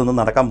കഴിഞ്ഞാൽ ഇതൊന്നും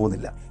നടക്കാൻ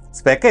പോകുന്നില്ല.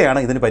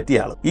 സ്പെക്കയാണ് ഇതിന്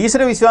പറ്റിയ ആൾ.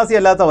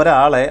 ഈശ്വരവിശ്വാസിയല്ലാത്ത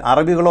ഒരാളെ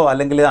അറബികളോ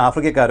അല്ലെങ്കിൽ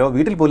ആഫ്രിക്കക്കാരോ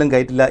വീട്ടിൽ പോലും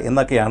കയറ്റില്ല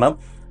എന്നൊക്കെയാണ്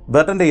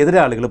ബർട്ടന്റെ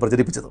എതിരാളികൾ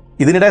പ്രചരിപ്പിച്ചത്.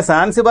 ഇതിനിടെ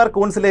സാൻസിബാർ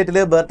കോൺസുലേറ്റിൽ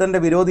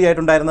ബർട്ടന്റെ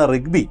വിരോധിയായിട്ടുണ്ടായിരുന്ന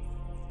റിഗ്ബി,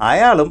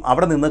 അയാളും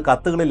അവിടെ നിന്ന്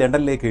കത്തുകൾ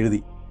ലണ്ടനിലേക്ക്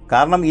എഴുതി.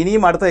 കാരണം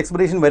ഇനിയും അടുത്ത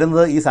എക്സ്പെഡീഷൻ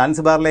വരുന്നത് ഈ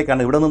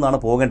സാൻസിബാറിലേക്കാണ്, ഇവിടെ നിന്നാണ്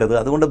പോകേണ്ടത്.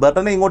 അതുകൊണ്ട്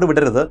ബർട്ടനെ ഇങ്ങോട്ട്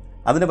വിടരുത്,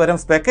 അതിന് പകരം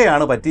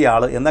സ്പെക്കയാണ് പറ്റിയ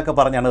ആൾ എന്നൊക്കെ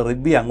പറഞ്ഞാണ്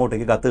റിഗ്ബി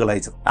അങ്ങോട്ടേക്ക് കത്തുകൾ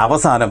അയച്ചത്.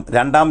 അവസാനം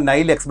 2ാം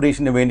നൈൽ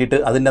എക്സ്പെഡീഷന് വേണ്ടിയിട്ട്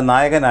അതിന്റെ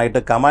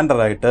നായകനായിട്ട്,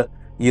 കമാൻഡറായിട്ട്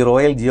ഈ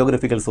royal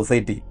geographical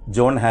society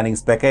John Hanning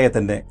സ്പെക്കയെ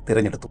തന്നെ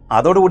തിരഞ്ഞെടുത്തു.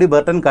 അതോടുകൂടി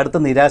ബർട്ടൻ കടുത്ത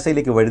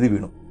നിരാശയിലേക്ക് വഴുതി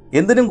വീണു.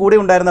 എന്തിനും കൂടെ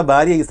ഉണ്ടായിരുന്ന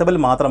ഭാര്യ ഇസബൽ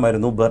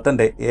മാത്രമായിരുന്നു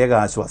ബർട്ടന്റെ ഏക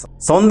ആശ്വാസം.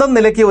 സ്വന്തം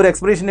നിലയ്ക്ക് ഒരു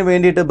എക്സ്പെഡീഷന്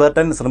വേണ്ടിയിട്ട്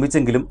ബർട്ടൻ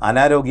ശ്രമിച്ചെങ്കിലും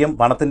അനാരോഗ്യം,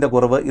 പണത്തിന്റെ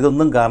കുറവ്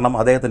ഇതൊന്നും കാരണം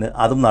അദ്ദേഹത്തിന്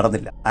അതും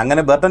നടന്നില്ല.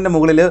 അങ്ങനെ ബർട്ടന്റെ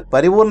മുകളിൽ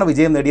പരിപൂർണ്ണ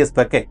വിജയം നേടിയ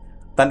സ്പെക്കെ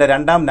തന്റെ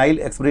 2ാം നൈൽ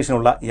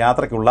എക്സ്പെഡീഷനുള്ള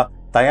യാത്രയ്ക്കുള്ള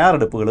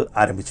തയ്യാറെടുപ്പുകൾ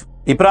ആരംഭിച്ചു.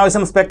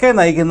 ഇപ്രാവശ്യം സ്പെക്കെ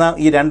നയിക്കുന്ന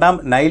ഈ 2ാം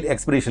നൈൽ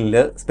എക്സ്പെഡീഷനിൽ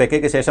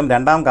സ്പെക്കയ്ക്ക് ശേഷം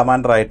 2ാം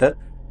കമാൻഡറായിട്ട്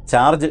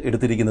ചാർജ്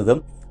എടുത്തിരിക്കുന്നത്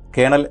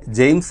കേണൽ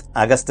ജെയിംസ്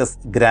അഗസ്റ്റസ്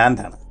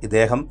ഗ്രാൻഡ് ആണ്.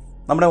 ഇദ്ദേഹം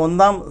നമ്മുടെ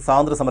 1ാം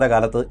സ്വാതന്ത്ര്യ സമര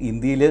കാലത്ത്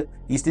ഇന്ത്യയിൽ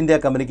ഈസ്റ്റ് ഇന്ത്യ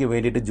കമ്പനിക്ക്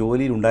വേണ്ടിയിട്ട്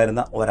ജോലിയിൽ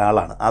ഉണ്ടായിരുന്ന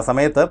ഒരാളാണ്. ആ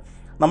സമയത്ത്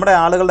നമ്മുടെ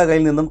ആളുകളുടെ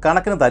കയ്യിൽ നിന്നും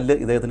കണക്കിന് തല്ല്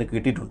ഇദ്ദേഹത്തിന്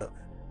കിട്ടിയിട്ടുണ്ട്.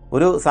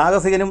 ഒരു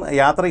സാഹസികനും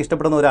യാത്ര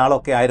ഇഷ്ടപ്പെടുന്ന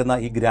ഒരാളൊക്കെ ആയിരുന്ന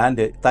ഈ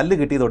ഗ്രാൻഡ് തല്ല്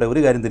കിട്ടിയതോടെ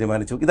ഒരു കാര്യം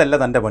തീരുമാനിച്ചു: ഇതല്ല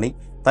തൻ്റെ പണി,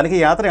 തനിക്ക്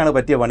യാത്രയാണ്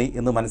പറ്റിയ പണി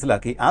എന്ന്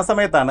മനസ്സിലാക്കി. ആ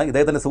സമയത്താണ്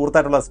ഇദ്ദേഹത്തിൻ്റെ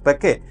സുഹൃത്തായിട്ടുള്ള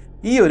സ്പെക്കെ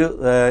ഈ ഒരു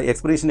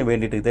എക്സ്പെഡീഷന്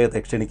വേണ്ടിയിട്ട്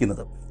ഇദ്ദേഹത്തെ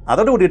ക്ഷണിക്കുന്നത്.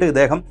 അതോടുകൂടിയിട്ട്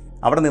ഇദ്ദേഹം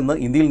അവിടെ നിന്ന്,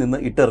 ഇന്ത്യയിൽ നിന്ന്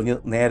ഇട്ടെറിഞ്ഞ്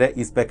നേരെ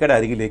ഈ സ്പെക്കയുടെ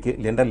അരികിലേക്ക്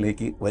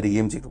ലണ്ടനിലേക്ക്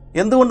വരികയും ചെയ്തു.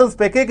 എന്തുകൊണ്ടും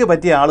സ്പെക്കയ്ക്ക്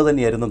പറ്റിയ ആൾ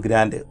തന്നെയായിരുന്നു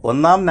ഗ്രാൻഡ്.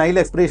 1ാം നൈൽ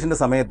എക്സ്പെഡീഷന്റെ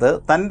സമയത്ത്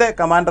തൻ്റെ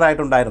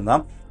കമാൻഡറായിട്ടുണ്ടായിരുന്ന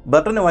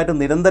ബർട്ടനുമായിട്ട്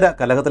നിരന്തര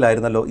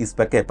കലഹത്തിലായിരുന്നല്ലോ ഈ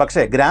സ്പെക്കെ.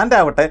 പക്ഷേ ഗ്രാൻഡ്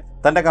ആവട്ടെ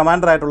തൻ്റെ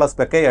കമാൻഡറായിട്ടുള്ള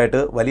സ്പെക്കയായിട്ട്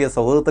വലിയ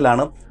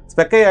സൗഹൃദത്തിലാണ്.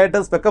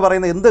 സ്പെക്കെ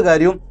പറയുന്ന എന്ത്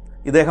കാര്യവും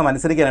ഇദ്ദേഹം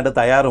അനുസരിക്കാനായിട്ട്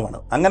തയ്യാറുമാണ്.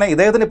 അങ്ങനെ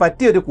ഇദ്ദേഹത്തിന്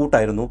പറ്റിയൊരു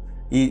കൂട്ടായിരുന്നു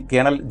ഈ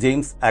കേണൽ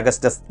ജെയിംസ്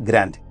അഗസ്റ്റസ്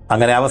ഗ്രാന്റ്.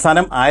 അങ്ങനെ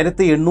അവസാനം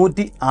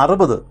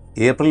 1860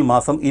 ഏപ്രിൽ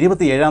മാസം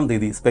 27-ാം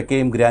തീയതി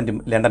സ്പെക്കെയും ഗ്രാൻഡും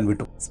ലണ്ടൻ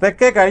വിട്ടു.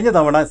 സ്പെക്കെ കഴിഞ്ഞ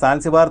തവണ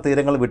സാൻസിബാർ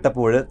തീരങ്ങൾ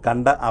വിട്ടപ്പോൾ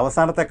കണ്ട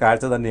അവസാനത്തെ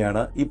കാഴ്ച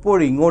തന്നെയാണ്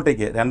ഇപ്പോഴും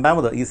ഇങ്ങോട്ടേക്ക്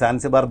രണ്ടാമത് ഈ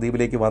സാൻസിബാർ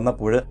ദ്വീപിലേക്ക്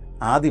വന്നപ്പോൾ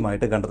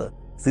ആദ്യമായിട്ട് കണ്ടത്.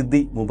 സിദ്ദി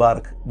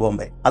മുബാറക്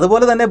ബോംബെ.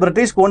 അതുപോലെ തന്നെ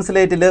ബ്രിട്ടീഷ്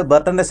കോൺസുലേറ്റിൽ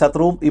ബർട്ടന്റെ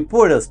ശത്രുവും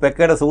ഇപ്പോഴും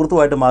സ്പെക്കയുടെ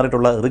സുഹൃത്തുമായിട്ട്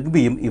മാറിയിട്ടുള്ള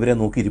റിഗ്ബിയും ഇവരെ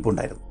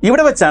നോക്കിയിരിപ്പുണ്ടായിരുന്നു.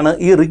 ഇവിടെ വെച്ചാണ്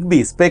ഈ റിഗ്ബി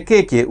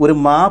സ്പെക്കയ്ക്ക് ഒരു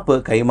മാപ്പ്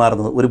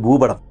കൈമാറുന്നത്, ഒരു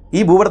ഭൂപടം.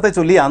 ഈ ഭൂപടത്തെ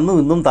ചൊല്ലി അന്നും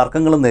ഇന്നും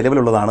തർക്കങ്ങളും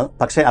നിലവിലുള്ളതാണ്.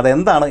 പക്ഷേ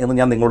അതെന്താണ് എന്ന്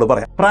ഞാൻ നിങ്ങളോട്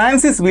പറയാം.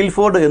 ഫ്രാൻസിസ്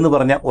വിൽഫോർഡ് എന്ന്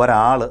പറഞ്ഞ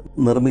ഒരാൾ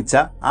നിർമ്മിച്ച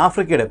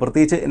ആഫ്രിക്കയുടെ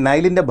പ്രത്യേകിച്ച്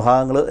നൈലിന്റെ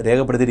ഭാഗങ്ങൾ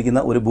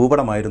രേഖപ്പെടുത്തിയിരിക്കുന്ന ഒരു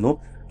ഭൂപടമായിരുന്നു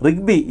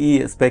റിഗ്ബി ഈ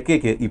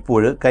സ്പെക്കയ്ക്ക്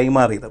ഇപ്പോൾ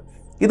കൈമാറിയത്.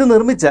 ഇത്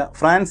നിർമ്മിച്ച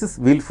ഫ്രാൻസിസ്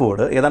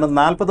വിൽഫോർഡ് ഏതാണ്ട്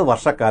 40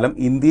 വർഷക്കാലം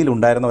ഇന്ത്യയിൽ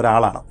ഉണ്ടായിരുന്ന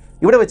ഒരാളാണ്.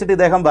 ഇവിടെ വെച്ചിട്ട്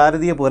ഇദ്ദേഹം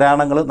ഭാരതീയ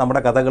പുരാണങ്ങൾ,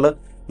 നമ്മുടെ കഥകൾ,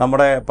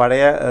 നമ്മുടെ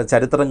പഴയ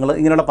ചരിത്രങ്ങൾ,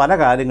 ഇങ്ങനെയുള്ള പല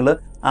കാര്യങ്ങൾ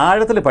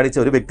ആഴത്തിൽ പഠിച്ച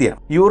ഒരു വ്യക്തിയാണ്.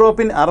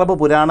 യൂറോപ്യൻ അറബ്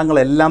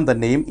പുരാണങ്ങളെല്ലാം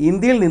തന്നെയും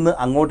ഇന്ത്യയിൽ നിന്ന്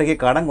അങ്ങോട്ടേക്ക്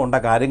കടം കൊണ്ട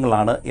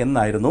കാര്യങ്ങളാണ്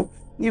എന്നായിരുന്നു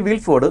ഈ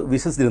വിൽഫോർഡ്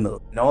വിശ്വസിച്ചിരുന്നത്.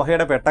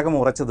 നോഹയുടെ പെട്ടകം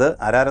ഉറച്ചത്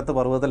അരാരത്ത്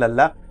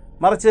പർവ്വതത്തിലല്ല,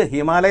 മറിച്ച്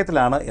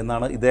ഹിമാലയത്തിലാണ്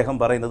എന്നാണ് ഇദ്ദേഹം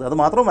പറയുന്നത്. അത്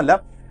മാത്രമല്ല,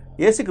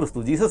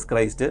 യേശുക്രിസ്തു ജീസസ്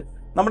ക്രൈസ്റ്റ്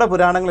നമ്മുടെ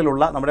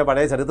പുരാണങ്ങളിലുള്ള, നമ്മുടെ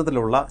പഴയ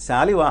ചരിത്രത്തിലുള്ള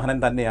ശാലിവാഹനൻ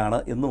തന്നെയാണ്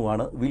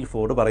എന്നുമാണ്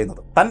വിൽഫോർഡ് പറയുന്നത്.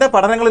 തന്റെ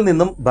പഠനങ്ങളിൽ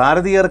നിന്നും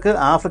ഭാരതീയർക്ക്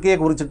ആഫ്രിക്കയെ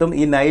കുറിച്ചിട്ടും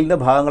ഈ നൈലിന്റെ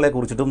ഭാഗങ്ങളെ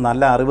കുറിച്ചിട്ടും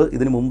നല്ല അറിവ്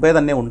ഇതിനു മുമ്പേ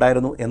തന്നെ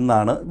ഉണ്ടായിരുന്നു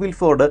എന്നാണ്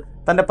വിൽഫോർഡ്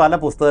തന്റെ പല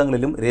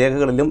പുസ്തകങ്ങളിലും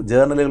രേഖകളിലും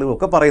ജേർണലുകളിലും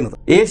ഒക്കെ പറയുന്നത്.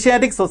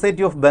 Asiatic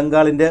society of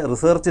ബംഗാളിന്റെ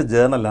research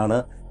ജേർണലാണ്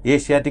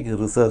Asiatic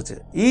research.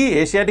 ഈ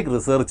ഏഷ്യാറ്റിക്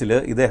റിസർച്ചിൽ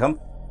ഇദ്ദേഹം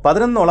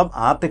 11ഓളം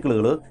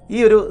ആർട്ടിക്കിളുകൾ ഈ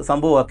ഒരു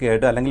സംഭവമൊക്കെ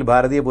ആയിട്ട്, അല്ലെങ്കിൽ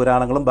ഭാരതീയ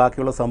പുരാണങ്ങളും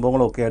ബാക്കിയുള്ള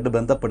സംഭവങ്ങളും ഒക്കെ ആയിട്ട്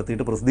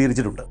ബന്ധപ്പെടുത്തിയിട്ട്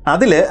പ്രസിദ്ധീകരിച്ചിട്ടുണ്ട്.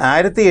 അതിൽ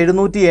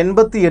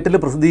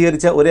 1788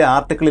 പ്രസിദ്ധീകരിച്ച ഒരു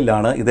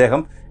ആർട്ടിക്കിളിലാണ്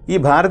ഇദ്ദേഹം ഈ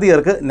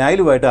ഭാരതീയർക്ക്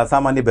നൈലുമായിട്ട്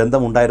അസാമാന്യ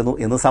ബന്ധമുണ്ടായിരുന്നു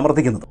എന്ന്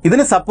സമർത്ഥിക്കുന്നത്.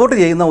 ഇതിനെ സപ്പോർട്ട്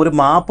ചെയ്യുന്ന ഒരു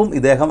മാപ്പും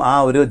ഇദ്ദേഹം ആ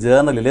ഒരു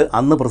ജേർണലിൽ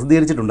അന്ന്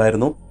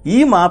പ്രസിദ്ധീകരിച്ചിട്ടുണ്ടായിരുന്നു. ഈ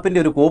മാപ്പിന്റെ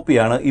ഒരു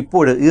കോപ്പിയാണ്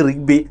ഇപ്പോൾ ഈ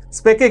റിഗ്ബി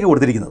സ്പെക്കയ്ക്ക്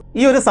കൊടുത്തിരിക്കുന്നത്.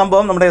 ഈ ഒരു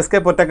സംഭവം നമ്മുടെ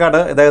എസ്കെ പൊറ്റക്കാട്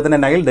ഇദ്ദേഹത്തിന്റെ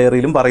നൈൽ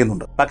ഡയറിയിലും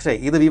പറയുന്നുണ്ട്. പക്ഷേ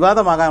ഇത്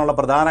വിവാദമാകാനുള്ള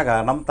പ്രധാന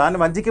കാരണം താൻ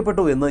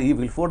വഞ്ചിക്കപ്പെട്ടു എന്ന് ഈ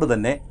വിൽഫോർഡ്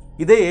തന്നെ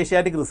ഇതേ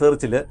ഏഷ്യാറ്റിക്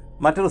റിസർച്ചിൽ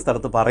മറ്റൊരു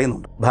സ്ഥലത്ത്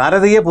പറയുന്നുണ്ട്.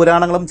 ഭാരതീയ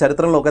പുരാണങ്ങളും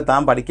ചരിത്രങ്ങളും ഒക്കെ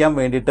താൻ പഠിക്കാൻ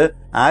വേണ്ടിയിട്ട്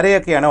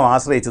ആരെയൊക്കെയാണോ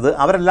ആശ്രയിച്ചത്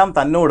അവരെല്ലാം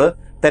തന്നോട്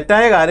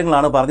തെറ്റായ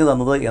കാര്യങ്ങളാണ് പറഞ്ഞു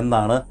തന്നത്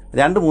എന്നാണ്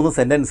 2-3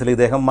 സെന്റൻസിൽ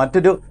ഇദ്ദേഹം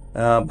മറ്റൊരു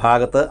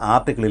ഭാഗത്ത്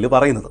ആർട്ടിക്കിളിൽ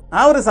പറയുന്നത്.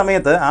 ആ ഒരു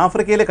സമയത്ത്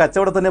ആഫ്രിക്കയിൽ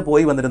കച്ചവടത്തിന്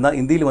പോയി വന്നിരുന്ന,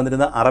 ഇന്ത്യയിൽ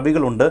വന്നിരുന്ന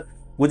അറബികളുണ്ട്,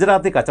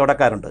 ഗുജറാത്തി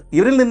കച്ചവടക്കാരുണ്ട്.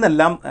 ഇവരിൽ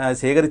നിന്നെല്ലാം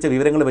ശേഖരിച്ച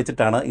വിവരങ്ങൾ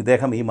വെച്ചിട്ടാണ്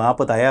ഇദ്ദേഹം ഈ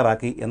മാപ്പ്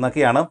തയ്യാറാക്കി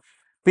എന്നൊക്കെയാണ്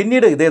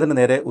പിന്നീട് ഇദ്ദേഹത്തിന്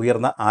നേരെ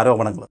ഉയർന്ന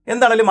ആരോപണങ്ങൾ.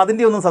 എന്താണെങ്കിലും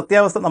അതിൻ്റെ ഒന്നും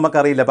സത്യാവസ്ഥ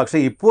നമുക്കറിയില്ല. പക്ഷേ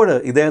ഇപ്പോൾ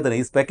ഇദ്ദേഹത്തിന്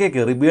ഈ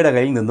സ്പെക്കയ്ക്ക് റിബിയുടെ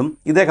കയ്യിൽ നിന്നും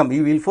ഇദ്ദേഹം ഈ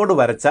വിൽഫോർഡ്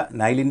വരച്ച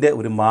നൈലിന്റെ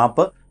ഒരു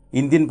മാപ്പ്,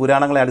 ഇന്ത്യൻ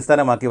പുരാണങ്ങളെ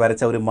അടിസ്ഥാനമാക്കി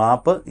വരച്ച ഒരു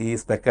മാപ്പ് ഈ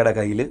സ്പെക്കയുടെ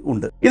കയ്യിൽ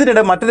ഉണ്ട്.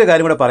 ഇതിനിടെ മറ്റൊരു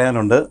കാര്യം കൂടെ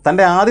പറയാനുണ്ട്.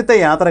 തന്റെ ആദ്യത്തെ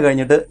യാത്ര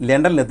കഴിഞ്ഞിട്ട്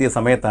ലണ്ടനിലെത്തിയ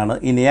സമയത്താണ്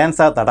ഈ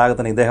നയാൻസ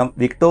തടാകത്തിന് ഇദ്ദേഹം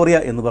വിക്ടോറിയ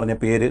എന്ന് പറഞ്ഞ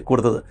പേര്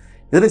കൊടുത്തത്.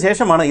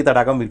 ഇതിനുശേഷമാണ് ഈ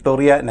തടാകം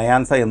വിക്ടോറിയ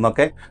നയാൻസ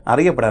എന്നൊക്കെ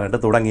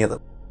അറിയപ്പെടാനായിട്ട് തുടങ്ങിയത്.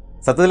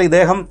 സത്യത്തിൽ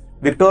ഇദ്ദേഹം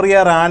വിക്ടോറിയ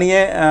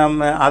റാണിയെ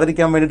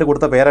ആദരിക്കാൻ വേണ്ടിയിട്ട്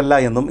കൊടുത്ത പേരല്ല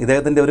എന്നും,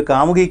 ഇദ്ദേഹത്തിൻ്റെ ഒരു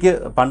കാമുകിക്ക്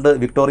പണ്ട്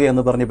വിക്ടോറിയ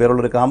എന്ന് പറഞ്ഞ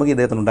പേരുള്ള ഒരു കാമുകി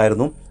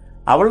ഇദ്ദേഹത്തിനുണ്ടായിരുന്നു,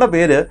 അവളുടെ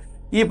പേര്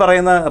ഈ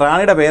പറയുന്ന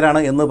റാണിയുടെ പേരാണ്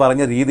എന്ന്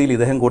പറഞ്ഞ രീതിയിൽ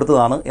ഇദ്ദേഹം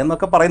കൊടുത്തതാണ്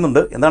എന്നൊക്കെ പറയുന്നുണ്ട്.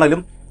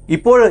 എന്താണെങ്കിലും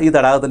ഇപ്പോൾ ഈ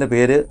തടാകത്തിൻ്റെ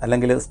പേര്,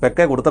 അല്ലെങ്കിൽ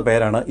സ്പെക്കെ കൊടുത്ത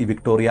പേരാണ് ഈ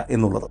വിക്ടോറിയ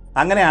എന്നുള്ളത്.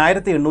 അങ്ങനെ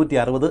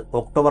 1860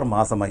 ഒക്ടോബർ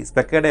മാസമായി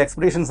സ്പെക്കയുടെ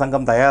എക്സ്പെഡീഷൻ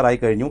സംഘം തയ്യാറായി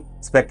കഴിഞ്ഞു.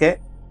 സ്പെക്കെ,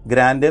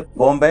 ഗ്രാൻഡ്,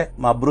 ബോംബെ,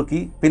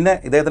 മബ്രുക്കി, പിന്നെ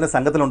ഇദ്ദേഹത്തിൻ്റെ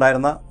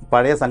സംഘത്തിലുണ്ടായിരുന്ന,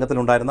 പഴയ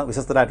സംഘത്തിലുണ്ടായിരുന്ന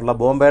വിശ്വസ്തരായിട്ടുള്ള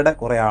ബോംബെയുടെ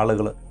കുറേ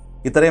ആളുകൾ,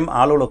 ഇത്രയും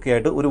ആളുകളൊക്കെ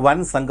ആയിട്ട് ഒരു വൻ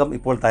സംഘം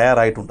ഇപ്പോൾ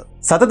തയ്യാറായിട്ടുണ്ട്.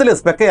 സത്യത്തിൽ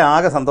സ്പെക്കെ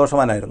ആകെ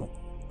സന്തോഷവാനായിരുന്നു.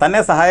 തന്നെ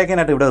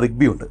സഹായിക്കാനായിട്ട് ഇവിടെ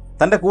റിഗ്ബി ഉണ്ട്.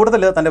 തൻ്റെ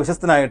കൂടുതൽ തൻ്റെ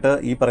വിശ്വസ്തനായിട്ട്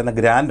ഈ പറയുന്ന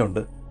ഗ്രാൻഡ്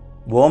ഉണ്ട്,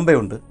 ബോംബെ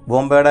ഉണ്ട്,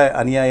 ബോംബെയുടെ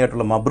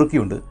അനുയായിയായിട്ടുള്ള മബ്രുക്കി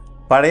ഉണ്ട്.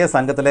 പഴയ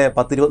സംഘത്തിലെ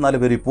 10-24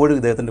 പേര് ഇപ്പോഴും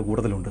ഇദ്ദേഹത്തിൻ്റെ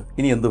കൂടുതലുണ്ട്.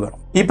 ഇനി എന്ത് വേണം?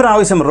 ഈ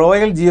പ്രാവശ്യം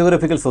റോയൽ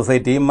ജിയോഗ്രഫിക്കൽ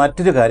സൊസൈറ്റി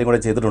മറ്റൊരു കാര്യം കൂടെ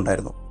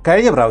ചെയ്തിട്ടുണ്ടായിരുന്നു.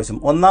 കഴിഞ്ഞ പ്രാവശ്യം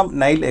 1ാം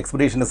നൈൽ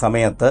എക്സ്പെഡീഷൻ്റെ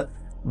സമയത്ത്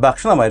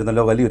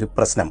ഭക്ഷണമായിരുന്നല്ലോ വലിയൊരു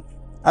പ്രശ്നം.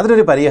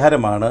 അതിനൊരു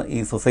പരിഹാരമാണ്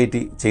ഈ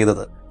സൊസൈറ്റി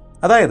ചെയ്തത്.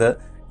 അതായത്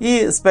ഈ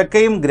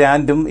സ്പെക്കയും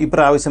ഗ്രാൻഡും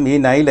ഇപ്രാവശ്യം ഈ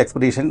നൈൽ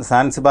എക്സ്പെഡീഷൻ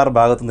സാൻസിബാർ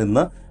ഭാഗത്ത്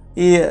നിന്ന്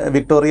ഈ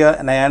വിക്ടോറിയ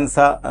നയാൻസ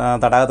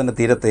തടാകത്തിൻ്റെ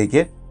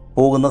തീരത്തേക്ക്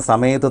പോകുന്ന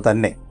സമയത്ത്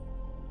തന്നെ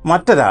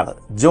മറ്റൊരാൾ,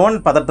 ജോൺ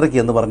പതട്രിക്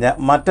എന്ന് പറഞ്ഞ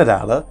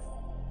മറ്റൊരാൾ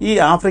ഈ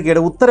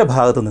ആഫ്രിക്കയുടെ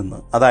ഉത്തരഭാഗത്ത് നിന്ന്,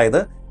 അതായത്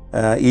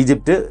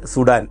ഈജിപ്റ്റ്,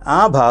 സുഡാൻ, ആ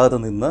ഭാഗത്ത്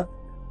നിന്ന്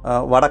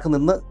വടക്ക്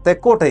നിന്ന്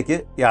തെക്കോട്ടേക്ക്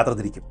യാത്ര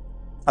തിരിക്കും.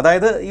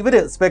 അതായത് ഇവർ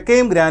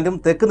സ്പെക്കയും ഗ്രാൻഡും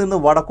തെക്ക് നിന്ന്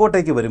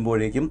വടക്കോട്ടേക്ക്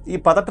വരുമ്പോഴേക്കും ഈ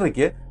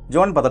പതട്രിക്ക്,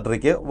 ജോൺ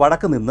പതട്രിക്ക്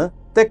വടക്ക് നിന്ന്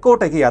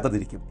തെക്കോട്ടേക്ക് യാത്ര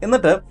തിരിക്കും.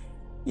 എന്നിട്ട്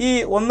ഈ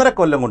 1.5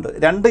 കൊല്ലം കൊണ്ട്,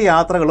 2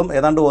 യാത്രകളും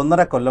ഏതാണ്ട്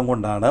 1.5 കൊല്ലം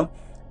കൊണ്ടാണ്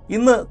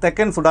ഇന്ന്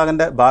തെക്കൻ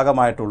സുഡാനിൻ്റെ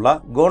ഭാഗമായിട്ടുള്ള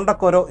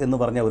ഗോണ്ടക്കോരോ എന്ന്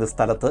പറഞ്ഞ ഒരു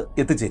സ്ഥലത്ത്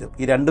എത്തിച്ചേരും.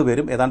 ഈ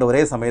രണ്ടുപേരും ഏതാണ്ട്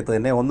ഒരേ സമയത്ത്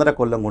തന്നെ 1.5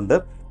 കൊല്ലം കൊണ്ട്,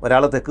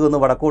 ഒരാൾ തെക്ക് നിന്ന്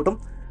വടക്കോട്ടും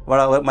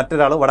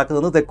മറ്റൊരാൾ വടക്ക്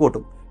നിന്ന്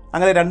തെക്കോട്ടും,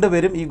 അങ്ങനെ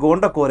രണ്ടുപേരും ഈ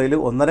ഗോണ്ടക്കോരയിൽ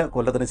 1.5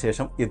 കൊല്ലത്തിന്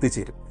ശേഷം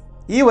എത്തിച്ചേരും.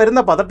 ഈ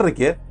വരുന്ന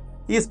പതട്രിക്ക്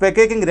ഈ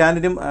സ്പെക്കയ്ക്കും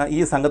ഗ്രാൻഡിനും ഈ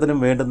സംഘത്തിനും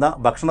വേണ്ടുന്ന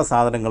ഭക്ഷണ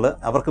സാധനങ്ങൾ,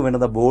 അവർക്ക്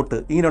വേണ്ടുന്ന ബോട്ട്,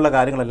 ഇങ്ങനെയുള്ള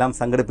കാര്യങ്ങളെല്ലാം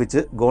സംഘടിപ്പിച്ച്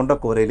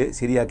ഗോണ്ടക്കോരയിൽ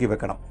ശരിയാക്കി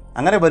വെക്കണം.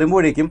 അങ്ങനെ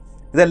വരുമ്പോഴേക്കും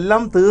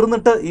ഇതെല്ലാം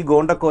തീർന്നിട്ട് ഈ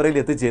ഗോണ്ടക്കോരയിൽ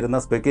എത്തിച്ചേരുന്ന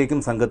സ്പെക്കയ്ക്കും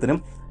സംഘത്തിനും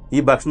ഈ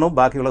ഭക്ഷണവും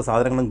ബാക്കിയുള്ള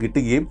സാധനങ്ങളും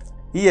കിട്ടുകയും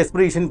ഈ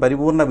എക്സ്പെഡീഷൻ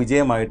പരിപൂർണ്ണ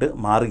വിജയമായിട്ട്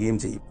മാറുകയും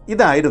ചെയ്യും.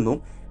 ഇതായിരുന്നു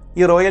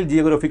ഈ റോയൽ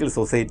ജിയോഗ്രഫിക്കൽ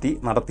സൊസൈറ്റി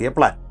നടത്തിയ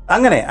പ്ലാൻ.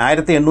 അങ്ങനെ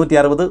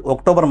 1860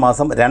 ഒക്ടോബർ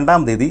മാസം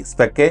 2-ാം തീയതി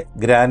സ്പെക്കെ,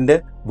 ഗ്രാൻഡ്,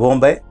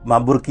 ബോംബെ,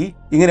 മബുർക്കി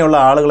ഇങ്ങനെയുള്ള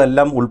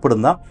ആളുകളെല്ലാം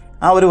ഉൾപ്പെടുന്ന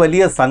ആ ഒരു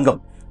വലിയ സംഘം,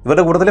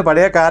 ഇവരുടെ കൂട്ടത്തിൽ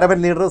പഴയ കാരവൻ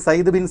ലീഡർ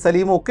സയ്യിദ് ബിൻ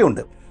സലീമും ഒക്കെ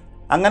ഉണ്ട്.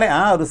 അങ്ങനെ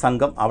ആ ഒരു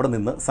സംഘം അവിടെ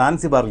നിന്ന്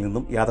സാൻസിബാറിൽ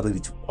നിന്നും യാത്ര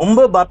തിരിച്ചു.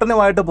 മുമ്പ്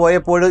ബർട്ടനുമായിട്ട്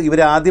പോയപ്പോൾ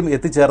ഇവർ ആദ്യം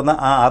എത്തിച്ചേർന്ന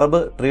ആ അറബ്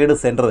ട്രേഡ്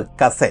സെന്റർ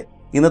കസെ,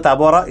 ഇന്ന്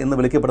തബോറ എന്ന്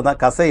വിളിക്കപ്പെടുന്ന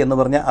കസെ എന്ന്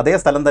പറഞ്ഞ അതേ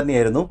സ്ഥലം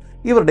തന്നെയായിരുന്നു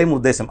ഇവരുടെയും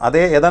ഉദ്ദേശം.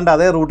 ഏതാണ്ട്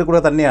അതേ റൂട്ടിൽ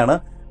കൂടെ തന്നെയാണ്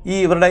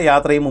ഇവരുടെ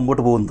യാത്രയും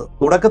മുമ്പോട്ട് പോകുന്നത്.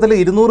 തുടക്കത്തിൽ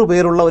 200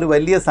 പേരുള്ള ഒരു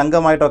വലിയ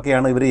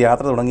സംഘമായിട്ടൊക്കെയാണ് ഇവർ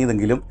യാത്ര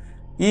തുടങ്ങിയതെങ്കിലും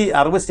ഈ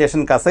അറബ്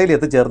സ്റ്റേഷൻ കസയിൽ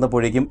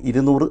എത്തിച്ചേർന്നപ്പോഴേക്കും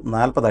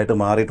 240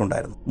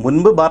 മാറിയിട്ടുണ്ടായിരുന്നു.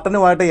 മുൻപ്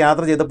ബർട്ടനുമായിട്ട്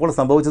യാത്ര ചെയ്തപ്പോൾ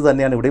സംഭവിച്ചത്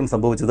തന്നെയാണ് ഇവിടെയും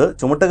സംഭവിച്ചത്.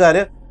 ചുമട്ടുകാർ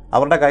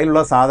അവരുടെ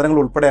കയ്യിലുള്ള സാധനങ്ങൾ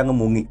ഉൾപ്പെടെ അങ്ങ്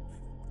മുങ്ങി.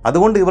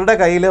 അതുകൊണ്ട് ഇവരുടെ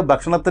കയ്യിൽ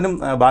ഭക്ഷണത്തിനും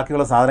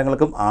ബാക്കിയുള്ള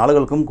സാധനങ്ങൾക്കും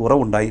ആളുകൾക്കും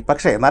കുറവുണ്ടായി.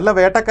 പക്ഷേ നല്ല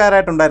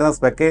വേട്ടക്കാരായിട്ടുണ്ടായിരുന്ന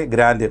സ്പെക്കെ,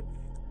 ഗ്രാൻഡ്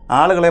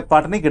ആളുകളെ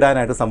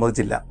പട്ടിണിക്കിടാനായിട്ട്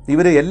സമ്മതിച്ചില്ല.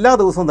 ഇവർ എല്ലാ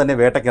ദിവസവും തന്നെ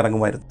വേട്ടയ്ക്ക്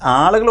ഇറങ്ങുമായിരുന്നു.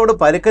 ആളുകളോട്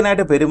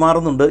പരുക്കനായിട്ട്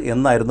പെരുമാറുന്നുണ്ട്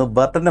എന്നായിരുന്നു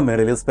ബർട്ടന്റെ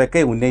മേളിൽ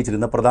സ്പെക്കെ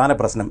ഉന്നയിച്ചിരുന്ന പ്രധാന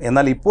പ്രശ്നം.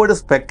 എന്നാൽ ഇപ്പോഴും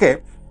സ്പെക്കെ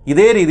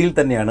ഇതേ രീതിയിൽ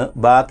തന്നെയാണ്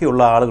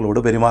ബാക്കിയുള്ള ആളുകളോട്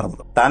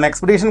പെരുമാറുന്നത്. താൻ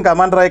എക്സ്പെഡീഷൻ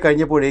കമാൻഡറായി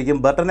കഴിഞ്ഞപ്പോഴേക്കും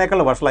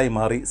ബർട്ടനേക്കാൾ വഷളായി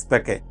മാറി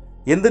സ്പെക്കെ.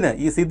 എന്തിന്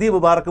ഈ സിദ്ദി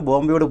മുബാറക്ക്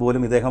ബോംബെയോട്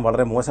പോലും ഇദ്ദേഹം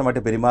വളരെ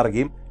മോശമായിട്ട്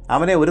പെരുമാറുകയും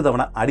അവനെ ഒരു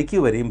തവണ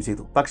അടിക്കുക വരികയും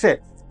ചെയ്തു. പക്ഷേ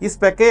ഈ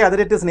സ്പെക്കെ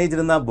അതിരറ്റ്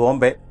സ്നേഹിച്ചിരുന്ന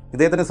ബോംബെ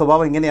ഇദ്ദേഹത്തിന്റെ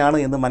സ്വഭാവം ഇങ്ങനെയാണ്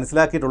എന്ന്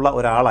മനസ്സിലാക്കിയിട്ടുള്ള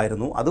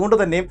ഒരാളായിരുന്നു. അതുകൊണ്ട്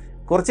തന്നെ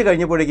കുറച്ച്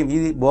കഴിഞ്ഞപ്പോഴേക്കും ഈ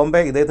ബോംബെ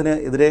ഇദ്ദേഹത്തിന്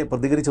എതിരെ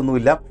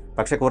പ്രതികരിച്ചൊന്നുമില്ല.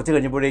 പക്ഷേ കുറച്ച്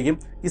കഴിഞ്ഞപ്പോഴേക്കും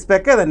ഈ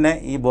സ്പെക്കെ തന്നെ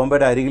ഈ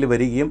ബോംബെയുടെ അരികിൽ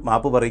വരികയും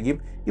മാപ്പ് പറയുകയും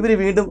ഇവർ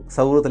വീണ്ടും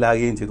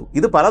സൗഹൃദത്തിലാകുകയും ചെയ്തു.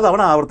 ഇത്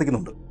പലതവണ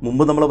ആവർത്തിക്കുന്നുണ്ട്.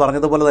 മുമ്പ് നമ്മൾ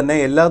പറഞ്ഞതുപോലെ തന്നെ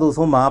എല്ലാ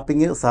ദിവസവും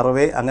മാപ്പിംഗ്,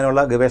 സർവേ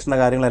അങ്ങനെയുള്ള ഗവേഷണ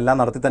കാര്യങ്ങളെല്ലാം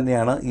നടത്തി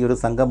തന്നെയാണ് ഈ ഒരു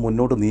സംഘം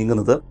മുന്നോട്ട്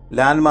നീങ്ങുന്നത്.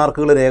 ലാൻഡ്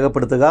മാർക്കുകൾ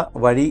രേഖപ്പെടുത്തുക,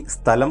 വഴി,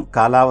 സ്ഥലം,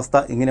 കാലാവസ്ഥ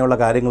ഇങ്ങനെയുള്ള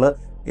കാര്യങ്ങൾ,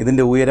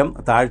 ഇതിന്റെ ഉയരം,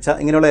 താഴ്ച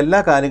ഇങ്ങനെയുള്ള എല്ലാ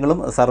കാര്യങ്ങളും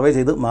സർവേ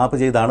ചെയ്ത് മാപ്പ്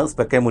ചെയ്താണ്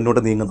സ്പെക്കെ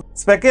മുന്നോട്ട് നീങ്ങുന്നത്.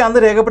 സ്പെക്കെ അന്ന്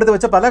രേഖപ്പെടുത്തി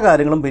വെച്ച പല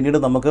കാര്യങ്ങളും പിന്നീട്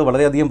നമുക്ക്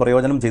വളരെയധികം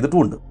പ്രയോജനം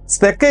ചെയ്തിട്ടുമുണ്ട്.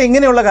 സ്പെക്കെ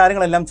ഇങ്ങനെയുള്ള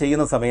കാര്യങ്ങളെല്ലാം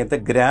ചെയ്യുന്ന സമയത്ത്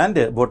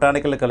grand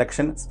botanical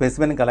collection,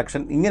 specimen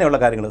collection ഇങ്ങനെയുള്ള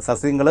കാര്യങ്ങൾ,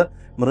 സസ്യങ്ങൾ,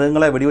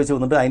 മൃഗങ്ങളെ വെടിവെച്ച്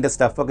വന്നിട്ട് അതിന്റെ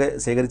സ്റ്റഫൊക്കെ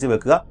ശേഖരിച്ച്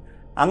വെക്കുക,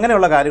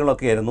 അങ്ങനെയുള്ള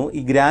കാര്യങ്ങളൊക്കെയായിരുന്നു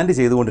ഈ ഗ്രാൻഡ്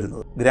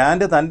ചെയ്തുകൊണ്ടിരുന്നത്.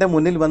 ഗ്രാൻഡ് തൻ്റെ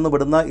മുന്നിൽ വന്ന്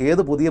വിടുന്ന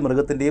ഏത് പുതിയ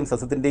മൃഗത്തിൻ്റെയും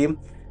സസ്യത്തിൻ്റെയും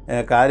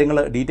കാര്യങ്ങൾ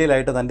ഡീറ്റെയിൽ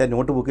ആയിട്ട് തൻ്റെ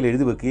നോട്ട് ബുക്കിൽ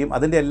എഴുതി വെക്കുകയും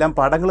അതിൻ്റെ എല്ലാം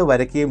പടങ്ങൾ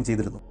വരയ്ക്കുകയും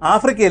ചെയ്തിരുന്നു.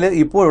 ആഫ്രിക്കയിൽ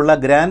ഇപ്പോഴുള്ള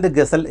ഗ്രാൻഡ്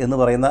ഗസൽ എന്ന്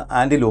പറയുന്ന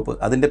ആൻറ്റിലോപ്പ്,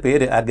 അതിൻ്റെ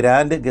പേര്, ആ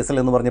ഗ്രാൻഡ് ഗസൽ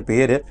എന്ന് പറഞ്ഞ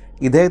പേര്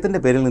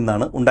ഇദ്ദേഹത്തിൻ്റെ പേരിൽ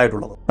നിന്നാണ്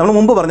ഉണ്ടായിട്ടുള്ളത്. നമ്മൾ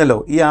മുമ്പ് പറഞ്ഞല്ലോ,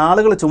 ഈ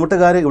ആളുകൾ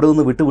ചുമട്ടുകാർ ഇവിടെ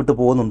നിന്ന് വിട്ടു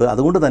പോകുന്നുണ്ട്.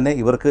 അതുകൊണ്ട് തന്നെ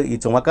ഇവർക്ക് ഈ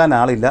ചുമക്കാൻ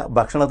ആളില്ല,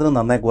 ഭക്ഷണത്തിന്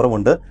നന്നായി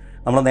കുറവുണ്ട്.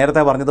 നമ്മൾ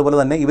നേരത്തെ പറഞ്ഞതുപോലെ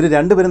തന്നെ ഇവർ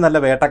രണ്ടുപേരും നല്ല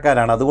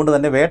വേട്ടക്കാരാണ്. അതുകൊണ്ട്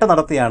തന്നെ വേട്ട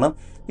നടത്തിയാണ്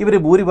ഇവർ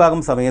ഭൂരിഭാഗം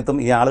സമയത്തും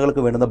ഈ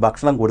ആളുകൾക്ക് വേണ്ടുന്ന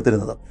ഭക്ഷണം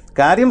കൊടുത്തിരുന്നത്.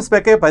 കാര്യം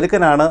സ്പെക്കെ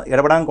പരുക്കനാണ്,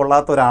 ഇടപെടാൻ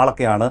കൊള്ളാത്ത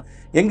ഒരാളൊക്കെയാണ്.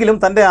 എങ്കിലും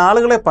തൻ്റെ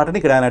ആളുകളെ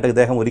പട്ടിണിക്കിടാനായിട്ട്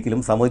ഇദ്ദേഹം ഒരിക്കലും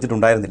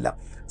സമ്മതിച്ചിട്ടുണ്ടായിരുന്നില്ല.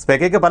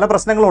 സ്പെക്കയ്ക്ക് പല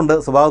പ്രശ്നങ്ങളുണ്ട്,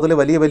 സ്വഭാവത്തിൽ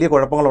വലിയ വലിയ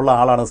കുഴപ്പങ്ങളുള്ള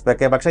ആളാണ്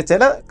സ്പെക്കെ. പക്ഷേ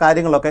ചില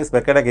കാര്യങ്ങളൊക്കെ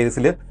സ്പെക്കയുടെ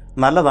കേസിൽ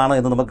നല്ലതാണ്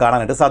എന്ന് നമുക്ക്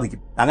കാണാനായിട്ട്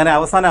സാധിക്കും. അങ്ങനെ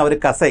അവസാനം അവർ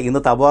കസെ,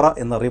 ഇന്ന് തബോറ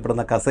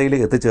എന്നറിയപ്പെടുന്ന കസയിൽ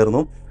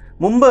എത്തിച്ചേർന്നു.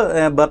 മുമ്പ്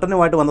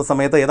ബർട്ടനുമായിട്ട് വന്ന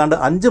സമയത്ത് ഏതാണ്ട്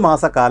 5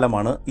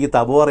 മാസക്കാലമാണ് ഈ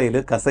തബോറയിൽ,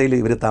 കസയിൽ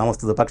ഇവർ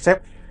താമസിച്ചത്. പക്ഷേ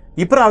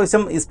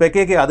ഇപ്രാവശ്യം ഈ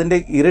സ്പെക്കയ്ക്ക് അതിൻ്റെ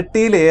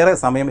ഇരട്ടിയിലേറെ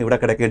സമയം ഇവിടെ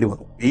കിടക്കേണ്ടി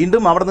വന്നു.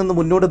 വീണ്ടും അവിടെ നിന്ന്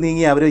മുന്നോട്ട്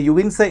നീങ്ങി അവർ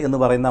യുവിൻസെ എന്ന്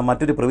പറയുന്ന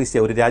മറ്റൊരു പ്രവിശ്യ,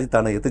 ഒരു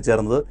രാജ്യത്താണ്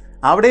എത്തിച്ചേർന്നത്.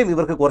 അവിടെയും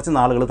ഇവർക്ക് കുറച്ച്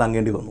നാളുകൾ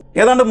തങ്ങേണ്ടി വന്നു.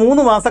 ഏതാണ്ട്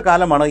 3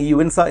 മാസക്കാലമാണ് ഈ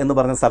യുവിൻസ എന്ന്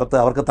പറഞ്ഞ സ്ഥലത്ത്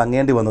അവർക്ക്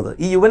തങ്ങേണ്ടി വന്നത്.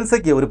 ഈ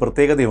യുവിൻസയ്ക്ക് ഒരു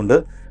പ്രത്യേകതയുണ്ട്.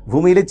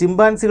 ഭൂമിയിലെ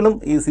ചിമ്പാൻസികളും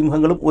ഈ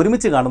സിംഹങ്ങളും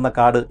ഒരുമിച്ച് കാണുന്ന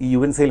കാട് ഈ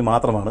യുവിൻസയിൽ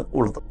മാത്രമാണ്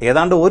ഉള്ളത്.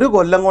 ഏതാണ്ട് 1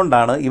 കൊല്ലം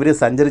കൊണ്ടാണ് ഇവർ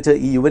സഞ്ചരിച്ച്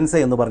ഈ യുവിൻസ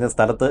എന്ന് പറഞ്ഞ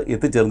സ്ഥലത്ത്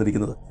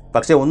എത്തിച്ചേർന്നിരിക്കുന്നത്.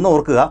 പക്ഷേ ഒന്ന്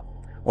ഓർക്കുക,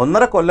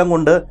 1.5 കൊല്ലം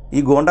കൊണ്ട്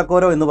ഈ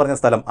ഗോണ്ടക്കോരോ എന്ന് പറഞ്ഞ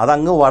സ്ഥലം,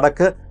 അതങ്ങ്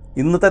വടക്ക്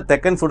ഇന്നത്തെ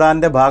തെക്കൻ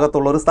സുഡാന്റെ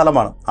ഭാഗത്തുള്ള ഒരു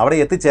സ്ഥലമാണ്, അവിടെ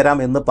എത്തിച്ചേരാം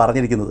എന്ന്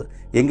പറഞ്ഞിരിക്കുന്നത്.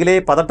 എങ്കിലേ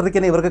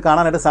പതട്രിക്കിനെ ഇവർക്ക്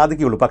കാണാനായിട്ട്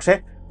സാധിക്കുകയുള്ളൂ. പക്ഷേ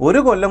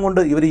 1 കൊല്ലം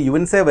കൊണ്ട് ഇവർ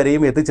യുവിൻസെ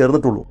വരെയും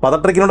എത്തിച്ചേർന്നിട്ടുള്ളൂ.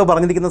 പതട്രിക്കിനോട്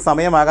പറഞ്ഞിരിക്കുന്ന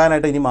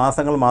സമയമാകാനായിട്ട് ഇനി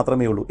മാസങ്ങൾ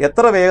മാത്രമേ ഉള്ളൂ.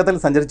 എത്ര വേഗത്തിൽ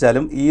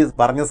സഞ്ചരിച്ചാലും ഈ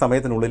പറഞ്ഞ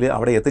സമയത്തിനുള്ളിൽ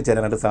അവിടെ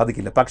എത്തിച്ചേരാനായിട്ട്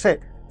സാധിക്കില്ല. പക്ഷേ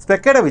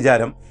സ്പെക്കയുടെ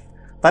വിചാരം,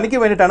 തനിക്ക്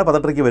വേണ്ടിയിട്ടാണ്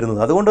പതട്രിക്ക് വരുന്നത്.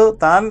 അതുകൊണ്ട്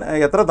താൻ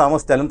എത്ര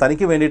താമസിച്ചാലും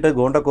തനിക്ക് വേണ്ടിയിട്ട്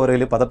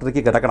ഗോണ്ടക്കോരയിൽ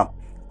പതട്രിക്ക് കിടക്കണം,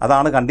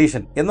 അതാണ്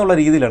കണ്ടീഷൻ എന്നുള്ള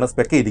രീതിയിലാണ്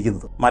സ്പെക്കെ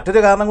ഇരിക്കുന്നത്. മറ്റൊരു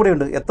കാരണം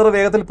കൂടിയുണ്ട്. എത്ര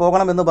വേഗത്തിൽ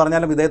പോകണം എന്ന്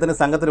പറഞ്ഞാലും ഇദ്ദേഹത്തിൻ്റെ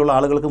സംഘത്തിലുള്ള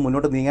ആളുകൾക്ക്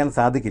മുന്നോട്ട് നീങ്ങാൻ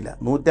സാധിക്കില്ല.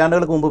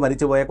 നൂറ്റാണ്ടുകൾക്ക് മുമ്പ്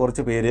മരിച്ചുപോയ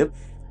കുറച്ച് പേര്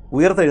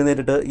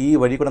ഉയർത്തെഴുന്നേറ്റിട്ട് ഈ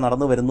വഴി കൂടെ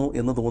നടന്നു വരുന്നു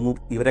എന്ന് തോന്നുന്നു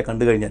ഇവരെ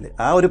കണ്ടു കഴിഞ്ഞാൽ.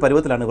 ആ ഒരു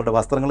പരുവത്തിലാണ് ഇവരുടെ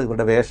വസ്ത്രങ്ങൾ,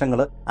 ഇവരുടെ വേഷങ്ങൾ,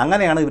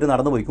 അങ്ങനെയാണ് ഇവർ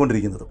നടന്നു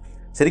പോയിക്കൊണ്ടിരിക്കുന്നത്.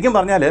 ശരിക്കും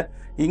പറഞ്ഞാൽ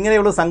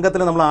ഇങ്ങനെയുള്ള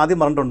സംഘത്തിൽ നമ്മൾ ആദ്യം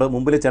പറഞ്ഞിട്ടുണ്ട്,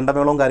 മുമ്പിൽ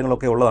ചെണ്ടമേളവും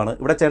കാര്യങ്ങളൊക്കെ ഉള്ളതാണ്.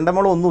 ഇവിടെ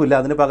ചെണ്ടമേളം ഒന്നുമില്ല,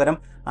 അതിന് പകരം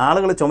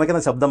ആളുകൾ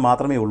ചുമയ്ക്കുന്ന ശബ്ദം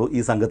മാത്രമേ ഉള്ളൂ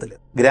ഈ സംഘത്തിൽ.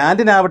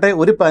 ഗ്രാൻഡിനാവട്ടെ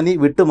ഒരു പനി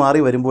വിട്ടുമാറി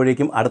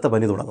വരുമ്പോഴേക്കും അടുത്ത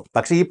പനി തുടങ്ങും.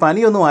 പക്ഷേ ഈ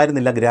പനിയൊന്നും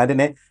ആയിരുന്നില്ല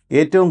ഗ്രാൻഡിനെ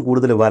ഏറ്റവും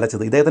കൂടുതൽ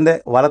വലച്ചത്. ഇദ്ദേഹത്തിൻ്റെ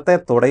വലത്തെ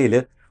തുടയിൽ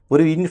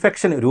ഒരു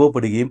ഇൻഫെക്ഷൻ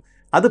രൂപപ്പെടുകയും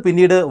അത്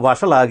പിന്നീട്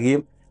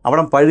വഷളാകുകയും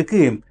അവിടെ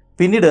പഴുക്കുകയും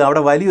പിന്നീട്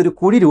അവിടെ വലിയൊരു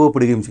കുഴി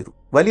രൂപപ്പെടുകയും ചെയ്തു.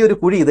 വലിയൊരു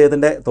കുഴി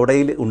ഇദ്ദേഹത്തിൻ്റെ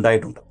തുടയിൽ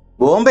ഉണ്ടായിട്ടുണ്ട്.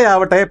 ബോംബെ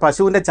ആവട്ടെ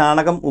പശുവിൻ്റെ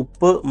ചാണകം,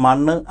 ഉപ്പ്,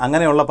 മണ്ണ്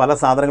അങ്ങനെയുള്ള പല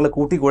സാധനങ്ങൾ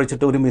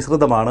കൂട്ടിക്കുഴച്ചിട്ട് ഒരു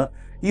മിശ്രിതമാണ്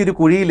ഈ ഒരു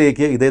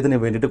കുഴിയിലേക്ക് ഇദ്ദേഹത്തിന്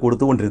വേണ്ടിയിട്ട്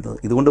കൊടുത്തുകൊണ്ടിരുന്നത്.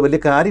 ഇതുകൊണ്ട് വലിയ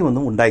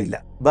കാര്യമൊന്നും ഉണ്ടായില്ല.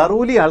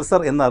 ബറൂലി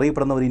അൾസർ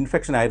എന്നറിയപ്പെടുന്ന ഒരു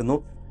ഇൻഫെക്ഷൻ ആയിരുന്നു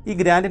ഈ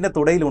ഗ്രാൻഡിൻ്റെ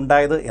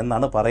തുടയിലുണ്ടായത്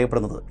എന്നാണ്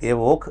പറയപ്പെടുന്നത്. എ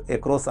വോക്ക്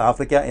എക്രോസ്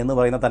ആഫ്രിക്ക എന്ന്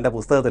പറയുന്ന തൻ്റെ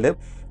പുസ്തകത്തിൽ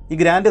ഈ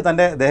ഗ്രാൻഡ്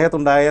തൻ്റെ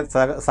ദേഹത്തുണ്ടായ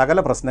സകല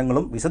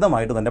പ്രശ്നങ്ങളും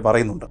വിശദമായിട്ട് തന്നെ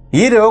പറയുന്നുണ്ട്.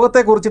 ഈ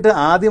രോഗത്തെക്കുറിച്ചിട്ട്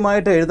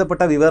ആദ്യമായിട്ട്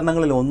എഴുതപ്പെട്ട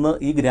വിവരണങ്ങളിൽ ഒന്ന്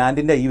ഈ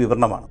ഗ്രാൻഡിൻ്റെ ഈ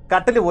വിവരണമാണ്.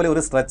 കട്ടിൽ പോലെ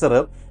ഒരു സ്ട്രെച്ചർ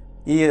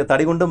ഈ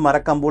തടി കൊണ്ടും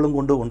മരക്കമ്പോളും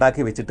കൊണ്ട്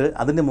ഉണ്ടാക്കി വെച്ചിട്ട്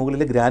അതിൻ്റെ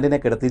മുകളിൽ ഗ്രാൻഡിനെ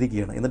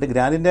കിടത്തിയിരിക്കുകയാണ്. എന്നിട്ട്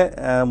ഗ്രാൻഡിൻ്റെ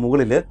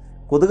മുകളിൽ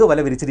കൊതുക് വല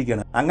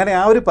വിരിച്ചിരിക്കുകയാണ്. അങ്ങനെ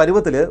ആ ഒരു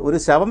പരുവത്തിൽ ഒരു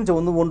ശവം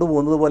ചുമന്നുകൊണ്ട്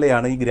പോകുന്നത്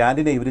പോലെയാണ് ഈ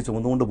ഗ്രാൻഡിനെ ഇവർ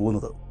ചുമന്നുകൊണ്ട്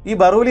പോകുന്നത്. ഈ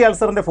ബറൂലി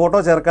അൾസറിൻ്റെ ഫോട്ടോ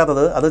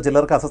ചേർക്കാത്തത് അത്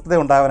ചിലർക്ക് അസ്വസ്ഥത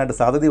ഉണ്ടാകാനായിട്ട്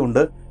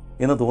സാധ്യതയുണ്ട്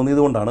എന്ന്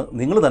തോന്നിയതുകൊണ്ടാണ്.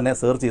 നിങ്ങൾ തന്നെ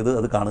സെർച്ച് ചെയ്ത്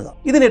അത് കാണുക.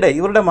 ഇതിനിടെ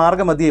ഇവരുടെ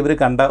മാർഗ്ഗമധ്യേ ഇവർ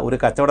കണ്ട ഒരു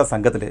കച്ചവട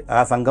സംഘത്തിൽ,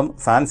 ആ സംഘം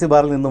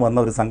സാൻസിബാറിൽ നിന്ന് വന്ന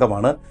ഒരു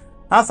സംഘമാണ്.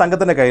 ആ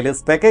സംഘത്തിൻ്റെ കയ്യിൽ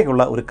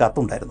സ്പെക്കയ്ക്കുള്ള ഒരു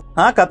കത്തുണ്ടായിരുന്നു.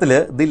 ആ കത്തിൽ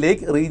the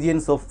lake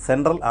regions of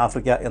central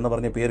Africa എന്ന്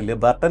പറഞ്ഞ പേരിൽ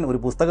ബർട്ടൺ ഒരു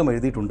പുസ്തകം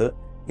എഴുതിയിട്ടുണ്ട്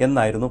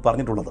എന്നായിരുന്നു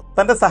പറഞ്ഞിട്ടുള്ളത്.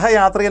 തൻ്റെ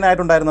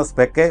സഹയാത്രികനായിട്ടുണ്ടായിരുന്ന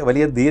സ്പെക്കെ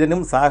വലിയ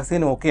ധീരനും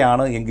സാഹസികനും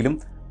ഒക്കെയാണ് എങ്കിലും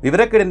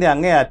വിവരക്കേടിൻ്റെ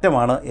അങ്ങേ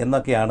അറ്റമാണ്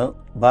എന്നൊക്കെയാണ്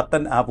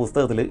ബർട്ടൺ ആ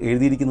പുസ്തകത്തിൽ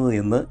എഴുതിയിരിക്കുന്നത്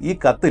എന്ന്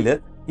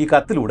ഈ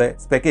കത്തിലൂടെ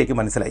സ്പെക്കയ്ക്ക്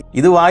മനസ്സിലായി.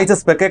 ഇത് വായിച്ച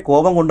സ്പെക്കെ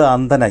കോപം കൊണ്ട്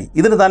അന്ധനായി.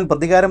 ഇതിന് താൻ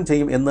പ്രതികാരം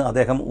ചെയ്യും എന്ന്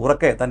അദ്ദേഹം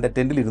ഉറക്കെ തൻ്റെ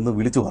ടെന്റിലിരുന്ന്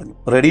വിളിച്ചു പറഞ്ഞു.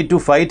 റെഡി ടു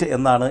ഫൈറ്റ്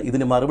എന്നാണ്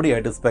ഇതിന്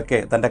മറുപടിയായിട്ട് സ്പെക്കെ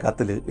തൻ്റെ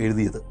കത്തിൽ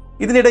എഴുതിയത്.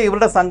 ഇതിനിടെ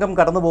ഇവരുടെ സംഘം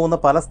കടന്നു പോകുന്ന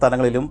പല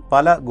സ്ഥലങ്ങളിലും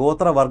പല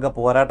ഗോത്രവർഗ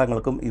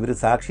പോരാട്ടങ്ങൾക്കും ഇവർ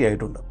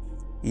സാക്ഷിയായിട്ടുണ്ട്.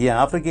 ഈ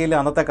ആഫ്രിക്കയിൽ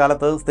അന്നത്തെ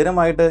കാലത്ത്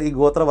സ്ഥിരമായിട്ട് ഈ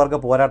ഗോത്രവർഗ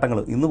പോരാട്ടങ്ങൾ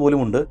ഇന്ന് പോലും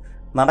ഉണ്ട്,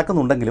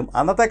 നടക്കുന്നുണ്ടെങ്കിലും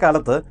അന്നത്തെ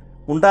കാലത്ത്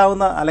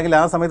ഉണ്ടാവുന്ന അല്ലെങ്കിൽ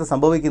ആ സമയത്ത്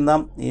സംഭവിക്കുന്ന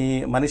ഈ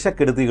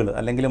മനുഷ്യക്കെടുതികൾ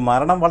അല്ലെങ്കിൽ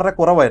മരണം വളരെ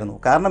കുറവായിരുന്നു.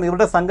 കാരണം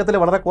ഇവരുടെ സംഘത്തിൽ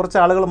വളരെ കുറച്ച്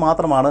ആളുകൾ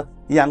മാത്രമാണ്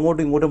ഈ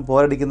അങ്ങോട്ടും ഇങ്ങോട്ടും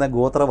പോരടിക്കുന്ന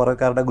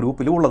ഗോത്രവർഗക്കാരുടെ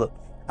ഗ്രൂപ്പിലും ഉള്ളത്.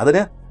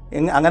 അതിന്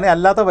അങ്ങനെ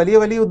അല്ലാത്ത വലിയ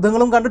വലിയ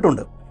യുദ്ധങ്ങളും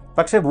കണ്ടിട്ടുണ്ട്.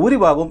 പക്ഷേ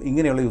ഭൂരിഭാഗവും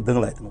ഇങ്ങനെയുള്ള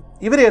യുദ്ധങ്ങളായിരുന്നു.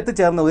 ഇവരെ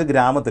എത്തിച്ചേർന്ന ഒരു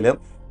ഗ്രാമത്തിൽ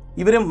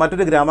ഇവരും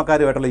മറ്റൊരു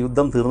ഗ്രാമക്കാരുമായിട്ടുള്ള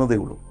യുദ്ധം തീർന്നതേ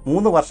ഉള്ളൂ.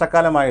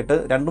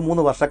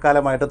 2-3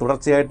 വർഷക്കാലമായിട്ട്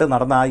തുടർച്ചയായിട്ട്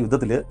നടന്ന ആ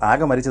യുദ്ധത്തിൽ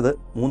ആകെ മരിച്ചത്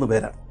 3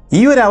 പേരാണ്.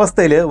 ഈ ഒരു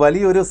അവസ്ഥയിൽ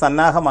വലിയൊരു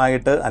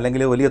സന്നാഹമായിട്ട്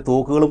അല്ലെങ്കിൽ വലിയ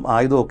തോക്കുകളും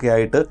ആയുധവും ഒക്കെ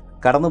ആയിട്ട്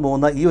കടന്നു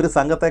പോകുന്ന ഈ ഒരു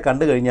സംഘത്തെ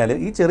കണ്ടു കഴിഞ്ഞാൽ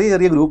ഈ ചെറിയ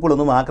ചെറിയ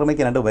ഗ്രൂപ്പുകളൊന്നും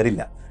ആക്രമിക്കാനായിട്ട്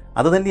വരില്ല.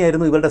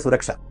 അതുതന്നെയായിരുന്നു ഇവരുടെ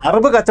സുരക്ഷ.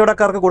 അറബ്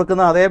കച്ചവടക്കാർക്ക്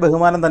കൊടുക്കുന്ന അതേ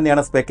ബഹുമാനം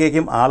തന്നെയാണ്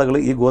സ്പെക്കയ്ക്കും ആളുകൾ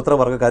ഈ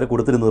ഗോത്രവർഗ്ഗക്കാർ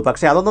കൊടുത്തിരുന്നത്.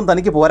 പക്ഷേ അതൊന്നും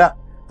തനിക്ക് പോരാ,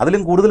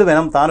 അതിലും കൂടുതൽ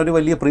വേണം, താനൊരു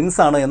വലിയ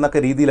പ്രിൻസാണ് എന്നൊക്കെ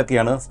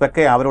രീതിയിലൊക്കെയാണ്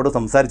സ്പെക്കെ അവരോട്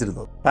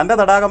സംസാരിച്ചിരുന്നത്. തൻ്റെ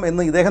തടാകം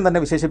എന്ന് ഇദ്ദേഹം തന്നെ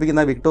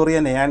വിശേഷിപ്പിക്കുന്ന വിക്ടോറിയ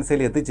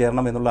നയാൻസയിൽ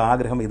എത്തിച്ചേരണം എന്നുള്ള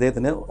ആഗ്രഹം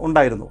ഇദ്ദേഹത്തിന്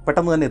ഉണ്ടായിരുന്നു.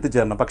 പെട്ടെന്ന് തന്നെ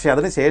എത്തിച്ചേരണം. പക്ഷേ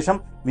അതിനുശേഷം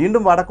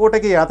വീണ്ടും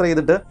വടക്കോട്ടേക്ക് യാത്ര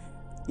ചെയ്തിട്ട്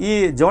ഈ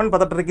ജോൺ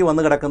പതട്രിക്ക്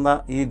വന്ന് കിടക്കുന്ന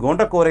ഈ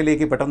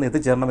ഗോണ്ടക്കോരയിലേക്ക് പെട്ടെന്ന്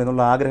എത്തിച്ചേരണം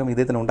എന്നുള്ള ആഗ്രഹം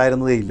ഇദ്ദേഹത്തിന്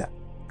ഉണ്ടായിരുന്നതേയില്ല.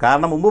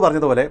 കാരണം മുമ്പ്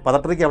പറഞ്ഞതുപോലെ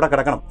പതട്രിക്ക് അവിടെ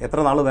കിടക്കണം, എത്ര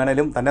നാൾ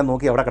വേണേലും തന്നെ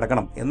നോക്കി അവിടെ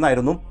കിടക്കണം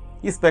എന്നായിരുന്നു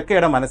ഈ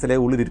സ്പെക്കയുടെ മനസ്സിലെ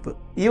ഉള്ളിരിപ്പ്.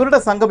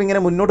 ഇവരുടെ സംഘം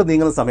ഇങ്ങനെ മുന്നോട്ട്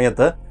നീങ്ങുന്ന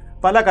സമയത്ത്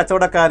പല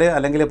കച്ചവടക്കാർ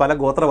അല്ലെങ്കിൽ പല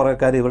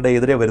ഗോത്രവർഗ്ഗക്കാർ ഇവരുടെ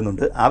എതിരെ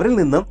വരുന്നുണ്ട്. അവരിൽ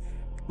നിന്നും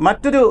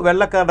മറ്റൊരു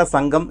വെള്ളക്കാരുടെ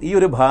സംഘം ഈ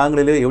ഒരു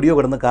ഭാഗങ്ങളിൽ എവിടെയോ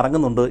കിടന്ന്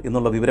കറങ്ങുന്നുണ്ട്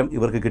എന്നുള്ള വിവരം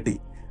ഇവർക്ക് കിട്ടി.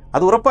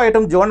 അത്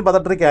ഉറപ്പായിട്ടും ജോൺ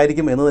പതട്രിക്ക്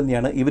ആയിരിക്കും എന്ന്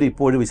തന്നെയാണ് ഇവർ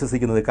ഇപ്പോഴും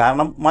വിശ്വസിക്കുന്നത്.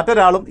 കാരണം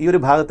മറ്റൊരാളും ഈ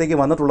ഒരു ഭാഗത്തേക്ക്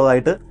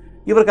വന്നിട്ടുള്ളതായിട്ട്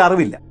ഇവർക്ക്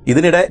അറിവില്ല.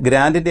 ഇതിനിടെ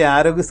ഗ്രാൻഡിന്റെ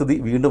ആരോഗ്യസ്ഥിതി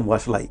വീണ്ടും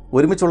വഷളായി.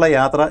 ഒരുമിച്ചുള്ള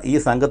യാത്ര ഈ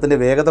സംഘത്തിന്റെ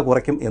വേഗത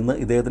കുറയ്ക്കും എന്ന്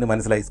ഇദ്ദേഹത്തിന്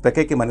മനസ്സിലായി,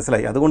 സ്പെക്കയ്ക്ക്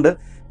മനസ്സിലായി. അതുകൊണ്ട്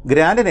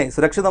ഗ്രാൻഡിനെ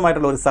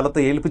സുരക്ഷിതമായിട്ടുള്ള ഒരു സ്ഥലത്ത്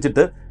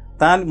ഏൽപ്പിച്ചിട്ട്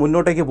താൻ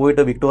മുന്നോട്ടേക്ക്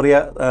പോയിട്ട് വിക്ടോറിയ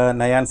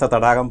നയാൻസ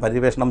തടാകം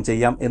പര്യവേഷണം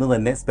ചെയ്യാം എന്ന്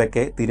തന്നെ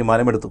സ്പെക്കെ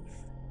തീരുമാനമെടുത്തു.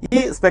 ഈ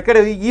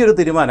സ്പെക്കയുടെ ഈ ഒരു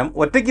തീരുമാനം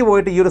ഒറ്റയ്ക്ക്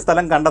പോയിട്ട് ഈ ഒരു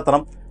സ്ഥലം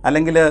കണ്ടെത്തണം,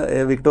 അല്ലെങ്കിൽ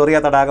വിക്ടോറിയ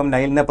തടാകം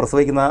നൈലിനെ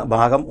പ്രസവിക്കുന്ന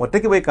ഭാഗം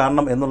ഒറ്റയ്ക്ക് പോയി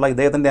കാണണം എന്നുള്ള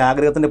ഇദ്ദേഹത്തിൻ്റെ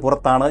ആഗ്രഹത്തിൻ്റെ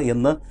പുറത്താണ്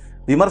എന്ന്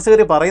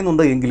വിമർശകർ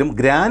പറയുന്നുണ്ട്. എങ്കിലും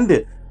ഗ്രാൻഡ്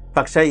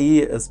പക്ഷേ ഈ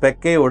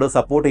സ്പെക്കയോട്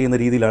സപ്പോർട്ട് ചെയ്യുന്ന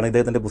രീതിയിലാണ്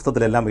ഇദ്ദേഹത്തിൻ്റെ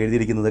പുസ്തകത്തിലെല്ലാം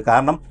എഴുതിയിരിക്കുന്നത്.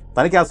 കാരണം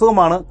തനിക്ക്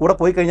അസുഖമാണ്, കൂടെ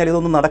പോയി കഴിഞ്ഞാൽ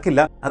ഇതൊന്നും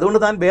നടക്കില്ല, അതുകൊണ്ട്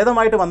താൻ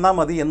ഭേദമായിട്ട് വന്നാൽ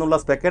മതി എന്നുള്ള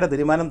സ്പെക്കയുടെ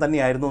തീരുമാനം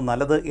തന്നെയായിരുന്നു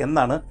നല്ലത്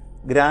എന്നാണ്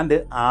ഗ്രാൻഡ്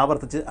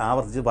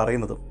ആവർത്തിച്ച്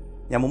പറയുന്നത്.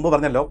 ഞാൻ മുമ്പ്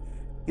പറഞ്ഞല്ലോ,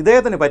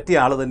 ഇദ്ദേഹത്തിന്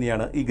പറ്റിയ ആൾ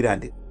തന്നെയാണ് ഈ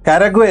ഗ്രാൻഡ്.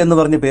 കരഗ്വ എന്ന്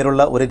പറഞ്ഞ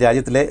പേരുള്ള ഒരു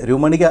രാജ്യത്തിലെ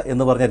രമണിക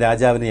എന്ന് പറഞ്ഞ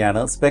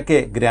രാജാവിനെയാണ് സ്പെക്കെ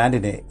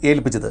ഗ്രാൻഡിനെ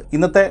ഏൽപ്പിച്ചത്.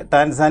 ഇന്നത്തെ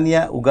ടാൻസാനിയ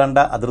ഉഗാണ്ട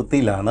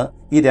അതിർത്തിയിലാണ്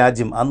ഈ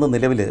രാജ്യം അന്ന്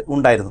നിലവിൽ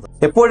ഉണ്ടായിരുന്നത്.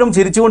 എപ്പോഴും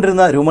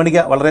ചിരിച്ചുകൊണ്ടിരുന്ന രമണിക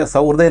വളരെ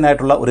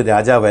സൗഹൃദയനായിട്ടുള്ള ഒരു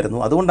രാജാവായിരുന്നു.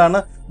 അതുകൊണ്ടാണ്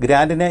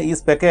ഗ്രാൻഡിനെ ഈ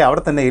സ്പെക്കെ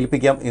അവിടെ തന്നെ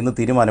ഏൽപ്പിക്കാം എന്ന്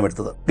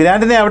തീരുമാനമെടുത്തത്.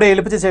 ഗ്രാൻഡിനെ അവിടെ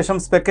ഏൽപ്പിച്ച ശേഷം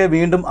സ്പെക്കെ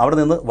വീണ്ടും അവിടെ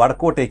നിന്ന്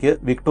വടക്കോട്ടേക്ക്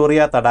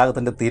വിക്ടോറിയ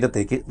തടാകത്തിന്റെ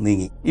തീരത്തേക്ക്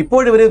നീങ്ങി.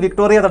 ഇപ്പോഴിവർ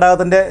വിക്ടോറിയ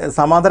തടാകത്തിന്റെ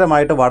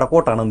സമാന്തരമായിട്ട്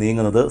വടക്കോട്ടാണ്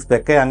നീങ്ങുന്നത്.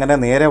 സ്പെക്കെ അങ്ങനെ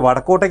നേരെ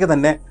വടക്കോട്ടേക്ക്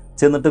തന്നെ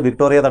ചെന്നിട്ട്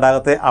വിക്ടോറിയ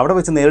തടാകത്തെ അവിടെ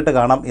വെച്ച് നേരിട്ട്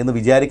കാണാം എന്ന്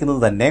വിചാരിക്കുന്നത്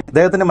തന്നെ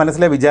ഇദ്ദേഹത്തിന്റെ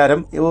മനസ്സിലെ വിചാരം,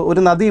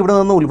 ഒരു നദി ഇവിടെ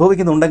നിന്ന്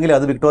ഉത്ഭവിക്കുന്നുണ്ടെങ്കിൽ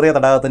അത് വിക്ടോറിയ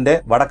തടാകത്തിന്റെ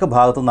വടക്ക്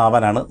ഭാഗത്തു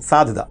നിന്നാവാനാണ്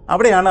സാധ്യത.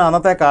 അവിടെയാണ്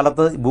അന്നത്തെ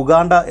കാലത്ത്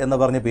ബുഗാണ്ട എന്ന്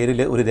പറഞ്ഞ പേരിൽ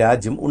ഒരു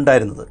രാജ്യം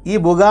ഉണ്ടായിരുന്നത്. ഈ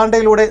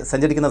ബുഗാണ്ടയിലൂടെ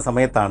സഞ്ചരിക്കുന്ന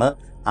സമയത്താണ്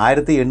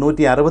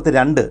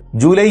 1862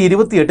 ജൂലൈ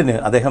 28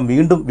 അദ്ദേഹം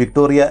വീണ്ടും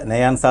വിക്ടോറിയ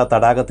നയാൻസ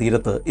തടാക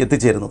തീരത്ത്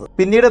എത്തിച്ചേരുന്നത്.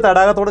 പിന്നീട്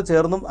തടാകത്തോട്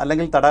ചേർന്നും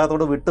അല്ലെങ്കിൽ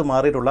തടാകത്തോട് വിട്ടു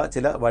മാറിയിട്ടുള്ള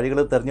ചില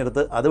വഴികൾ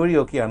തിരഞ്ഞെടുത്ത്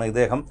അതുവഴിയൊക്കെയാണ്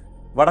ഇദ്ദേഹം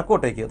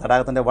വടക്കോട്ടേക്ക്,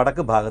 തടാകത്തിന്റെ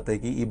വടക്ക്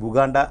ഭാഗത്തേക്ക് ഈ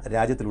ബുഗാണ്ട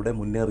രാജ്യത്തിലൂടെ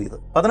മുന്നേറിയത്.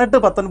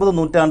 18-19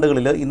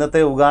 നൂറ്റാണ്ടുകളിൽ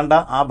ഇന്നത്തെ ഉഗാണ്ട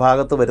ആ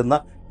ഭാഗത്ത് വരുന്ന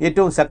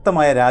ഏറ്റവും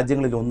ശക്തമായ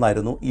രാജ്യങ്ങളിൽ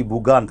ഒന്നായിരുന്നു ഈ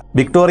ബുഗാണ്ട.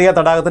 വിക്ടോറിയ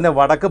തടാകത്തിന്റെ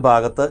വടക്ക്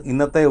ഭാഗത്ത്,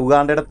 ഇന്നത്തെ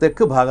ഉഗാണ്ടയുടെ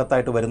തെക്ക്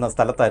ഭാഗത്തായിട്ട് വരുന്ന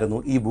സ്ഥലത്തായിരുന്നു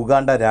ഈ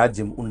ബുഗാണ്ട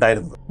രാജ്യം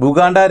ഉണ്ടായിരുന്നത്.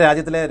 ബുഗാണ്ട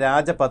രാജ്യത്തിലെ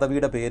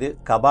രാജപദവിയുടെ പേര്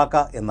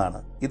കബാക്ക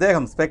എന്നാണ്.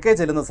 ഇദ്ദേഹം സ്പെക്കെ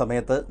ചെല്ലുന്ന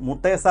സമയത്ത്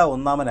മുട്ടേസ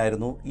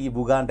ഒന്നാമനായിരുന്നു ഈ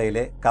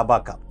ബുഗാണ്ടയിലെ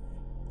കബാക്ക.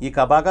 ഈ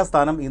കബാക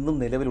സ്ഥാനം ഇന്നും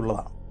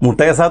നിലവിലുള്ളതാണ്.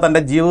 മുട്ടേസ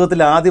തന്റെ ജീവിതത്തിൽ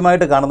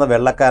ആദ്യമായിട്ട് കാണുന്ന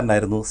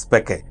വെള്ളക്കാരനായിരുന്നു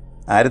സ്പെക്കെ.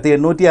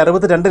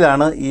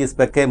 1862 ഈ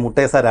സ്പെക്കെ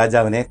മുട്ടേസ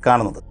രാജാവിനെ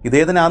കാണുന്നത്.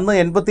 ഇദ്ദേഹത്തിന് അന്ന്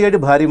 87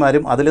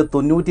 ഭാര്യമാരും അതിൽ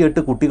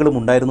 98 കുട്ടികളും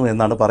ഉണ്ടായിരുന്നു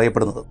എന്നാണ്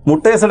പറയപ്പെടുന്നത്.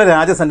 മുട്ടേസയുടെ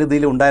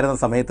രാജസന്നിധിയിൽ ഉണ്ടായിരുന്ന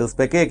സമയത്ത്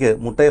സ്പെക്കയ്ക്ക്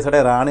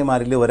മുട്ടേസയുടെ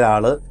റാണിമാരിൽ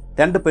ഒരാള്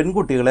 2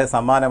 പെൺകുട്ടികളെ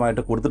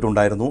സമ്മാനമായിട്ട്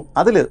കൊടുത്തിട്ടുണ്ടായിരുന്നു.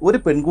 അതിൽ ഒരു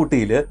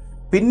പെൺകുട്ടിയിൽ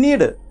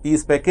പിന്നീട് ഈ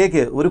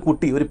സ്പെക്കയ്ക്ക്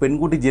ഒരു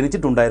പെൺകുട്ടി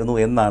ജനിച്ചിട്ടുണ്ടായിരുന്നു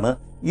എന്നാണ്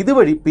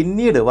ഇതുവഴി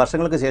പിന്നീട്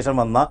വർഷങ്ങൾക്ക് ശേഷം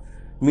വന്ന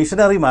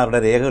മിഷനറിമാരുടെ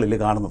രേഖകളിൽ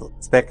കാണുന്നത്.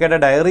 സ്പെക്കയുടെ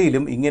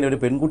ഡയറിയിലും ഇങ്ങനെ ഒരു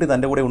പെൺകുട്ടി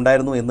തൻ്റെ കൂടെ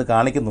ഉണ്ടായിരുന്നു എന്ന്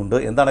കാണിക്കുന്നുണ്ട്.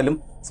 എന്താണെങ്കിലും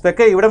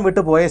സ്പെക്കെ ഇവിടം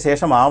വിട്ടു പോയ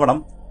ശേഷമാവണം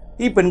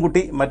ഈ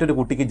പെൺകുട്ടി മറ്റൊരു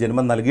കുട്ടിക്ക്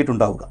ജന്മം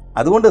നൽകിയിട്ടുണ്ടാവുക.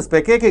 അതുകൊണ്ട്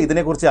സ്പെക്കയ്ക്ക്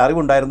ഇതിനെക്കുറിച്ച്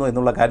അറിവുണ്ടായിരുന്നു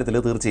എന്നുള്ള കാര്യത്തിൽ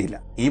തീർച്ചയില്ല.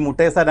 ഈ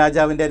മുട്ടേസ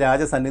രാജാവിന്റെ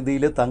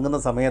രാജസന്നിധിയിൽ തങ്ങുന്ന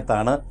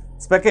സമയത്താണ്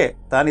സ്പെക്കെ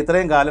താൻ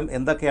ഇത്രയും കാലം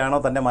എന്തൊക്കെയാണോ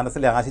തന്റെ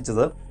മനസ്സിൽ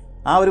ആശിച്ചത്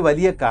ആ ഒരു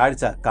വലിയ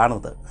കാഴ്ച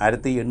കാണുന്നത്.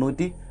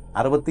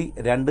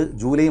 1862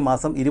 ജൂലൈ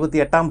മാസം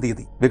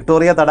 28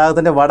 വിക്ടോറിയ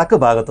തടാകത്തിന്റെ വടക്ക്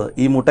ഭാഗത്ത്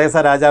ഈ മുട്ടേസ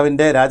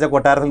രാജാവിന്റെ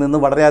രാജകൊട്ടാരത്തിൽ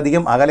നിന്ന്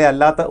വളരെയധികം അകലെ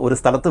അല്ലാത്ത ഒരു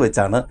സ്ഥലത്ത്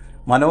വെച്ചാണ്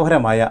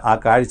മനോഹരമായ ആ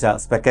കാഴ്ച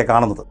സ്പെക്കെ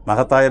കാണുന്നത്.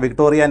 മഹത്തായ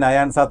വിക്ടോറിയ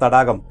നയാൻസ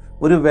തടാകം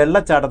ഒരു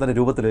വെള്ളച്ചാട്ടത്തിന്റെ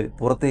രൂപത്തിൽ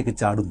പുറത്തേക്ക്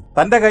ചാടുന്നു.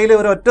 തന്റെ കയ്യിൽ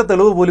ഒരൊറ്റ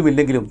തെളിവ് പോലും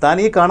ഇല്ലെങ്കിലും താൻ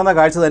ഈ കാണുന്ന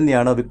കാഴ്ച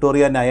തന്നെയാണ്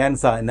വിക്ടോറിയ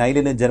നയാൻസ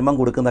നൈലിന് ജന്മം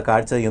കൊടുക്കുന്ന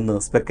കാഴ്ച എന്ന്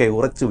സ്പെക്കെ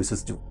ഉറച്ചു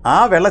വിശ്വസിച്ചു. ആ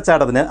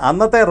വെള്ളച്ചാട്ടത്തിന്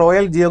അന്നത്തെ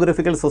റോയൽ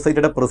ജിയോഗ്രഫിക്കൽ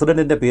സൊസൈറ്റിയുടെ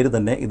പ്രസിഡന്റിന്റെ പേര്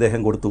തന്നെ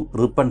ഇദ്ദേഹം കൊടുത്തു,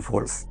 റിപ്പൺ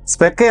ഫോൾസ്.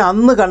 സ്പെക്കെ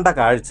അന്ന് കണ്ട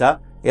കാഴ്ച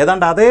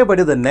ഏതാണ്ട്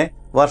അതേപടി തന്നെ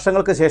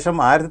വർഷങ്ങൾക്ക് ശേഷം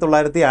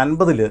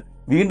 1950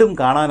 വീണ്ടും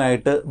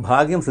കാണാനായിട്ട്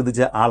ഭാഗ്യം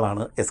സിദ്ധിച്ച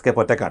ആളാണ് എസ്കെ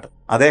പൊറ്റക്കാട്.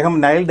 അദ്ദേഹം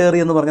നൈൽ ഡയറി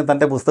എന്ന് പറഞ്ഞ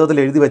തന്റെ പുസ്തകത്തിൽ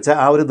എഴുതി വെച്ച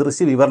ആ ഒരു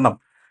ദൃശ്യ വിവരണം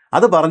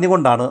അത്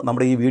പറഞ്ഞുകൊണ്ടാണ്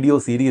നമ്മുടെ ഈ വീഡിയോ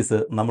സീരീസ്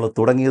നമ്മൾ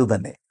തുടങ്ങിയത്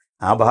തന്നെ.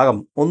 ആ ഭാഗം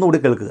ഒന്നുകൂടി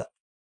കേൾക്കുക.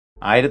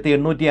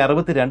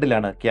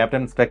 1862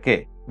 ക്യാപ്റ്റൻ സ്പെക്കെ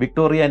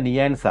വിക്ടോറിയ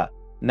നിയാൻസ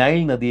നൈൽ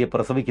നദിയെ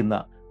പ്രസവിക്കുന്ന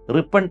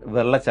റിപ്പൺ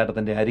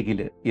വെള്ളച്ചാട്ടത്തിന്റെ അരികിൽ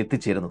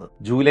എത്തിച്ചേരുന്നത്.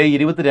 ജൂലൈ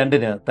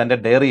 22 തന്റെ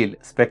ഡയറിയിൽ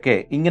സ്പെക്കെ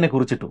ഇങ്ങനെ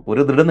കുറിച്ചിട്ടു: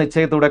 ഒരു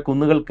ദൃഢനിശ്ചയത്തോടെ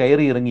കുന്നുകൾ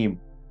കയറിയിറങ്ങിയും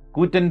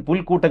കൂറ്റൻ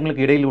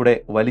പുൽക്കൂട്ടങ്ങൾക്കിടയിലൂടെ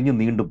വലിഞ്ഞു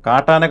നീണ്ടും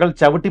കാട്ടാനകൾ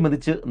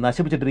ചവിട്ടിമെതിച്ച്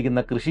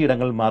നശിപ്പിച്ചിട്ടിരിക്കുന്ന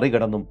കൃഷിയിടങ്ങൾ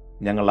മറികടന്നും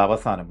ഞങ്ങൾ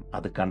അവസാനം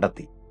അത്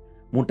കണ്ടെത്തി.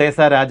 മുട്ടേസ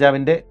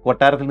രാജാവിന്റെ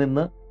കൊട്ടാരത്തിൽ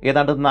നിന്ന്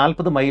ഏതാണ്ട്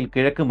 40 മൈൽ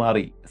കിഴക്ക്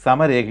മാറി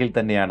സമരേഖയിൽ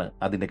തന്നെയാണ്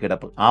അതിന്റെ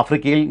കിടപ്പ്.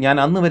 ആഫ്രിക്കയിൽ ഞാൻ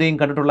അന്നുവരെയും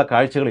കണ്ടിട്ടുള്ള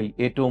കാഴ്ചകളിൽ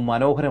ഏറ്റവും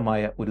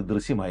മനോഹരമായ ഒരു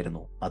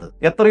ദൃശ്യമായിരുന്നു അത്.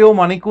 എത്രയോ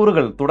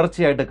മണിക്കൂറുകൾ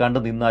തുടർച്ചയായിട്ട്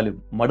കണ്ടു നിന്നാലും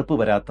മടുപ്പ്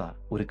വരാത്ത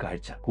ഒരു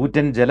കാഴ്ച.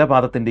 കൂറ്റൻ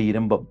ജലപാതത്തിന്റെ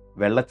ഇരമ്പം,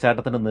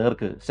 വെള്ളച്ചാട്ടത്തിന്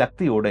നേർക്ക്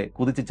ശക്തിയോടെ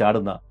കുതിച്ചു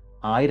ചാടുന്ന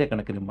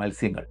ആയിരക്കണക്കിന്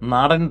മത്സ്യങ്ങൾ,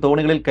 നാടൻ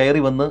തോണികളിൽ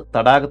കയറി വന്ന്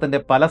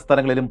തടാകത്തിന്റെ പല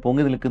സ്ഥലങ്ങളിലും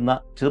പൊങ്ങി നിൽക്കുന്ന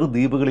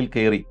ചെറുദ്വീപുകളിൽ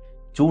കയറി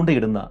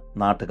ചൂണ്ടയിടുന്ന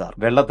നാട്ടുകാർ,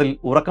 വെള്ളത്തിൽ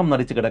ഉറക്കം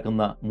നടിച്ചു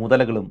കിടക്കുന്ന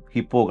മുതലകളും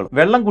ഹിപ്പോകളും,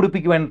 വെള്ളം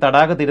കുടിപ്പിക്കുവാൻ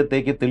തടാക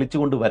തീരത്തേക്ക്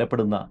തെളിച്ചുകൊണ്ട്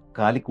വരപ്പെടുന്ന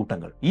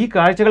കാലിക്കൂട്ടങ്ങൾ. ഈ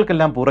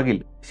കാഴ്ചകൾക്കെല്ലാം പുറകിൽ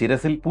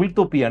ശിരസിൽ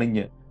പുൽത്തൊപ്പി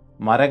അണിഞ്ഞ്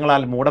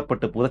മരങ്ങളാൽ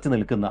മൂടപ്പെട്ട് പുതച്ചു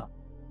നിൽക്കുന്ന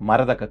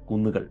മരതക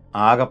കുന്നുകൾ.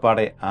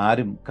 ആകപ്പാടെ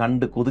ആരും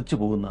കണ്ട് കൊതിച്ചു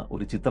പോകുന്ന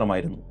ഒരു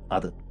ചിത്രമായിരുന്നു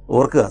അത്.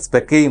 ഓർക്കുക,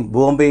 സ്പെക്കയും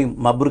ബോംബെയും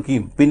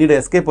മബ്രുക്കിയും പിന്നീട്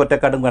എസ്കെ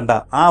പൊറ്റക്കാടും കണ്ട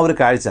ആ ഒരു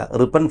കാഴ്ച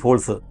റിപ്പൺ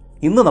ഫോൾസ്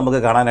ഇന്ന് നമുക്ക്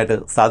കാണാനായിട്ട്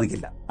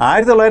സാധിക്കില്ല.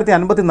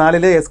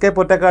 1954 എസ്കെ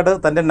പൊറ്റക്കാട്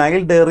തന്റെ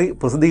നൈൽ ഡയറി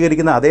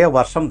പ്രസിദ്ധീകരിക്കുന്ന അതേ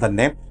വർഷം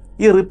തന്നെ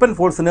ഈ റിപ്പൺ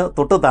ഫോൾസിന്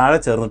തൊട്ട് താഴെ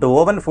ചേർന്നിട്ട്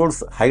oven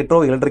false hydro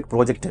electric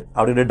project,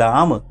 അവിടെ ഒരു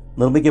ഡാം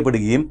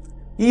നിർമ്മിക്കപ്പെടുകയും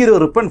ഈ ഒരു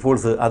റിപ്പൺ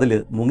ഫോൾസ് അതിൽ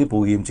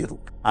മുങ്ങിപ്പോവുകയും ചെയ്തു.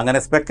 അങ്ങനെ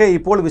സ്പെക്കെ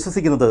ഇപ്പോൾ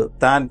വിശ്വസിക്കുന്നത്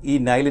താൻ ഈ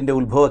നൈലിന്റെ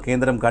ഉത്ഭവ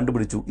കേന്ദ്രം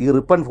കണ്ടുപിടിച്ചു, ഈ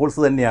റിപ്പൺ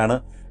ഫോൾസ് തന്നെയാണ്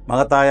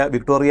മഹത്തായ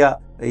വിക്ടോറിയ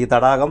ഈ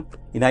തടാകം,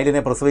 ഈ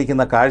നൈലിനെ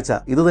പ്രസവിക്കുന്ന കാഴ്ച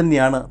ഇത്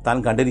തന്നെയാണ് താൻ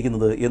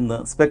കണ്ടിരിക്കുന്നത് എന്ന്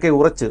സ്പെക്കെ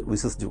ഉറച്ച്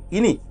വിശ്വസിച്ചു.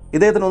 ഇനി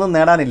ഇദ്ദേഹത്തിനൊന്നും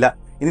നേടാനില്ല,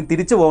 ഇനി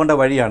തിരിച്ചു പോകേണ്ട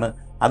വഴിയാണ്.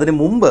 അതിനു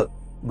മുമ്പ്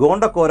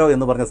ഗോണ്ടക്കോരോ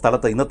എന്ന് പറഞ്ഞ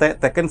സ്ഥലത്ത്, ഇന്നത്തെ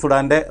തെക്കൻ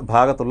സുഡാന്റെ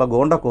ഭാഗത്തുള്ള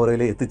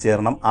ഗോണ്ടക്കോരോയിൽ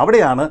എത്തിച്ചേരണം.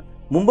 അവിടെയാണ്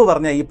മുമ്പ്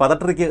പറഞ്ഞ ഈ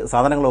പതട്രിക്ക്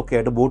സാധനങ്ങളൊക്കെ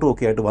ആയിട്ട് ബോട്ടും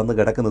ഒക്കെ ആയിട്ട് വന്ന്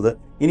കിടക്കുന്നത്.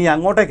 ഇനി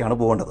അങ്ങോട്ടേക്കാണ്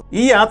പോകേണ്ടത്.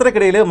 ഈ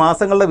യാത്രക്കിടയിൽ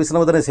മാസങ്ങളുടെ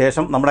വിശ്രമത്തിന്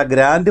ശേഷം നമ്മുടെ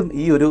ഗ്രാൻഡും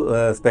ഈ ഒരു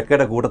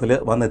സ്പെക്കയുടെ കൂട്ടത്തിൽ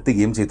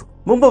വന്നെത്തുകയും ചെയ്തു.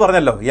 മുമ്പ്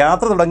പറഞ്ഞല്ലോ,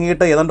 യാത്ര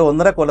തുടങ്ങിയിട്ട് ഏതാണ്ട്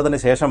 1.5 കൊല്ലത്തിന്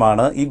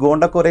ശേഷമാണ് ഈ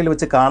ഗോണ്ടക്കോരയിൽ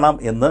വെച്ച് കാണാം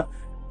എന്ന്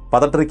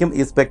പതട്രിക്കും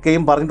ഈ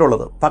സ്പെക്കയും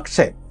പറഞ്ഞിട്ടുള്ളത്.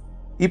 പക്ഷേ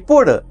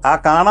ഇപ്പോൾ ആ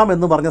കാണാം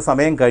എന്ന് പറഞ്ഞ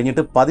സമയം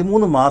കഴിഞ്ഞിട്ട്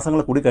 13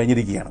 മാസങ്ങൾ കൂടി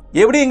കഴിഞ്ഞിരിക്കുകയാണ്.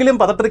 എവിടെയെങ്കിലും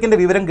പതട്രിക്കിന്റെ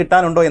വിവരം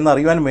കിട്ടാനുണ്ടോ എന്ന്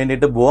അറിയാൻ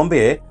വേണ്ടിയിട്ട്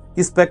ബോംബെയെ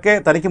ഈ സ്പെക്കെ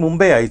തനിക്ക്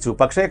മുമ്പേ അയച്ചു.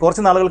 പക്ഷേ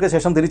കുറച്ച് നാളുകൾക്ക്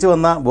ശേഷം തിരിച്ചു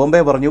വന്ന ബോംബെ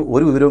പറഞ്ഞു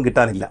ഒരു വിവരവും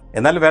കിട്ടാനില്ല.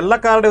 എന്നാൽ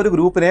വെള്ളക്കാരുടെ ഒരു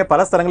ഗ്രൂപ്പിനെ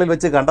പല സ്ഥലങ്ങളിൽ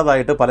വെച്ച്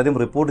കണ്ടതായിട്ട് പലരും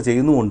റിപ്പോർട്ട്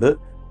ചെയ്യുന്നുമുണ്ട്.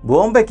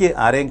 ബോംബെക്ക്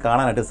ആരെയും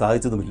കാണാനായിട്ട്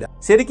സാധിച്ചതുമില്ല.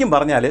 ശരിക്കും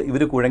പറഞ്ഞാൽ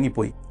ഇവർ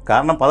കുഴങ്ങിപ്പോയി.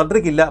 കാരണം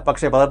പതട്രിക്ക് ഇല്ല,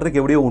 പക്ഷേ പതട്രിക്ക്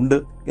എവിടെയോ ഉണ്ട്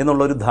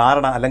എന്നുള്ള ഒരു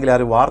ധാരണ അല്ലെങ്കിൽ ആ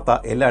ഒരു വാർത്ത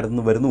എല്ലായിടത്തു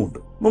നിന്നും വരുന്നുമുണ്ട്.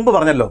 മുമ്പ്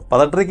പറഞ്ഞല്ലോ,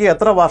 പതട്രിക്ക്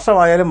എത്ര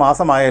വർഷമായാലും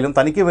മാസമായാലും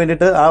തനിക്ക്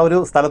വേണ്ടിയിട്ട് ആ ഒരു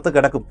സ്ഥലത്ത്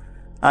കിടക്കും.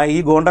 ഈ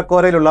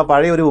ഗോണ്ടക്കോരയിലുള്ള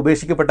പഴയ ഒരു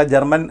ഉപേക്ഷിക്കപ്പെട്ട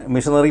ജർമ്മൻ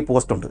മിഷണറി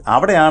പോസ്റ്റ് ഉണ്ട്.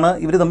 അവിടെയാണ്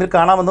ഇവർ തമ്മിൽ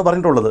കാണാമെന്ന്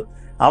പറഞ്ഞിട്ടുള്ളത്.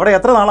 അവിടെ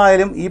എത്ര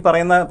നാളായാലും ഈ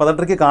പറയുന്ന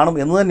പതട്രിക്ക് കാണും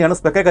എന്ന് തന്നെയാണ്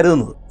സ്പെക്കെ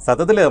കരുതുന്നത്.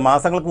 സത്യത്തിൽ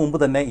മാസങ്ങൾക്ക് മുമ്പ്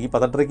തന്നെ ഈ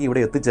പതട്രിക്ക്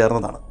ഇവിടെ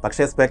എത്തിച്ചേർന്നതാണ്.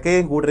 പക്ഷേ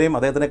സ്പെക്കയും കൂട്ടരെയും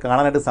അദ്ദേഹത്തിന്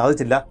കാണാനായിട്ട്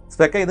സാധിച്ചില്ല.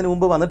 സ്പെക്കെ ഇതിനു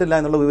മുമ്പ് വന്നിട്ടില്ല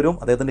എന്നുള്ള വിവരവും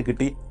അദ്ദേഹത്തിന്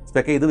കിട്ടി.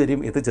 സ്പെക്കെ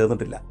ഇതുവരെയും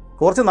എത്തിച്ചേർന്നിട്ടില്ല.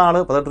 കുറച്ച് നാൾ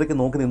പതട്രിക്ക്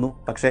നോക്കി നിന്നു,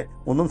 പക്ഷേ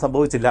ഒന്നും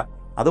സംഭവിച്ചില്ല.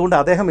 അതുകൊണ്ട്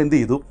അദ്ദേഹം എന്ത്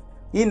ചെയ്തു,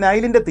 ഈ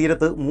നൈലിന്റെ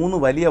തീരത്ത്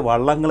 3 വലിയ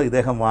വള്ളങ്ങൾ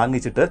ഇദ്ദേഹം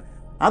വാങ്ങിച്ചിട്ട്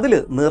അതിൽ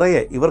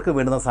നിറയെ ഇവർക്ക്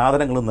വേണ്ടുന്ന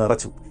സാധനങ്ങൾ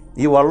നിറച്ചു.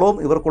 ഈ വള്ളവും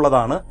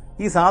ഇവർക്കുള്ളതാണ്.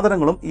 ഈ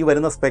സാധനങ്ങളും ഈ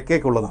വരുന്ന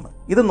സ്പെക്കേക്കുള്ളതാണ്.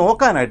 ഇത്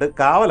നോക്കാനായിട്ട്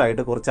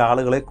കാവലായിട്ട് കുറച്ച്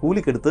ആളുകളെ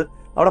കൂലിക്കെടുത്ത്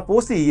അവിടെ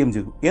പോസ്റ്റ് ചെയ്യുകയും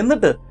ചെയ്തു.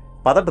 എന്നിട്ട്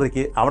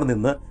പതട്രിക്ക് അവിടെ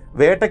നിന്ന്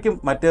വേട്ടയ്ക്കും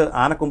മറ്റ്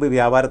ആനക്കൊമ്പ്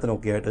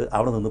വ്യാപാരത്തിനൊക്കെ ആയിട്ട്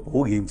അവിടെ നിന്ന്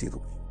പോവുകയും ചെയ്തു.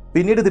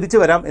 പിന്നീട് തിരിച്ചു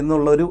വരാം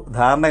എന്നുള്ളൊരു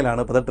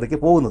ധാരണയിലാണ് പതട്രിക്ക്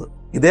പോകുന്നത്.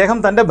 ഇദ്ദേഹം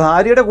തൻ്റെ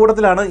ഭാര്യയുടെ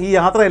കൂട്ടത്തിലാണ് ഈ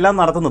യാത്രയെല്ലാം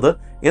നടത്തുന്നത്.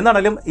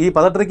 എന്നാണെങ്കിലും ഈ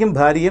പതട്രിക്കും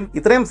ഭാര്യയും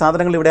ഇത്രയും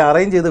സാധനങ്ങൾ ഇവിടെ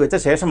അറേഞ്ച് ചെയ്ത് വെച്ച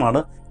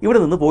ശേഷമാണ് ഇവിടെ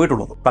നിന്ന്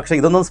പോയിട്ടുള്ളത്. പക്ഷേ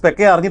ഇതൊന്നും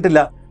സ്പെക്കെ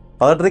അറിഞ്ഞിട്ടില്ല.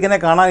 പതട്രിക്കിനെ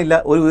കാണാനില്ല,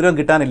 ഒരു വിവരം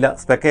കിട്ടാനില്ല.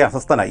 സ്പെക്കെ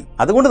അസ്വസ്ഥനായി.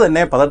 അതുകൊണ്ട്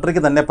തന്നെ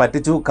പതട്രിക്ക് തന്നെ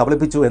പറ്റിച്ചു,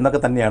 കബളിപ്പിച്ചു എന്നൊക്കെ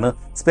തന്നെയാണ്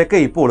സ്പെക്കെ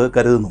ഇപ്പോൾ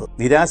കരുതുന്നത്.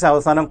 നിരാശ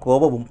അവസാനം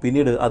കോപവും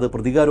പിന്നീട് അത്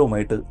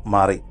പ്രതികാരവുമായിട്ട്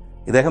മാറി.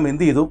 ഇദ്ദേഹം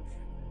എന്ത് ചെയ്തു?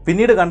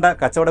 പിന്നീട് കണ്ട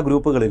കച്ചവട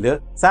ഗ്രൂപ്പുകളിൽ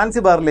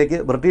സാൻസിബാറിലേക്ക്,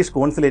 ബ്രിട്ടീഷ്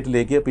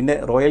കോൺസുലേറ്റിലേക്ക്, പിന്നെ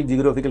റോയൽ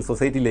ജിയോഗ്രഫിക്കൽ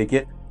സൊസൈറ്റിയിലേക്ക്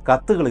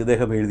കത്തുകൾ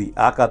ഇദ്ദേഹം എഴുതി.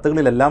 ആ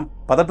കത്തുകളിലെല്ലാം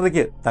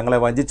പതട്രിക്ക് തങ്ങളെ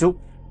വഞ്ചിച്ചു.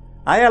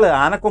 അയാൾ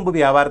ആനക്കൊമ്പ്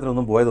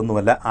വ്യാപാരത്തിനൊന്നും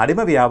പോയതൊന്നുമല്ല,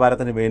 അടിമ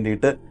വ്യാപാരത്തിന്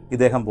വേണ്ടിയിട്ട്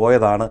ഇദ്ദേഹം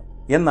പോയതാണ്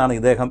എന്നാണ്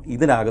ഇദ്ദേഹം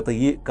ഇതിനകത്ത്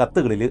ഈ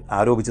കത്തുകളിൽ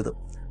ആരോപിച്ചത്.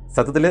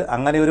 സത്യത്തിൽ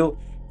അങ്ങനെ ഒരു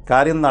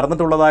കാര്യം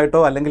നടന്നിട്ടുള്ളതായിട്ടോ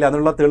അല്ലെങ്കിൽ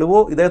അതിനുള്ള തെളിവോ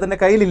ഇദ്ദേഹത്തിൻ്റെ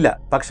കയ്യിലില്ല.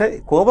 പക്ഷേ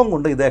കോപം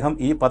കൊണ്ട് ഇദ്ദേഹം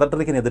ഈ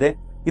പതട്രിക്കിനെതിരെ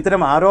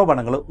ഇത്തരം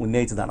ആരോപണങ്ങൾ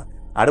ഉന്നയിച്ചതാണ്.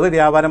 അടിമ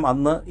വ്യാപാരം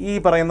അന്ന് ഈ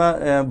പറയുന്ന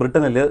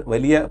ബ്രിട്ടനിൽ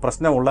വലിയ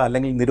പ്രശ്നമുള്ള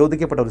അല്ലെങ്കിൽ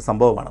നിരോധിക്കപ്പെട്ട ഒരു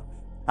സംഭവമാണ്.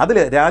 അതിൽ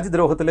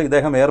രാജ്യദ്രോഹത്തിൽ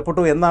ഇദ്ദേഹം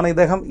ഏർപ്പെട്ടു എന്നാണ്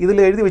ഇദ്ദേഹം ഇതിൽ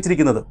എഴുതി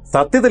വെച്ചിരിക്കുന്നത്.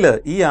 സത്യത്തിൽ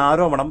ഈ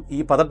ആരോപണം ഈ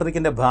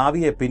പതട്രിക്കിന്റെ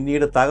ഭാവിയെ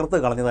പിന്നീട് തകർത്ത്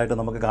കളഞ്ഞതായിട്ട്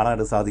നമുക്ക്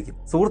കാണാനായിട്ട് സാധിക്കും.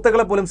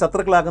 സുഹൃത്തുക്കളെ പോലും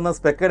ശത്രുക്കളാക്കുന്ന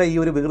സ്പെക്കയുടെ ഈ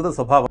ഒരു വികൃത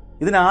സ്വഭാവം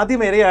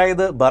ഇതിനാദ്യം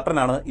ഇരയായത്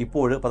ബർട്ടനാണ്.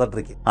 ഇപ്പോൾ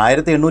പതട്രിക്ക്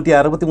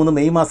 1863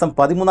 മെയ് മാസം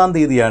 13-ാം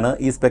തീയതിയാണ്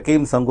ഈ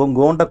സ്പെക്കയും സംഘവും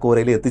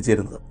ഗോണ്ടക്കോരയിൽ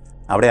എത്തിച്ചേരുന്നത്.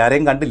 അവിടെ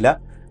ആരെയും കണ്ടില്ല.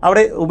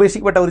 അവിടെ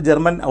ഉപേക്ഷിക്കപ്പെട്ട ഒരു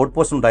ജർമ്മൻ ഔട്ട്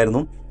പോസ്റ്റ്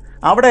ഉണ്ടായിരുന്നു.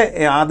 അവിടെ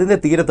അതിൻ്റെ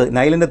തീരത്ത്,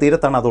 നൈലിൻ്റെ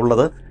തീരത്താണ്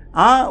അതുള്ളത്.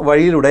 ആ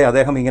വഴിയിലൂടെ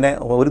അദ്ദേഹം ഇങ്ങനെ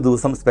ഒരു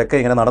ദിവസം സ്പെക്കെ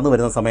ഇങ്ങനെ നടന്നു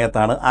വരുന്ന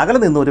സമയത്താണ് അകലെ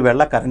നിന്ന് ഒരു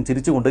വെള്ളക്കാരൻ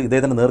ചിരിച്ചുകൊണ്ട്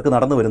ഇദ്ദേഹത്തിന് നേർക്ക്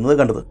നടന്നു വരുന്നത്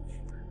കണ്ടത്.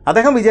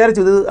 അദ്ദേഹം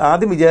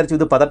ആദ്യം വിചാരിച്ചു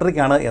ഇത്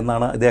പതട്രിക്കാണ്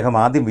എന്നാണ് ഇദ്ദേഹം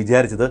ആദ്യം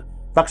വിചാരിച്ചത്.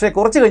 പക്ഷേ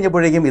കുറച്ച്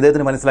കഴിഞ്ഞപ്പോഴേക്കും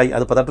ഇദ്ദേഹത്തിന് മനസ്സിലായി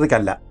അത്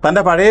പതട്രിക്കല്ല.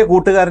 തൻ്റെ പഴയ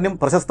കൂട്ടുകാരനും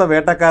പ്രശസ്ത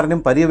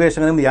വേട്ടക്കാരനും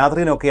പര്യവേഷകനും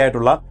യാത്രികനും ഒക്കെ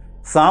ആയിട്ടുള്ള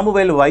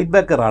സാമുവേൽ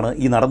വൈറ്റ്ബേക്കറാണ്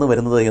ഈ നടന്നു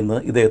വരുന്നത് എന്ന്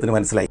ഇദ്ദേഹത്തിന്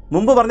മനസ്സിലായി.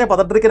 മുമ്പ് പറഞ്ഞ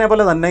പതട്രിക്കിനെ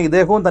പോലെ തന്നെ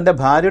ഇദ്ദേഹവും തന്റെ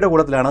ഭാര്യയുടെ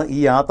കൂട്ടത്തിലാണ് ഈ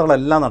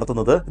യാത്രകളെല്ലാം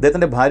നടത്തുന്നത്.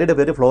 ഇദ്ദേഹത്തിന്റെ ഭാര്യയുടെ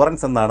പേര്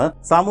ഫ്ലോറൻസ് എന്നാണ്.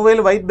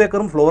 സാമുവേൽ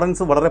വൈറ്റ്ബേക്കറും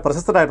ഫ്ലോറൻസും വളരെ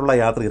പ്രശസ്തരായിട്ടുള്ള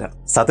യാത്രികരാണ്.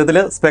 സത്യത്തിൽ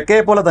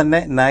സ്പെക്കയെ പോലെ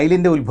തന്നെ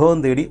നൈലിന്റെ ഉത്ഭവം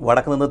തേടി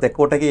വടക്ക് നിന്ന്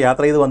തെക്കോട്ടേക്ക്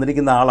യാത്ര ചെയ്ത്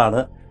വന്നിരിക്കുന്ന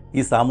ആളാണ്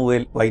ഈ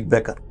സാമുവേൽ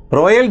വൈറ്റ്ബേക്കർ.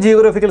 റോയൽ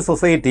ജിയോഗ്രഫിക്കൽ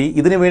സൊസൈറ്റി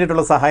ഇതിനു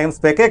വേണ്ടിയിട്ടുള്ള സഹായം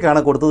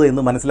സ്പെക്കയ്ക്കാണ് കൊടുത്തത്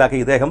എന്ന് മനസ്സിലാക്കി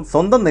ഇദ്ദേഹം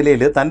സ്വന്തം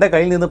നിലയിൽ തന്റെ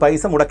കയ്യിൽ നിന്ന്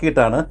പൈസ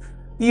മുടക്കിയിട്ടാണ്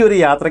ഈ ഒരു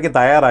യാത്രയ്ക്ക്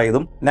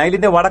തയ്യാറായതും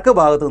നൈലിന്റെ വടക്ക്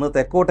ഭാഗത്ത് നിന്ന്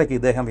തെക്കോട്ടേക്ക്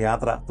ഇദ്ദേഹം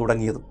യാത്ര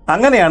തുടങ്ങിയതും.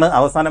 അങ്ങനെയാണ്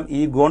അവസാനം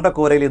ഈ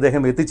ഗോണ്ടക്കോരയിൽ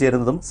ഇദ്ദേഹം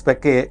എത്തിച്ചേരുന്നതും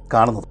സ്പെക്കയെ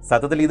കാണുന്നതും.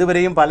 സത്യത്തിൽ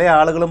ഇതുവരെയും പല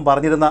ആളുകളും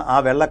പറഞ്ഞിരുന്ന ആ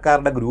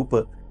വെള്ളക്കാരുടെ ഗ്രൂപ്പ്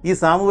ഈ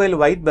സാമുവേൽ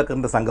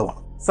വൈറ്റ്ബേക്കറിന്റെ സംഘമാണ്.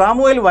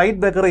 സാമുവേൽ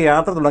വൈറ്റ്ബേക്കർ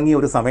യാത്ര തുടങ്ങിയ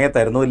ഒരു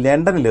സമയത്തായിരുന്നു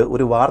ലണ്ടനിൽ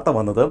ഒരു വാർത്ത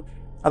വന്നത്.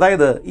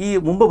 അതായത് ഈ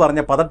മുമ്പ്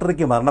പറഞ്ഞ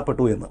പതട്രിക്ക്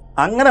മരണപ്പെട്ടു എന്ന്.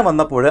 അങ്ങനെ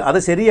വന്നപ്പോൾ അത്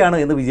ശരിയാണ്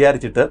എന്ന്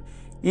വിചാരിച്ചിട്ട്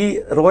ഈ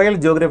റോയൽ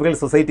ജിയോഗ്രഫിക്കൽ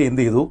സൊസൈറ്റി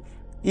എന്ത് ചെയ്തു?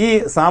 ഈ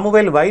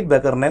സാമുവേൽ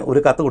വൈറ്റ്ബേക്കറിനെ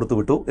ഒരു കത്ത് കൊടുത്തു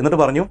വിട്ടു. എന്നിട്ട്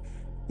പറഞ്ഞു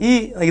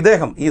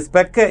ഈ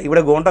സ്പെക്കെ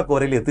ഇവിടെ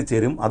ഗോണ്ടക്കോരയിൽ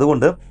എത്തിച്ചേരും,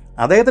 അതുകൊണ്ട്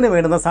അദ്ദേഹത്തിന്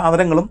വേണ്ടുന്ന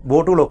സാധനങ്ങളും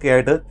ബോട്ടുകളും ഒക്കെ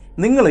ആയിട്ട്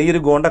നിങ്ങൾ ഈ ഒരു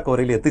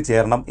ഗോണ്ടക്കോരയിൽ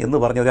എത്തിച്ചേരണം എന്ന്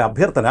പറഞ്ഞ ഒരു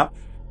അഭ്യർത്ഥന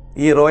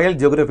ഈ റോയൽ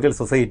ജിയോഗ്രഫിക്കൽ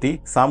സൊസൈറ്റി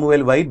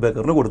സാമുവേൽ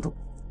വൈറ്റ്ബേക്കറിന് കൊടുത്തു.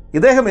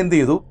 ഇദ്ദേഹം എന്ത്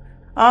ചെയ്തു?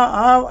 ആ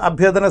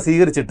അഭ്യർത്ഥന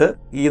സ്വീകരിച്ചിട്ട്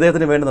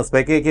ഇദ്ദേഹത്തിന് വേണ്ടുന്ന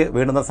സ്പെക്കയ്ക്ക്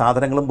വേണ്ടുന്ന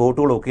സാധനങ്ങളും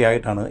ബോട്ടുകളും ഒക്കെ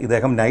ആയിട്ടാണ്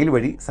ഇദ്ദേഹം നൈൽ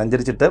വഴി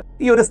സഞ്ചരിച്ചിട്ട്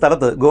ഈ ഒരു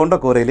സ്ഥലത്ത്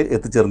ഗോണ്ടക്കോരയിൽ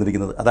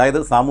എത്തിച്ചേർന്നിരിക്കുന്നത്. അതായത്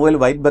സാമുവേൽ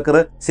വൈറ്റ്ബേക്കർ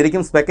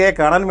ശരിക്കും സ്പെക്കയെ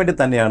കാണാൻ വേണ്ടി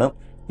തന്നെയാണ്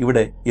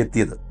ഇവിടെ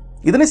എത്തിയത്.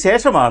 ഇതിന്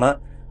ശേഷമാണ്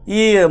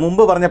ഈ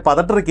മുമ്പ് പറഞ്ഞ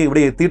പതട്രിക്ക്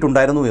ഇവിടെ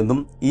എത്തിയിട്ടുണ്ടായിരുന്നു എന്നും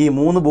ഈ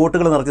 3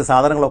 ബോട്ടുകൾ നിറച്ച്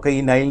സാധനങ്ങളൊക്കെ ഈ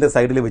നൈലിൻ്റെ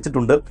സൈഡിൽ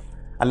വെച്ചിട്ടുണ്ട്,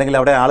 അല്ലെങ്കിൽ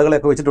അവിടെ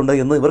ആളുകളെയൊക്കെ വെച്ചിട്ടുണ്ട്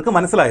എന്ന് ഇവർക്ക്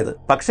മനസ്സിലായത്.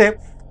 പക്ഷേ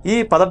ഈ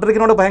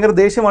പതട്രിക്കിനോട് ഭയങ്കര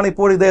ദേഷ്യമാണ്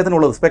ഇപ്പോൾ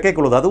ഇദ്ദേഹത്തിനുള്ളത്,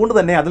 സ്പെക്കയ്ക്കുള്ളത്. അതുകൊണ്ട്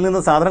തന്നെ അതിൽ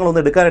നിന്ന്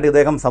സാധനങ്ങളൊന്നും എടുക്കാനായിട്ട്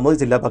ഇദ്ദേഹം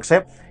സമ്മതിച്ചില്ല. പക്ഷേ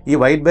ഈ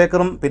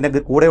വൈറ്റ്ബേക്കറും പിന്നെ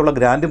കൂടെയുള്ള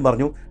ഗ്രാൻഡും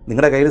പറഞ്ഞു,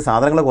 നിങ്ങളുടെ കയ്യിൽ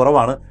സാധനങ്ങൾ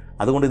കുറവാണ്,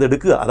 അതുകൊണ്ട് ഇത്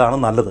എടുക്കുക, അതാണ്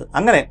നല്ലത്.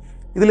 അങ്ങനെ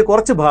ഇതിൽ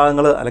കുറച്ച്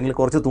ഭാഗങ്ങൾ അല്ലെങ്കിൽ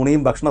കുറച്ച്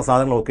തുണിയും ഭക്ഷണ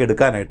സാധനങ്ങളും ഒക്കെ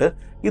എടുക്കാനായിട്ട്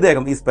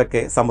ഇദ്ദേഹം ഈ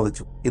സ്പെക്കെ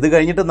സമ്മതിച്ചു. ഇത്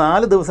കഴിഞ്ഞിട്ട്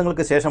 4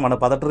 ദിവസങ്ങൾക്ക് ശേഷമാണ്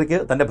പതട്രിക്ക്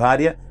തൻ്റെ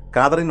ഭാര്യ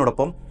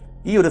കാതറിനോടൊപ്പം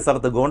ഈ ഒരു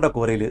സ്ഥലത്ത്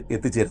ഗോണ്ടക്കോരയിൽ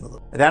എത്തിച്ചേരുന്നത്.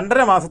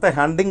 2.5 മാസത്തെ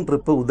ഹണ്ടിങ്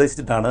ട്രിപ്പ്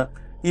ഉദ്ദേശിച്ചിട്ടാണ്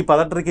ഈ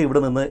പതട്രിക്ക്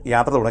ഇവിടെ നിന്ന്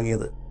യാത്ര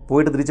തുടങ്ങിയത്,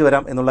 പോയിട്ട് തിരിച്ചു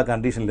വരാം എന്നുള്ള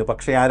കണ്ടീഷനിൽ.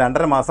 പക്ഷേ ആ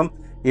 2.5 മാസം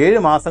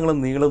 7 മാസങ്ങളും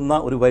നീളുന്ന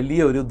ഒരു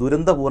വലിയ ഒരു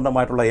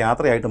ദുരന്തപൂർണ്ണമായിട്ടുള്ള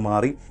യാത്രയായിട്ട്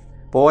മാറി.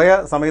 പോയ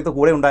സമയത്ത്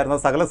കൂടെ ഉണ്ടായിരുന്ന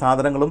സകല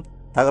സാധനങ്ങളും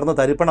തകർന്ന്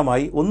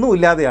തരിപ്പണമായി.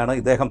 ഒന്നുമില്ലാതെയാണ്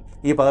ഇദ്ദേഹം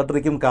ഈ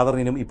പതട്രിക്കും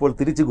കാതറിനും ഇപ്പോൾ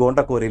തിരിച്ച്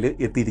ഗോണ്ടക്കോരയിൽ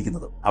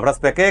എത്തിയിരിക്കുന്നത്. അവിടെ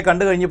സ്പെക്കയെ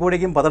കണ്ടു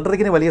കഴിഞ്ഞപ്പോഴേക്കും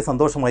പതട്രിക്കിന് വലിയ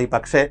സന്തോഷമായി.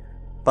 പക്ഷേ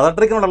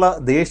പതട്രിക്കിനോടുള്ള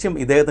ദേഷ്യം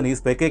ഇദ്ദേഹത്തിന് ഈ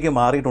സ്പെക്കയ്ക്ക്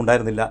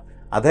മാറിയിട്ടുണ്ടായിരുന്നില്ല.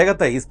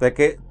 അദ്ദേഹത്തെ ഈ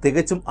സ്പെക്കെ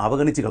തികച്ചും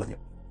അവഗണിച്ച് കളഞ്ഞു.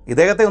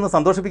 ഇദ്ദേഹത്തെ ഒന്ന്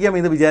സന്തോഷിപ്പിക്കാം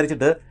എന്ന്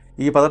വിചാരിച്ചിട്ട്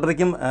ഈ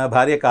പതട്രിക്കും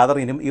ഭാര്യ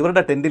കാതറിനും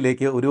ഇവരുടെ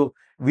ടെൻറ്റിലേക്ക് ഒരു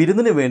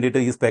വിരുന്നിന് വേണ്ടിയിട്ട്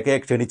ഈ സ്പെക്കയെ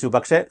ക്ഷണിച്ചു.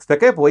 പക്ഷേ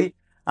സ്പെക്കെ പോയി.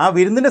 ആ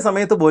വിരുന്നിൻ്റെ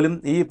സമയത്ത് പോലും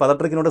ഈ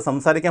പതട്രിക്കിനോട്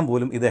സംസാരിക്കാൻ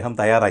പോലും ഇദ്ദേഹം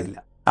തയ്യാറായില്ല.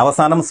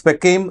 അവസാനം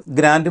സ്പെക്കയും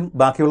ഗ്രാൻഡും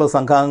ബാക്കിയുള്ള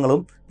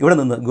സംഘാംഗങ്ങളും ഇവിടെ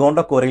നിന്ന്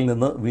ഗോണ്ടക്കോരയിൽ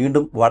നിന്ന്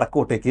വീണ്ടും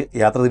വടക്കോട്ടേക്ക്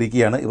യാത്ര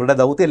തിരിക്കുകയാണ്. ഇവരുടെ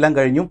ദൗത്യം എല്ലാം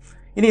കഴിഞ്ഞു.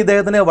 ഇനി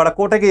ഇദ്ദേഹത്തിന്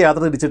വടക്കോട്ടേക്ക്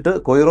യാത്ര തിരിച്ചിട്ട്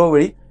കൊയ്റോ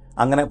വഴി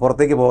അങ്ങനെ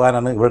പുറത്തേക്ക്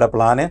പോകാനാണ് ഇവരുടെ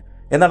പ്ലാന്.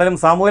 എന്നാലും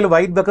സാമുവേൽ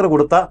വൈറ്റ്ബേക്കർ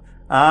കൊടുത്ത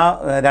ആ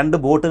 2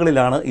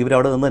 ബോട്ടുകളിലാണ്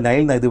ഇവരവിടെ നിന്ന്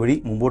നൈൽ നദി വഴി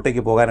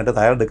മുമ്പോട്ടേക്ക് പോകാനായിട്ട്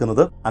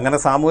തയ്യാറെടുക്കുന്നത്. അങ്ങനെ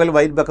സാമുവേൽ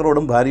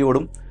വൈറ്റ്ബേക്കറോടും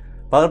ഭാര്യയോടും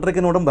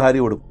പകർനോടും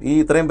ഭാര്യയോടും ഈ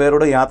ഇത്രയും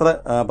പേരോട് യാത്ര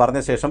പറഞ്ഞ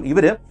ശേഷം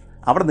ഇവർ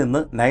അവിടെ നിന്ന്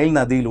നൈൽ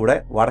നദിയിലൂടെ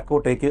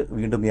വടക്കോട്ടേക്ക്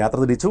വീണ്ടും യാത്ര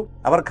തിരിച്ചു.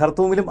 അവർ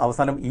ഖർത്തൂമിലും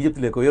അവസാനം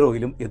ഈജിപ്തിലെ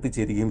കൊയ്റോയിലും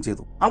എത്തിച്ചേരുകയും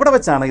ചെയ്തു. അവിടെ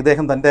വെച്ചാണ്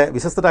ഇദ്ദേഹം തൻ്റെ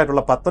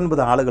വിശ്വസ്തരായിട്ടുള്ള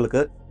 19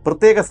 ആളുകൾക്ക്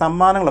പ്രത്യേക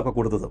സമ്മാനങ്ങളൊക്കെ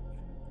കൊടുത്തത്.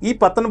 ഈ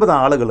 19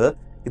 ആളുകൾ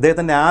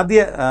ഇദ്ദേഹത്തിൻ്റെ ആദ്യ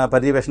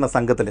പര്യവേഷണ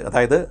സംഘത്തിൽ,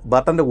 അതായത്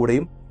ബർട്ടൻ്റെ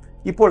കൂടെയും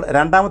ഇപ്പോൾ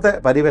രണ്ടാമത്തെ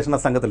പര്യവേഷണ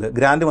സംഘത്തിൽ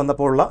ഗ്രാൻഡ്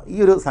വന്നപ്പോഴുള്ള ഈ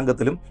ഒരു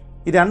സംഘത്തിലും,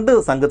 ഈ 2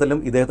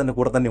 സംഘത്തിലും ഇദ്ദേഹത്തിൻ്റെ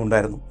കൂടെ തന്നെ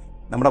ഉണ്ടായിരുന്നു.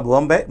 നമ്മുടെ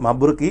ബോംബെ,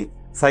 മബ്രുക്കി,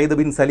 സയ്യിദ്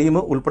ബിൻ സലീം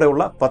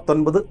ഉൾപ്പെടെയുള്ള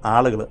 19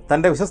 ആളുകൾ,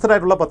 തൻ്റെ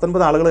വിശ്വസ്തരായിട്ടുള്ള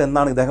 19 ആളുകൾ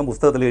എന്നാണ് ഇദ്ദേഹം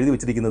പുസ്തകത്തിൽ എഴുതി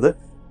വെച്ചിരിക്കുന്നത്.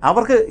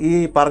 അവർക്ക് ഈ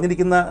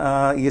പറഞ്ഞിരിക്കുന്ന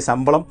ഈ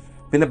ശമ്പളം,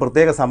 പിന്നെ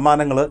പ്രത്യേക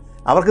സമ്മാനങ്ങൾ,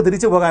 അവർക്ക്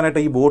തിരിച്ചു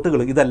പോകാനായിട്ട് ഈ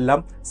ബോട്ടുകൾ,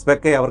 ഇതെല്ലാം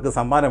സ്പെക്കെ അവർക്ക്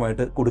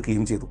സമ്മാനമായിട്ട്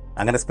കൊടുക്കുകയും ചെയ്തു.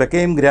 അങ്ങനെ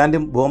സ്പെക്കയും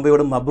ഗ്രാൻഡും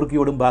ബോംബെയോടും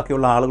മബ്രുക്കിയോടും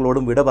ബാക്കിയുള്ള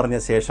ആളുകളോടും വിട പറഞ്ഞ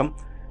ശേഷം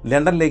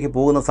ലണ്ടനിലേക്ക്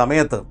പോകുന്ന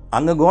സമയത്ത്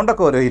അങ്ങ്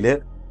ഗോണ്ടക്കോരയിൽ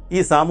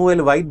ഈ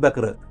സാമുവേൽ വൈറ്റ്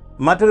ബക്കർ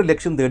മറ്റൊരു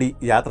ലക്ഷ്യം തേടി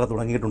യാത്ര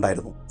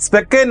തുടങ്ങിയിട്ടുണ്ടായിരുന്നു.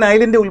 സ്പെക്കെ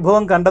നൈലിന്റെ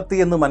ഉത്ഭവം കണ്ടെത്തി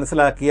എന്ന്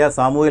മനസ്സിലാക്കിയ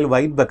സാമുവേൽ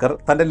വൈറ്റ് ബക്കർ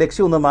തന്റെ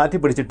ലക്ഷ്യം ഒന്ന്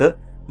മാറ്റിപ്പിടിച്ചിട്ട്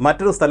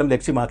മറ്റൊരു സ്ഥലം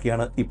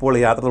ലക്ഷ്യമാക്കിയാണ് ഇപ്പോൾ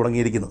യാത്ര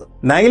തുടങ്ങിയിരിക്കുന്നത്.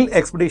 നൈൽ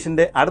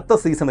എക്സ്പെഡീഷന്റെ അടുത്ത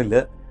സീസണിൽ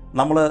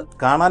നമ്മൾ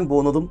കാണാൻ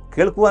പോകുന്നതും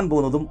കേൾക്കുവാൻ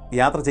പോകുന്നതും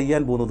യാത്ര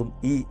ചെയ്യാൻ പോകുന്നതും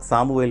ഈ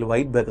സാമുവേൽ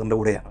വൈറ്റ് ബക്കറിന്റെ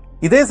കൂടെയാണ്.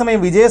 ഇതേ സമയം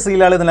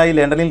വിജയശ്രീലാളിതനായി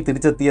ലണ്ടനിൽ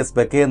തിരിച്ചെത്തിയ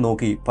സ്പെക്കയെ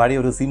നോക്കി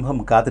പഴയൊരു സിംഹം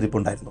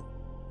കാത്തിരിപ്പുണ്ടായിരുന്നു.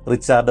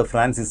 Richard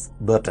Francis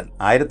Burton.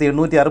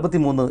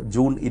 1863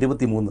 June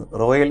 23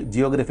 royal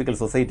geographical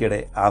സൊസൈറ്റിയുടെ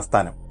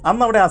ആസ്ഥാനം.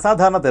 അന്ന് അവിടെ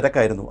അസാധാരണ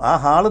തിരക്കായിരുന്നു. ആ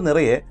ഹാള്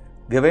നിറയെ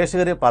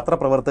ഗവേഷകർ,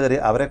 പത്രപ്രവർത്തകർ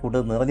അവരെ കൊണ്ട്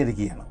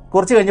നിറഞ്ഞിരിക്കുകയാണ്.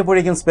 കുറച്ച്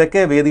കഴിഞ്ഞപ്പോഴേക്കും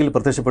സ്പെക്കെ വേദിയിൽ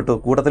പ്രത്യക്ഷപ്പെട്ടു.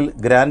 കൂട്ടത്തിൽ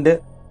ഗ്രാൻഡ്,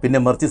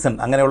 പിന്നെ മെർച്ചിസൺ,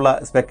 അങ്ങനെയുള്ള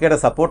സ്പെക്കയുടെ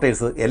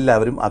സപ്പോർട്ടേഴ്സ്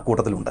എല്ലാവരും ആ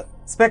കൂട്ടത്തിലുണ്ട്.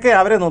 സ്പെക്കെ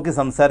അവരെ നോക്കി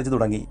സംസാരിച്ചു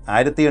തുടങ്ങി.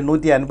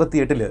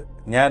 1858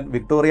 ഞാൻ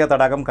വിക്ടോറിയ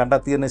തടാകം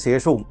കണ്ടെത്തിയതിനു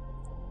ശേഷവും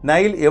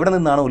നൈൽ എവിടെ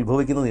നിന്നാണ്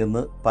ഉത്ഭവിക്കുന്നത്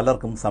എന്ന്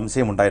പലർക്കും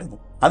സംശയമുണ്ടായിരുന്നു.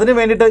 അതിനു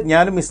വേണ്ടിയിട്ട്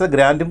ഞാനും മിസ്റ്റർ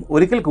ഗ്രാൻഡും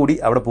ഒരിക്കൽ കൂടി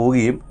അവിടെ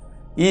പോവുകയും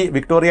ഈ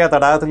വിക്ടോറിയ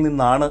തടാകത്തിൽ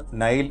നിന്നാണ്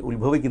നൈൽ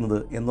ഉത്ഭവിക്കുന്നത്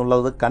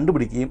എന്നുള്ളത്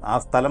കണ്ടുപിടിക്കുകയും ആ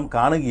സ്ഥലം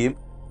കാണുകയും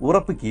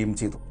ഉറപ്പിക്കുകയും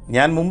ചെയ്തു.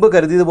 ഞാൻ മുമ്പ്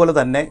കരുതിയതുപോലെ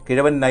തന്നെ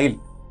കിഴവൻ നൈൽ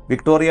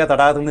വിക്ടോറിയ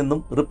തടാകത്തിൽ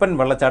നിന്നും റിപ്പൻ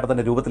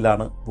വെള്ളച്ചാട്ടത്തിന്റെ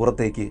രൂപത്തിലാണ്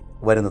പുറത്തേക്ക്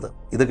വരുന്നത്.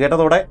 ഇത്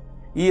കേട്ടതോടെ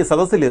ഈ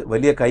സദസ്സിൽ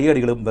വലിയ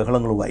കൈയടികളും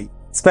ബഹളങ്ങളുമായി.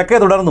 സ്പെക്കെ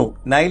തുടർന്നു,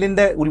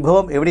 നൈലിന്റെ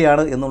ഉത്ഭവം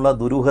എവിടെയാണ് എന്നുള്ള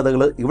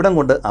ദുരൂഹതകൾ ഇവിടം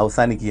കൊണ്ട്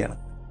അവസാനിക്കുകയാണ്.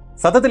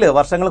 സത്യത്തിൽ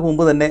വർഷങ്ങൾക്ക്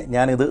മുമ്പ് തന്നെ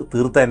ഞാനിത്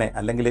തീർത്തേനെ,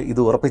 അല്ലെങ്കിൽ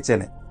ഇത്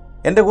ഉറപ്പിച്ചേനെ.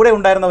 എൻ്റെ കൂടെ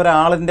ഉണ്ടായിരുന്ന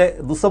ഒരാളിൻ്റെ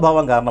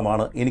ദുസ്വഭാവം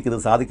കാരണമാണ് എനിക്കിത്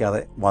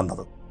സാധിക്കാതെ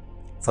വന്നത്.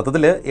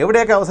 സത്യത്തിൽ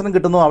എവിടെയൊക്കെ അവസരം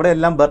കിട്ടുന്നോ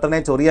അവിടെയെല്ലാം ബർട്ടനെ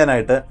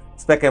ചൊറിയാനായിട്ട്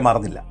സ്പെക്കെ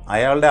മറന്നില്ല.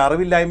 അയാളുടെ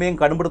അറിവില്ലായ്മയും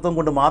കടുംപിടുത്തവും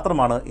കൊണ്ട്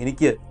മാത്രമാണ്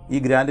എനിക്ക് ഈ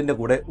ഗ്രാൻഡിൻ്റെ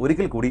കൂടെ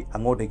ഒരിക്കൽ കൂടി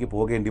അങ്ങോട്ടേക്ക്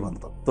പോകേണ്ടി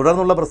വന്നത്.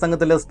 തുടർന്നുള്ള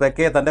പ്രസംഗത്തിൽ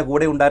സ്പെക്കെ തൻ്റെ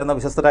കൂടെ ഉണ്ടായിരുന്ന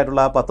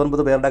വിശ്വസ്തരായിട്ടുള്ള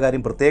 19 പേരുടെ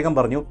കാര്യം പ്രത്യേകം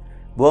പറഞ്ഞു.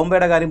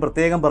 ബോംബെയുടെ കാര്യം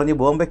പ്രത്യേകം പറഞ്ഞു.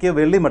 ബോംബെക്ക്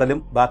വെള്ളി മെഡലും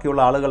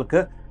ബാക്കിയുള്ള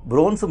ആളുകൾക്ക്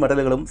ബ്രോൺസ്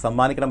മെഡലുകളും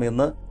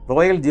സമ്മാനിക്കണമെന്ന്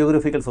റോയൽ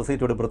ജിയോഗ്രഫിക്കൽ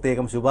സൊസൈറ്റിയോട്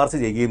പ്രത്യേകം ശുപാർശ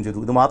ചെയ്യുകയും ചെയ്തു.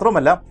 ഇത്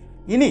മാത്രമല്ല,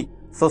 ഇനി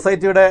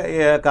സൊസൈറ്റിയുടെ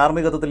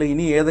കാർമ്മികത്വത്തിൽ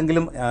ഇനി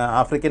ഏതെങ്കിലും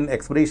ആഫ്രിക്കൻ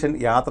എക്സ്പെഡീഷൻ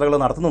യാത്രകൾ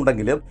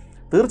നടത്തുന്നുണ്ടെങ്കിൽ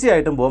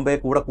തീർച്ചയായിട്ടും ബോംബെ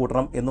കൂടെ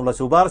കൂട്ടണം എന്നുള്ള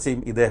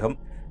ശുപാർശയും ഇദ്ദേഹം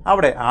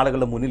അവിടെ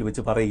ആളുകളുടെ മുന്നിൽ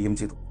വെച്ച് പറയുകയും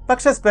ചെയ്തു.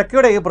 പക്ഷേ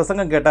സ്പെക്കയുടെ ഈ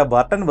പ്രസംഗം കേട്ട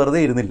ബർട്ടൺ വെറുതെ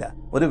ഇരുന്നില്ല.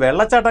 ഒരു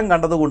വെള്ളച്ചാട്ടം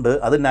കണ്ടതുകൊണ്ട്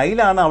അത്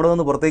നൈലാണ് അവിടെ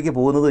നിന്ന് പുറത്തേക്ക്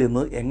പോകുന്നത്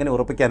എന്ന് എങ്ങനെ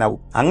ഉറപ്പിക്കാനാവും?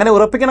 അങ്ങനെ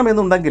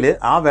ഉറപ്പിക്കണമെന്നുണ്ടെങ്കിൽ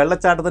ആ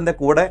വെള്ളച്ചാട്ടത്തിന്റെ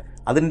കൂടെ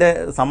അതിന്റെ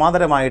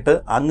സമാന്തരമായിട്ട്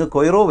അങ്ങ്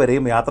കൊയ്റോ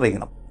വരെയും യാത്ര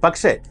ചെയ്യണം.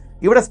 പക്ഷേ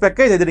ഇവിടെ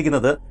സ്പെക്കെ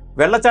ചെയ്തിരിക്കുന്നത്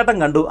വെള്ളച്ചാട്ടം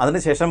കണ്ടു,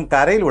 അതിനുശേഷം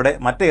കരയിലൂടെ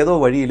മറ്റേതോ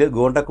വഴിയിൽ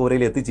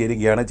ഗോണ്ടക്കോരയിൽ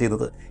എത്തിച്ചേരുകയാണ്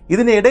ചെയ്തത്.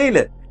 ഇതിനിടയിൽ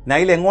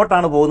നൈൽ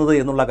എങ്ങോട്ടാണ് പോകുന്നത്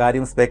എന്നുള്ള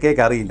കാര്യം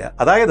സ്പെക്കയ്ക്ക് അറിയില്ല.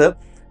 അതായത്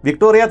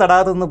വിക്ടോറിയ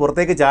തടാകത്തിൽ നിന്ന്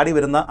പുറത്തേക്ക് ചാടി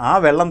വരുന്ന ആ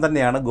വെള്ളം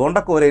തന്നെയാണ്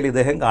ഗോണ്ടക്കോരയിൽ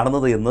ഇദ്ദേഹം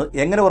കാണുന്നത് എന്ന്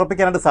എങ്ങനെ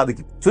ഉറപ്പിക്കാനായിട്ട്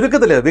സാധിക്കും?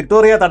 ചുരുക്കത്തിൽ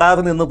വിക്ടോറിയ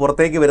തടാകത്തിൽ നിന്ന്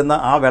പുറത്തേക്ക് വരുന്ന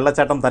ആ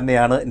വെള്ളച്ചാട്ടം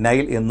തന്നെയാണ്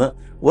നൈൽ എന്ന്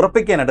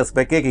ഉറപ്പിക്കാനായിട്ട്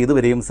സ്പെക്കയ്ക്ക്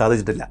ഇതുവരെയും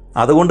സാധിച്ചിട്ടില്ല.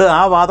 അതുകൊണ്ട്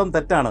ആ വാദം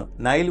തെറ്റാണ്.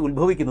 നൈൽ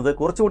ഉത്ഭവിക്കുന്നത്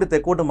കുറച്ചുകൂടി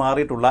തെക്കോട്ട്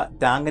മാറിയിട്ടുള്ള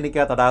ടാങ്കനിക്ക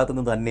തടാകത്തിൽ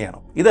നിന്ന് തന്നെയാണ്.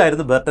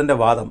 ഇതായിരുന്നു ബർട്ടന്റെ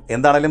വാദം.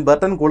 എന്താണെങ്കിലും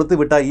ബർട്ടൻ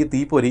കൊളുത്തുവിട്ട ഈ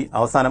തീപ്പൊരി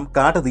അവസാനം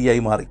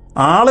കാട്ടുതീയായി മാറി.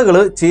 ആളുകൾ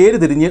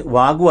ചേരിതിരിഞ്ഞ്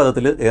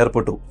വാഗ്വാദത്തിൽ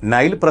ഏർപ്പെട്ടു.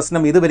 നൈൽ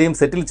പ്രശ്നം ഇതുവരെയും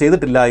സെറ്റിൽ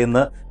ചെയ്തിട്ടില്ല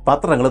എന്ന്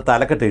പത്രങ്ങൾ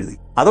തലക്കെട്ടെഴുതി.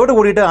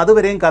 അതോടുകൂടിയിട്ട്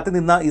അതുവരെയും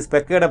കത്തിനിന്ന ഈ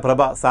സ്പെക്കയുടെ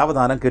പ്രഭ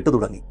സാവധാനം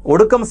കെട്ടുതുടങ്ങി.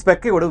 ഒടുക്കം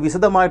സ്പെക്കയോട്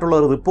വിശദമായിട്ടുള്ള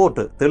ഒരു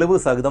റിപ്പോർട്ട് തെളിവ്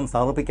സഹിതം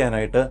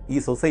സമർപ്പിക്കാനായിട്ട് ഈ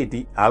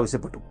സൊസൈറ്റി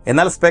ആവശ്യപ്പെട്ടു.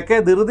 എന്നാൽ സ്പെക്കെ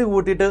ധൃതി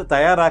കൂട്ടിയിട്ട്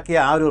തയ്യാറാക്കിയ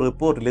ആ ഒരു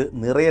റിപ്പോർട്ടിൽ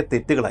നിറയെ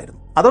തെറ്റുകളായിരുന്നു.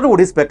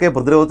 അതോടുകൂടി സ്പെക്കെ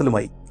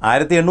പ്രതിരോധത്തിലുമായി.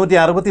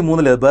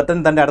 1863 ബർട്ടൻ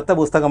തന്റെ അടുത്ത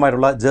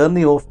പുസ്തകമായിട്ടുള്ള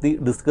journey of the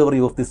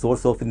discovery of the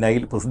source of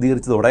Nile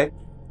പ്രസിദ്ധീകരിച്ചതോടെ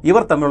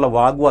ഇവർ തമ്മിലുള്ള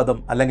വാഗ്വാദം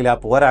അല്ലെങ്കിൽ ആ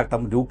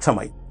പോരാട്ടം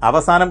രൂക്ഷമായി.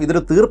 അവസാനം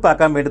ഇതൊരു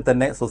തീർപ്പാക്കാൻ വേണ്ടി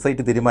തന്നെ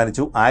സൊസൈറ്റി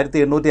തീരുമാനിച്ചു.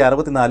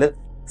 1864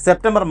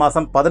 സെപ്റ്റംബർ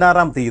മാസം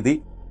 16-ാം തീയതി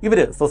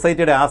ഇവര്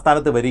സൊസൈറ്റിയുടെ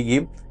ആസ്ഥാനത്ത്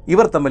വരികയും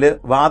ഇവർ തമ്മിൽ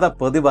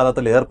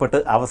വാദപ്രതിവാദത്തിൽ ഏർപ്പെട്ട്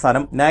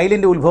അവസാനം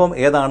നൈലിന്റെ ഉത്ഭവം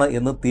ഏതാണ്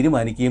എന്ന്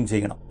തീരുമാനിക്കുകയും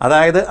ചെയ്യണം.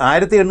 അതായത്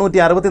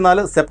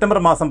 1864 സെപ്റ്റംബർ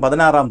മാസം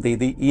 16-ാം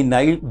തീയതി ഈ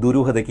നൈൽ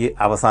ദുരൂഹതയ്ക്ക്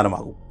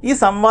അവസാനമാകും. ഈ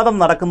സംവാദം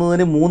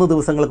നടക്കുന്നതിന് 3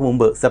 ദിവസങ്ങൾക്ക്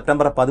മുമ്പ്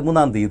സെപ്റ്റംബർ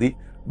 13-ാം തീയതി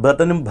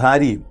ബർട്ടനും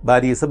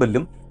ഭാര്യ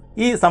ഇസബെല്ലും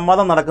ഈ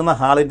സംവാദം നടക്കുന്ന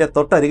ഹാളിന്റെ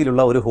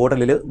തൊട്ടരികിലുള്ള ഒരു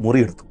ഹോട്ടലിൽ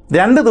മുറിയെടുത്തു.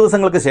 2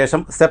 ദിവസങ്ങൾക്ക്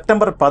ശേഷം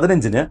സെപ്റ്റംബർ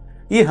 15-ന്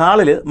ഈ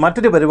ഹാളിൽ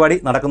മറ്റൊരു പരിപാടി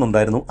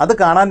നടക്കുന്നുണ്ടായിരുന്നു. അത്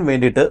കാണാൻ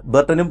വേണ്ടിയിട്ട്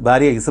ബർട്ടനും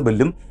ഭാര്യ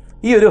ഇസബെല്ലും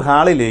ഈ ഒരു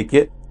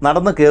ഹാളിലേക്ക്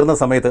നടന്നു കയറുന്ന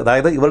സമയത്ത്,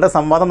 അതായത് ഇവരുടെ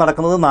സംവാദം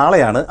നടക്കുന്നത്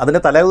നാളെയാണ്,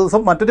 അതിന്റെ തലേ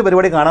ദിവസം മറ്റൊരു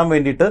പരിപാടി കാണാൻ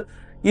വേണ്ടിയിട്ട്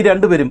ഈ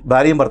രണ്ടുപേരും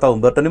ഭാര്യയും ഭർത്താവും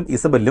ബർട്ടനും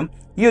ഇസബെല്ലും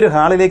ഈ ഒരു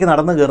ഹാളിലേക്ക്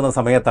നടന്നു കയറുന്ന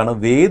സമയത്താണ്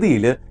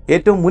വേദിയിൽ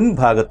ഏറ്റവും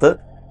മുൻഭാഗത്ത്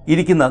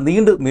ഇരിക്കുന്ന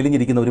നീണ്ടു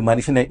മെലിഞ്ഞിരിക്കുന്ന ഒരു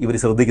മനുഷ്യനെ ഇവർ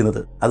ശ്രദ്ധിക്കുന്നത്.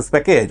 അത്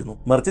സ്പെക്കയായിരുന്നു.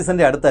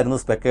 മെർച്ചിസന്റെ അടുത്തായിരുന്നു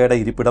സ്പെക്കയുടെ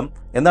ഇരിപ്പിടം.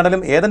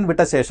 എന്നാലും ഏതൻ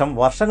വിട്ട ശേഷം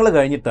വർഷങ്ങൾ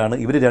കഴിഞ്ഞിട്ടാണ്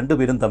ഇവർ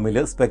രണ്ടുപേരും തമ്മിൽ,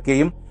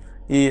 സ്പെക്കയും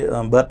ഈ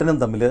ബർട്ടനും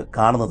തമ്മിൽ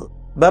കാണുന്നത്.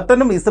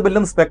 ബർട്ടനും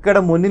ഇസബെല്ലും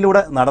സ്പെക്കയുടെ മുന്നിലൂടെ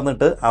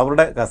നടന്നിട്ട്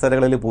അവരുടെ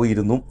കസേരകളിൽ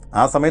പോയിരുന്നു.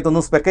 ആ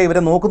സമയത്തൊന്നും സ്പെക്ക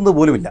ഇവരെ നോക്കുന്നത്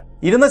പോലുമില്ല.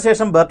 ഇരുന്ന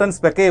ശേഷം ബർട്ടൻ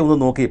സ്പെക്കയെ ഒന്ന്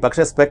നോക്കി.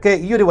 പക്ഷേ സ്പെക്ക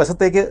ഈ ഒരു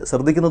വശത്തേക്ക്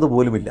ശ്രദ്ധിക്കുന്നത്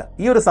പോലുമില്ല.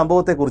 ഈ ഒരു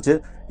സംഭവത്തെക്കുറിച്ച്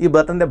ഈ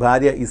ബർട്ടന്റെ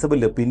ഭാര്യ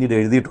ഇസബെല്ല് പിന്നീട്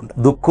എഴുതിയിട്ടുണ്ട്.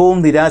 ദുഃഖവും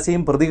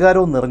നിരാശയും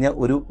പ്രതികാരവും നിറഞ്ഞ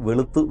ഒരു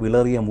വെളുത്തു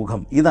വിളറിയ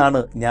മുഖം,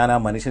 ഇതാണ് ഞാൻ ആ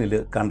മനുഷ്യനിൽ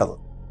കണ്ടത്.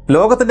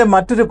 ലോകത്തിന്റെ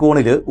മറ്റൊരു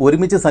കോണിൽ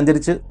ഒരുമിച്ച്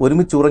സഞ്ചരിച്ച്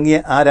ഒരുമിച്ചുറങ്ങിയ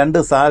ആ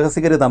രണ്ട്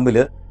സാഹസികര് തമ്മിൽ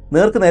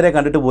നേർക്ക് നേരെ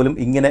കണ്ടിട്ട് പോലും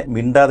ഇങ്ങനെ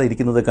മിണ്ടാതെ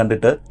ഇരിക്കുന്നത്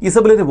കണ്ടിട്ട്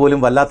ഇസബെല്ലിന് പോലും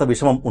വല്ലാത്ത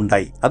വിഷമം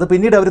ഉണ്ടായി. അത്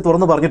പിന്നീട് അവർ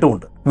തുറന്നു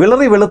പറഞ്ഞിട്ടുമുണ്ട്.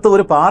 വിളറി വെളുത്ത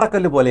ഒരു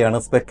പാറക്കല്ല് പോലെയാണ്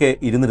സ്പെക്കെ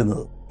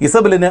ഇരുന്നിരുന്നത്.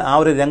 ഇസബെല്ലിന് ആ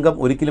ഒരു രംഗം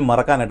ഒരിക്കലും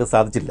മറക്കാനായിട്ട്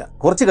സാധിച്ചില്ല.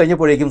 കുറച്ച്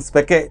കഴിഞ്ഞപ്പോഴേക്കും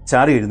സ്പെക്കെ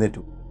ചാടി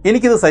എഴുന്നേറ്റു.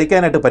 എനിക്കിത്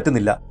സഹിക്കാനായിട്ട്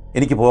പറ്റുന്നില്ല,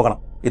 എനിക്ക് പോകണം.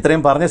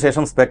 ഇത്രയും പറഞ്ഞ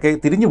ശേഷം സ്പെക്കെ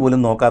തിരിഞ്ഞു പോലും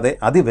നോക്കാതെ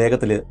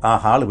അതിവേഗത്തിൽ ആ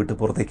ഹാൾ വിട്ട്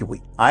പുറത്തേക്ക് പോയി.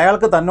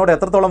 അയാൾക്ക് തന്നോട്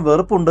എത്രത്തോളം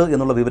വെറുപ്പുണ്ട്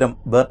എന്നുള്ള വിവരം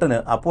ബർട്ടന്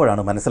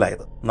അപ്പോഴാണ്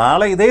മനസ്സിലായത്.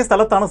 നാളെ ഇതേ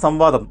സ്ഥലത്താണ്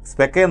സംവാദം.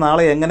 സ്പെക്കെ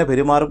നാളെ എങ്ങനെ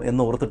പെരുമാറും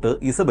എന്ന് ഓർത്തിട്ട്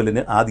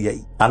ഇസബെല്ലിന്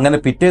ആദിയായി. അങ്ങനെ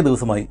പിറ്റേ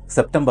ദിവസമായി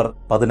സെപ്റ്റംബർ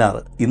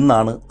 16.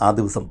 ഇന്നാണ് ആ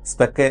ദിവസം.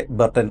 സ്പെക്കെ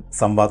ബർട്ടൻ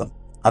സംവാദം.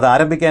 അത്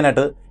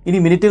ആരംഭിക്കാനായിട്ട്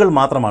ഇനി മിനിറ്റുകൾ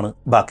മാത്രമാണ്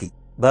ബാക്കി.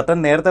 ബർട്ടൻ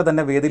നേരത്തെ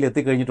തന്നെ വേദിയിൽ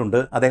എത്തിക്കഴിഞ്ഞിട്ടുണ്ട്.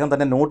 അദ്ദേഹം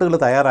തന്നെ നോട്ടുകൾ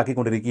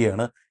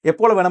തയ്യാറാക്കിക്കൊണ്ടിരിക്കുകയാണ്.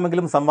 എപ്പോൾ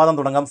വേണമെങ്കിലും സംവാദം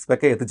തുടങ്ങാം,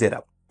 സ്പെക്കെ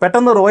എത്തിച്ചേരാം.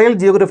 പെട്ടെന്ന് റോയൽ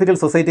ജിയോഗ്രഫിക്കൽ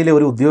സൊസൈറ്റിയിലെ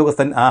ഒരു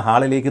ഉദ്യോഗസ്ഥൻ ആ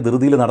ഹാളിലേക്ക്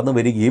ധൃതിയിൽ നടന്നു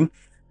വരികയും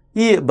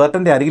ഈ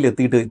ബർട്ടന്റെ അരികിൽ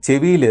എത്തിയിട്ട്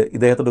ചെവിയിൽ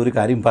ഇദ്ദേഹത്തോട് ഒരു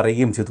കാര്യം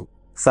പറയുകയും ചെയ്തു.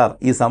 സാർ,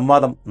 ഈ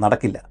സംവാദം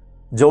നടക്കില്ല.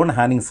 ജോൺ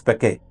ഹാനിങ്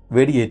സ്പെക്കെ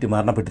വെടിയേറ്റ്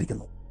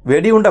മരണപ്പെട്ടിരിക്കുന്നു.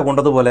 വെടിയുണ്ട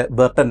കൊണ്ടതുപോലെ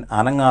ബർട്ടൻ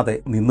അനങ്ങാതെ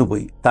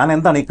നിന്നുപോയി. താൻ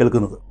എന്താണ് ഈ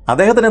കേൾക്കുന്നത്?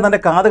 അദ്ദേഹത്തിന് തന്റെ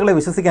കാതുകളെ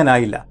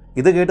വിശ്വസിക്കാനായില്ല.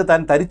 ഇത് കേട്ട്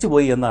താൻ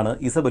തരിച്ചുപോയി എന്നാണ്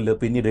ഇസബെല്ല്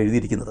പിന്നീട്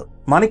എഴുതിയിരിക്കുന്നത്.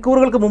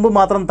 മണിക്കൂറുകൾക്ക് മുമ്പ്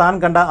മാത്രം താൻ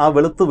കണ്ട ആ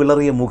വെളുത്തു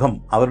വിളറിയ മുഖം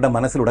അവരുടെ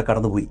മനസ്സിലൂടെ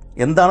കടന്നുപോയി.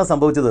 എന്താണ്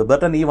സംഭവിച്ചത്?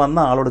 ബർട്ടൻ ഈ വന്ന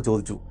ആളോട്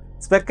ചോദിച്ചു.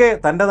 സ്പെക്കെ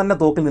തന്റെ തന്നെ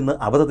തോക്കിൽ നിന്ന്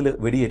അബദ്ധത്തിൽ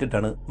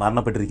വെടിയേറ്റിട്ടാണ്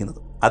മരണപ്പെട്ടിരിക്കുന്നത്.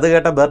 അത്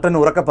കേട്ട ബർട്ടൻ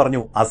ഉറക്കെ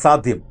പറഞ്ഞു,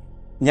 അസാധ്യം.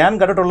 ഞാൻ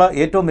കണ്ടിട്ടുള്ള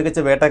ഏറ്റവും മികച്ച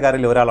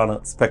വേട്ടക്കാരിൽ ഒരാളാണ്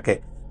സ്പെക്കെ.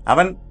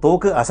 അവൻ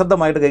തോക്ക്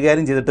അശബ്ദമായിട്ട്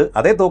കൈകാര്യം ചെയ്തിട്ട്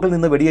അതേ തോക്കിൽ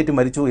നിന്ന് വെടിയേറ്റ്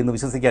മരിച്ചു എന്ന്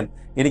വിശ്വസിക്കാൻ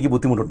എനിക്ക്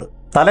ബുദ്ധിമുട്ടുണ്ട്.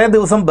 തലേ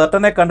ദിവസം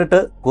ബർട്ടനെ കണ്ടിട്ട്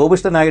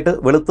കോപിഷ്ഠനായിട്ട്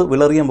വെളുത്തു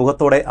വിളറിയ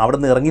മുഖത്തോടെ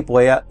അവിടുന്ന്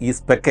ഇറങ്ങിപ്പോയ ഈ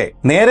സ്പെക്കെ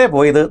നേരെ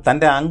പോയത്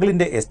തന്റെ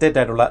അങ്കിളിന്റെ എസ്റ്റേറ്റ്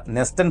ആയിട്ടുള്ള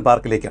നെസ്റ്റൺ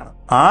പാർക്കിലേക്കാണ്.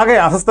 ആകെ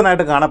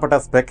അസ്വസ്ഥനായിട്ട് കാണപ്പെട്ട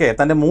സ്പെക്കെ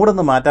തന്റെ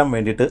മൂടൊന്ന് മാറ്റാൻ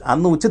വേണ്ടിയിട്ട്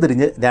അന്ന്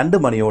ഉച്ചതിരിഞ്ഞ്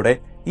 2 മണിയോടെ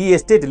ഈ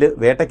എസ്റ്റേറ്റിൽ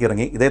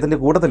വേട്ടയ്ക്കിറങ്ങി. ഇദ്ദേഹത്തിന്റെ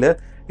കൂട്ടത്തിൽ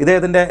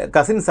ഇദ്ദേഹത്തിന്റെ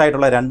കസിൻസ്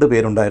ആയിട്ടുള്ള 2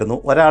 പേരുണ്ടായിരുന്നു.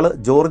 ഒരാൾ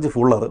ജോർജ്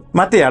ഫുള്ളർ,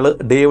 മറ്റേയാൾ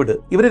ഡേവിഡ്.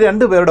 ഇവർ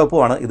 2 പേരുടെ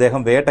ഒപ്പമാണ്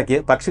ഇദ്ദേഹം വേട്ടയ്ക്ക്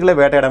പക്ഷികളെ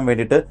വേട്ടയിടാൻ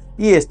വേണ്ടിയിട്ട്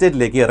ഈ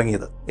എസ്റ്റേറ്റിലേക്ക്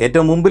ഇറങ്ങിയത്.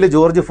 ഏറ്റവും മുമ്പിൽ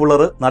ജോർജ്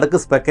ഫുള്ളർ, നടുക്ക്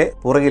സ്പെക്കെ,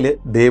 പുറകിൽ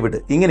ഡേവിഡ്.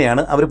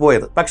 ഇങ്ങനെയാണ് അവർ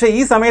പോയത്. പക്ഷേ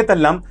ഈ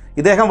സമയത്തെല്ലാം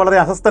ഇദ്ദേഹം വളരെ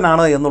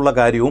അസ്വസ്ഥനാണ് എന്നുള്ള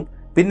കാര്യവും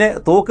പിന്നെ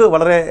തോക്ക്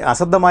വളരെ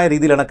അശബ്ദമായ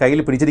രീതിയിലാണ് കയ്യിൽ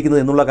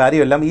പിടിച്ചിരിക്കുന്നത് എന്നുള്ള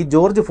കാര്യമെല്ലാം ഈ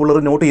ജോർജ് ഫുള്ളർ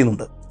നോട്ട്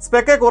ചെയ്യുന്നുണ്ട്.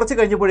 സ്പെക്കെ കുറച്ച്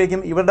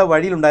കഴിഞ്ഞപ്പോഴേക്കും ഇവരുടെ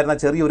വഴിയിലുണ്ടായിരുന്ന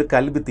ചെറിയൊരു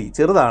കൽഭിത്തി,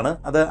 ചെറുതാണ്,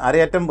 അത്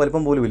അരയറ്റം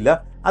വലുപ്പം പോലുമില്ല,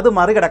 അത്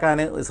മറികടക്കാൻ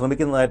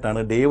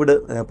ശ്രമിക്കുന്നതായിട്ടാണ് ഡേവിഡ്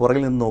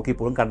പുറകിൽ നിന്ന്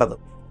നോക്കിയപ്പോഴും കണ്ടത്.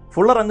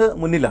 ഫുള്ളർ അങ്ങ്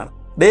മുന്നിലാണ്.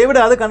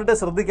 ഡേവിഡ് അത് കണ്ടിട്ട്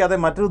ശ്രദ്ധിക്കാതെ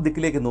മറ്റൊരു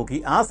ദിക്കിലേക്ക് നോക്കി.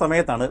 ആ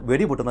സമയത്താണ്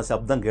വെടി പൊട്ടുന്ന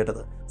ശബ്ദം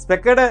കേട്ടത്.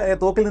 സ്പെക്കയുടെ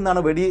തോക്കിൽ നിന്നാണ്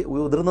വെടി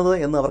ഉതിർന്നത്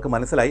എന്ന് അവർക്ക്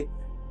മനസ്സിലായി.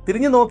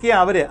 തിരിഞ്ഞു നോക്കിയ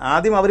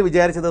ആദ്യം അവർ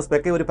വിചാരിച്ചത്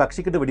സ്പെക്കെ ഒരു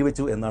പക്ഷിക്കിട്ട്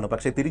വെടിവെച്ചു എന്നാണ്.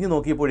 പക്ഷേ തിരിഞ്ഞു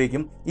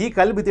നോക്കിയപ്പോഴേക്കും ഈ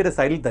കൽഭിത്തിയുടെ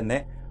സൈഡിൽ തന്നെ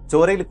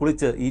ചോരയിൽ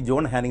കുളിച്ച് ഈ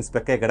ജോൺ ഹാനിങ്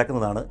സ്പെക്കെ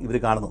കിടക്കുന്നതാണ് ഇവർ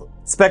കാണുന്നത്.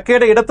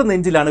 സ്പെക്കയുടെ ഇടത്ത്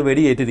നെഞ്ചിലാണ്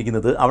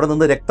വെടിയേറ്റിരിക്കുന്നത്. അവിടെ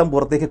നിന്ന് രക്തം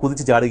പുറത്തേക്ക്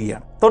കുതിച്ചു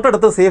ചാടുകയാണ്.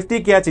 തൊട്ടടുത്ത് സേഫ്റ്റി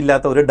ക്യാച്ച്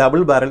ഇല്ലാത്ത ഒരു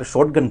ഡബിൾ ബാരൽ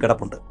ഷോട്ട് ഗൺ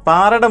കിടപ്പുണ്ട്.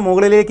 പാറയുടെ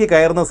മുകളിലേക്ക്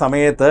കയറുന്ന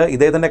സമയത്ത്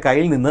ഇദ്ദേഹത്തിന്റെ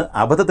കയ്യിൽ നിന്ന്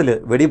അബദ്ധത്തിൽ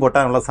വെടി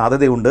പൊട്ടാനുള്ള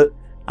സാധ്യതയുണ്ട്.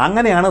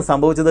 അങ്ങനെയാണ്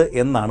സംഭവിച്ചത്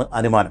എന്നാണ്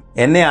അനുമാനം.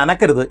 എന്നെ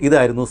അനക്കരുത്,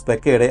 ഇതായിരുന്നു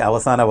സ്പെക്കയുടെ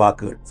അവസാന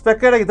വാക്കുകൾ.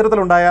 സ്പെക്കയുടെ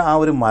ഇത്തരത്തിലുണ്ടായ ആ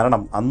ഒരു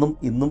മരണം അന്നും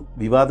ഇന്നും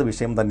വിവാദ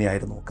വിഷയം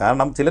തന്നെയായിരുന്നു.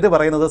 കാരണം ചിലർ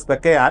പറയുന്നത്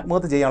സ്പെക്കയെ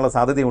ആത്മഹത്യ ചെയ്യാനുള്ള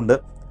സാധ്യതയുണ്ട്.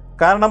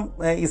 കാരണം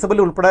ഇസബെൽ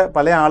ഉൾപ്പെടെ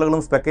പല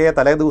ആളുകളും സ്പെക്കയെ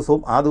തലേ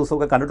ദിവസവും ആ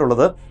ദിവസവും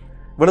കണ്ടിട്ടുള്ളത്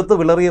വെളുത്ത്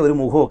വിളറിയ ഒരു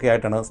മുഖമൊക്കെ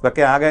ആയിട്ടാണ്.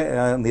 സ്പെക്കെ ആകെ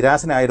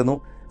നിരാശനായിരുന്നു.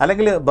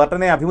 അല്ലെങ്കിൽ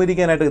ബർട്ടനെ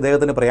അഭിമുഖീകരിക്കാനായിട്ട്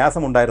ഇദ്ദേഹത്തിന്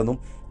പ്രയാസമുണ്ടായിരുന്നു.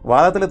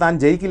 വാദത്തിൽ താൻ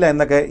ജയിക്കില്ല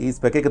എന്നൊക്കെ ഈ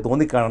സ്പെക്കയ്ക്ക്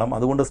തോന്നിക്കാണണം.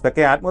 അതുകൊണ്ട്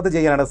സ്പെക്കെ ആത്മഹത്യ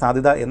ചെയ്യാനാണ്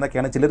സാധ്യത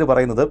എന്നൊക്കെയാണ് ചിലർ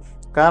പറയുന്നത്.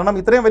 കാരണം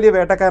ഇത്രയും വലിയ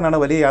വേട്ടക്കാരനാണ്,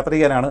 വലിയ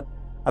യാത്രികനാണ്,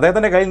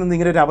 അദ്ദേഹത്തിന്റെ കയ്യിൽ നിന്ന്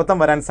ഇങ്ങനെ ഒരു അബദ്ധം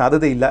വരാൻ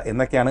സാധ്യതയില്ല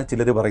എന്നൊക്കെയാണ്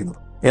ചിലർ പറയുന്നത്.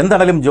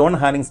 എന്താണെങ്കിലും ജോൺ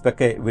ഹാനിങ്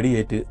സ്പെക്കെ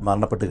വെടിയേറ്റ്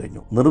മരണപ്പെട്ട്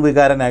കഴിഞ്ഞു.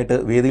 നിർവികാരനായിട്ട്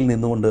വേദിയിൽ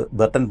നിന്നുകൊണ്ട്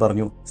ബർട്ടൻ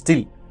പറഞ്ഞു,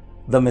 still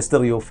the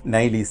mystery of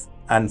Nile is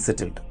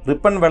unsettled.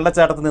 Ripon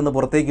വെള്ളച്ചാട്ടത്തിൽ നിന്ന്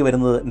പുറത്തേക്ക്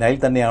വരുന്നത് നൈൽ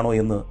തന്നെയാണോ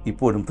എന്ന്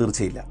ഇപ്പോഴും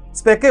തീർച്ചയില്ല.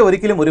 സ്പെക്കെ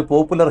ഒരിക്കലും ഒരു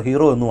പോപ്പുലർ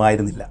ഹീറോ ഒന്നും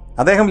ആയിരുന്നില്ല.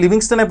 അദ്ദേഹം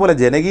ലിവിങ്സ്റ്റനെ പോലെ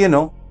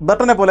ജനകീയനോ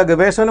ബർട്ടനെ പോലെ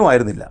ഗവേഷകനോ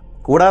ആയിരുന്നില്ല.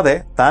 കൂടാതെ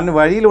താൻ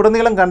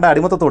വഴിയിലുടനീളം കണ്ട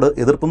അടിമത്തത്തോട്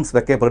എതിർപ്പും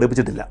സ്പെക്കെ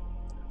പ്രകടിപ്പിച്ചിട്ടില്ല.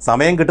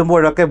 സമയം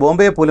കിട്ടുമ്പോഴൊക്കെ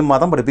ബോംബെയെ പോലും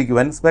മതം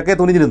പഠിപ്പിക്കുവാൻ സ്പെക്കെ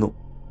തുനിഞ്ഞിരുന്നു.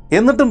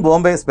 എന്നിട്ടും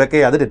ബോംബെ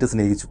സ്പെക്കയെ അതിരറ്റ്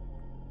സ്നേഹിച്ചു.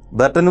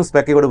 ബർട്ടനും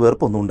സ്പെക്കയോട്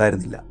വെറുപ്പൊന്നും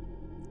ഉണ്ടായിരുന്നില്ല.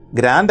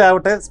 ഗ്രാൻഡ്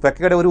ആവട്ടെ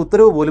സ്പെക്കയുടെ ഒരു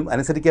ഉത്തരവ് പോലും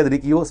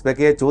അനുസരിക്കാതിരിക്കുകയോ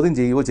സ്പെക്കയെ ചോദ്യം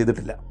ചെയ്യുകയോ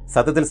ചെയ്തിട്ടില്ല.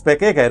 സത്യത്തിൽ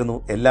സ്പെക്കയ്ക്കായിരുന്നു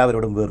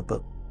എല്ലാവരോടും വെറുപ്പ്.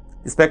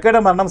 സ്പെക്കയുടെ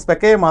മരണം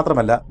സ്പെക്കയെ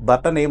മാത്രമല്ല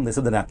ബർട്ടനെയും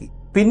നിശബ്ദനാക്കി.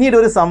 പിന്നീട്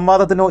ഒരു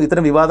സംവാദത്തിനോ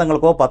ഇത്തരം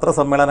വിവാദങ്ങൾക്കോ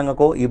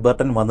പത്രസമ്മേളനങ്ങൾക്കോ ഈ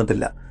ബർട്ടൻ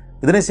വന്നിട്ടില്ല.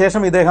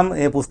 ഇതിനുശേഷം ഇദ്ദേഹം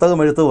പുസ്തകം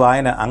എഴുത്ത്,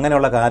 വായന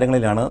അങ്ങനെയുള്ള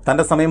കാര്യങ്ങളിലാണ്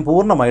തന്റെ സമയം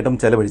പൂർണ്ണമായിട്ടും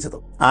ചെലവഴിച്ചത്.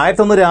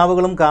 1001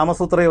 രാവുകളും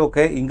കാമസൂത്രയും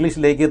ഒക്കെ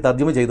ഇംഗ്ലീഷിലേക്ക്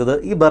തർജ്ജമ ചെയ്തത്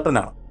ഈ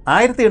ബർട്ടനാണ്.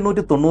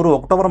 1890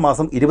 ഒക്ടോബർ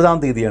മാസം 20-ാം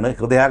തീയതിയാണ്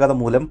ഹൃദയാഘാതം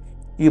മൂലം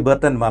ഈ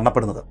ബർട്ടൻ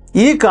മരണപ്പെടുന്നത്.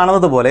 ഈ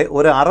കാണുന്നത് പോലെ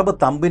ഒരു അറബ്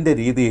തമ്പിന്റെ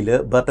രീതിയിൽ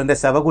ബർട്ടന്റെ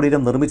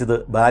ശവകുടീരം നിർമ്മിച്ചത്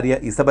ഭാര്യ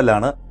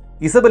ഇസബലാണ്.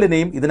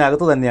 ഇസബലിനെയും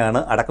ഇതിനകത്ത് തന്നെയാണ്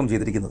അടക്കം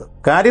ചെയ്തിരിക്കുന്നത്.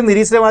 കാര്യം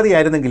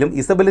നിരീശ്വരവാദിയായിരുന്നെങ്കിലും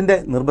ഇസബലിന്റെ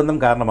നിർബന്ധം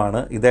കാരണമാണ്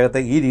ഇദ്ദേഹത്തെ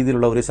ഈ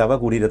രീതിയിലുള്ള ഒരു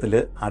ശവകുടീരത്തിൽ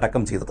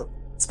അടക്കം ചെയ്തത്.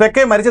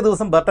 സ്പെക്കെ മരിച്ച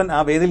ദിവസം ബർട്ടൻ ആ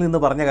വേദിയിൽ നിന്ന്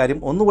പറഞ്ഞ കാര്യം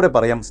ഒന്നുകൂടെ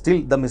പറയാം. Still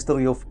the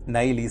mystery of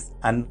Nile is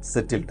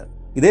unsettled.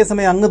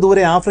 ഇതേസമയം അങ്ങ്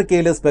ദൂരെ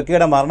ആഫ്രിക്കയിൽ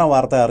സ്പെക്കയുടെ മരണ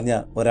വാർത്ത അറിഞ്ഞ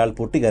ഒരാൾ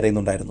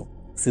പൊട്ടിക്കരയുന്നുണ്ടായിരുന്നു.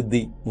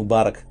 സിദ്ദി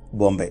മുബാറക്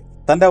ബോംബെ.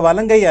 തന്റെ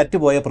വലം കൈ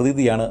അറ്റുപോയ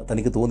പ്രതീതിയാണ്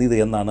തനിക്ക് തോന്നിയത്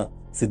എന്നാണ്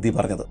സിദ്ദി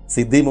പറഞ്ഞത്.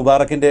 സിദ്ദി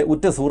മുബാറക്കിന്റെ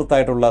ഉറ്റ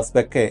സുഹൃത്തായിട്ടുള്ള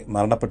സ്പെക്കെ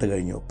മരണപ്പെട്ടു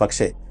കഴിഞ്ഞു.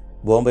 പക്ഷേ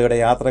ബോംബെയുടെ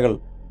യാത്രകൾ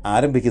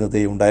ആരംഭിക്കുന്നതേ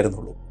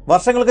ഉണ്ടായിരുന്നുള്ളൂ.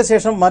 വർഷങ്ങൾക്ക്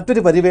ശേഷം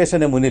മറ്റൊരു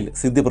പരിവേഷന് മുന്നിൽ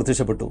സിദ്ദി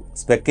പ്രത്യക്ഷപ്പെട്ടു.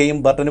 സ്പെക്കയും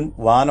ബർട്ടനും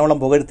വാനോളം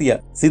പുകഴ്ത്തിയ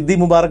സിദ്ദി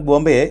മുബാറക്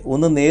ബോംബെയെ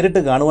ഒന്ന്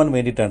നേരിട്ട് കാണുവാൻ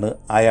വേണ്ടിയിട്ടാണ്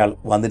അയാൾ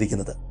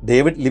വന്നിരിക്കുന്നത്.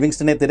 ഡേവിഡ്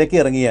ലിവിങ്സ്റ്റനെ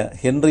തിരക്കിയിറങ്ങിയ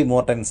ഹെൻറി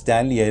മോർട്ടൻ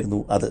സ്റ്റാൻലി ആയിരുന്നു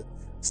അത്.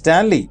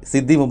 സ്റ്റാൻലി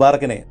സിദ്ദി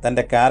മുബാറക്കിനെ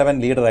തന്റെ കാരവൻ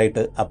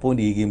ലീഡറായിട്ട്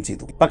അപ്പോയിന്റ് ചെയ്യുകയും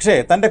ചെയ്തു. പക്ഷേ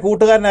തന്റെ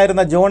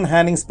കൂട്ടുകാരനായിരുന്ന ജോൺ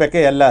ഹാനിങ്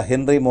സ്പെക്കെ അല്ല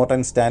ഹെൻറി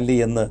മോർട്ടൻ സ്റ്റാൻലി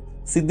എന്ന്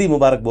സിദ്ദി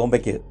മുബാറക്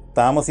ബോംബെക്ക്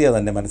താമസിയാതെ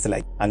തന്നെ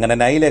മനസ്സിലായി. അങ്ങനെ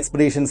നൈൽ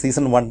എക്സ്പെഡീഷൻ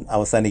സീസൺ 1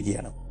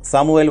 അവസാനിക്കുകയാണ്.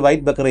 Samuel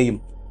white ബക്കറേയും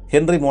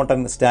Henry Morten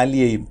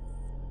സ്റ്റാൻലിയെയും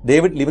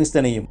David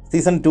ലിവിങ്സ്റ്റനെയും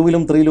season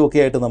 2-ലും 3-ലും ഒക്കെ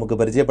ആയിട്ട് നമുക്ക്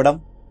പരിചയപ്പെടാം.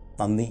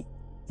 നന്ദി,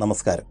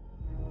 നമസ്കാരം.